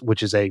Lois,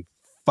 which is a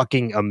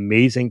fucking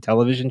amazing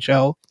television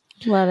show.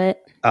 Love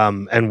it.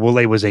 And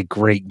Wole was a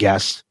great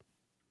guest.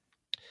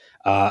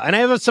 And I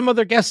have some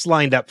other guests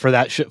lined up for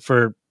that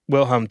for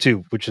Wilhelm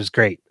too, which is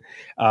great.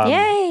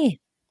 Yay!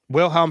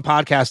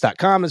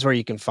 WilhelmPodcast.com is where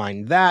you can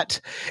find that.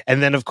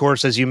 And then, of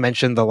course, as you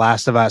mentioned, The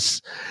Last of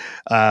Us,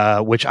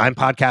 which I'm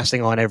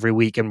podcasting on every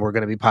week, and we're going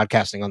to be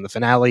podcasting on the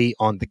finale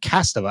on The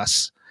Cast of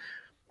Us,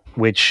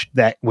 which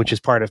is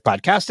part of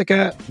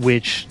Podcastica,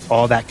 which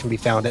all that can be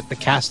found at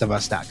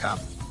thecastofus.com.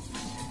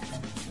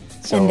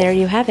 So, and there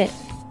you have it.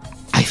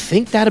 I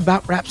think that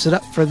about wraps it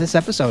up for this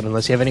episode,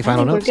 unless you have any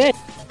final notes. We're good.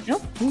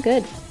 Nope, I'm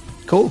good.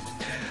 Cool.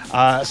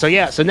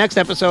 So next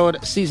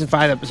episode, season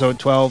 5, episode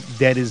 12,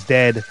 Dead is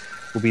Dead,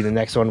 will be the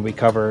next one we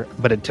cover.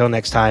 But until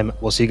next time,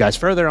 we'll see you guys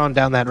further on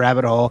down that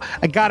rabbit hole.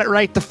 I got it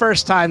right the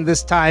first time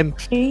this time.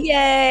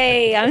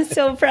 Yay! I'm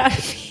so proud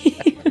of you.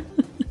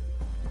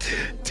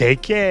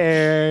 Take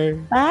care.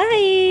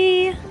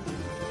 Bye.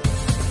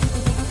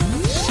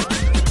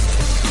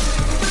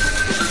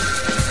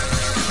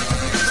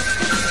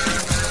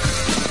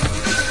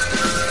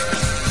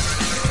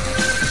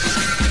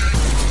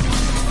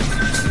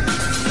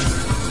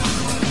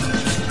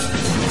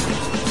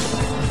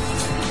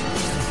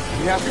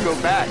 We have to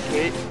go back,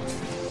 Kate.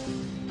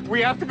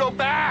 We have to go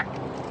back!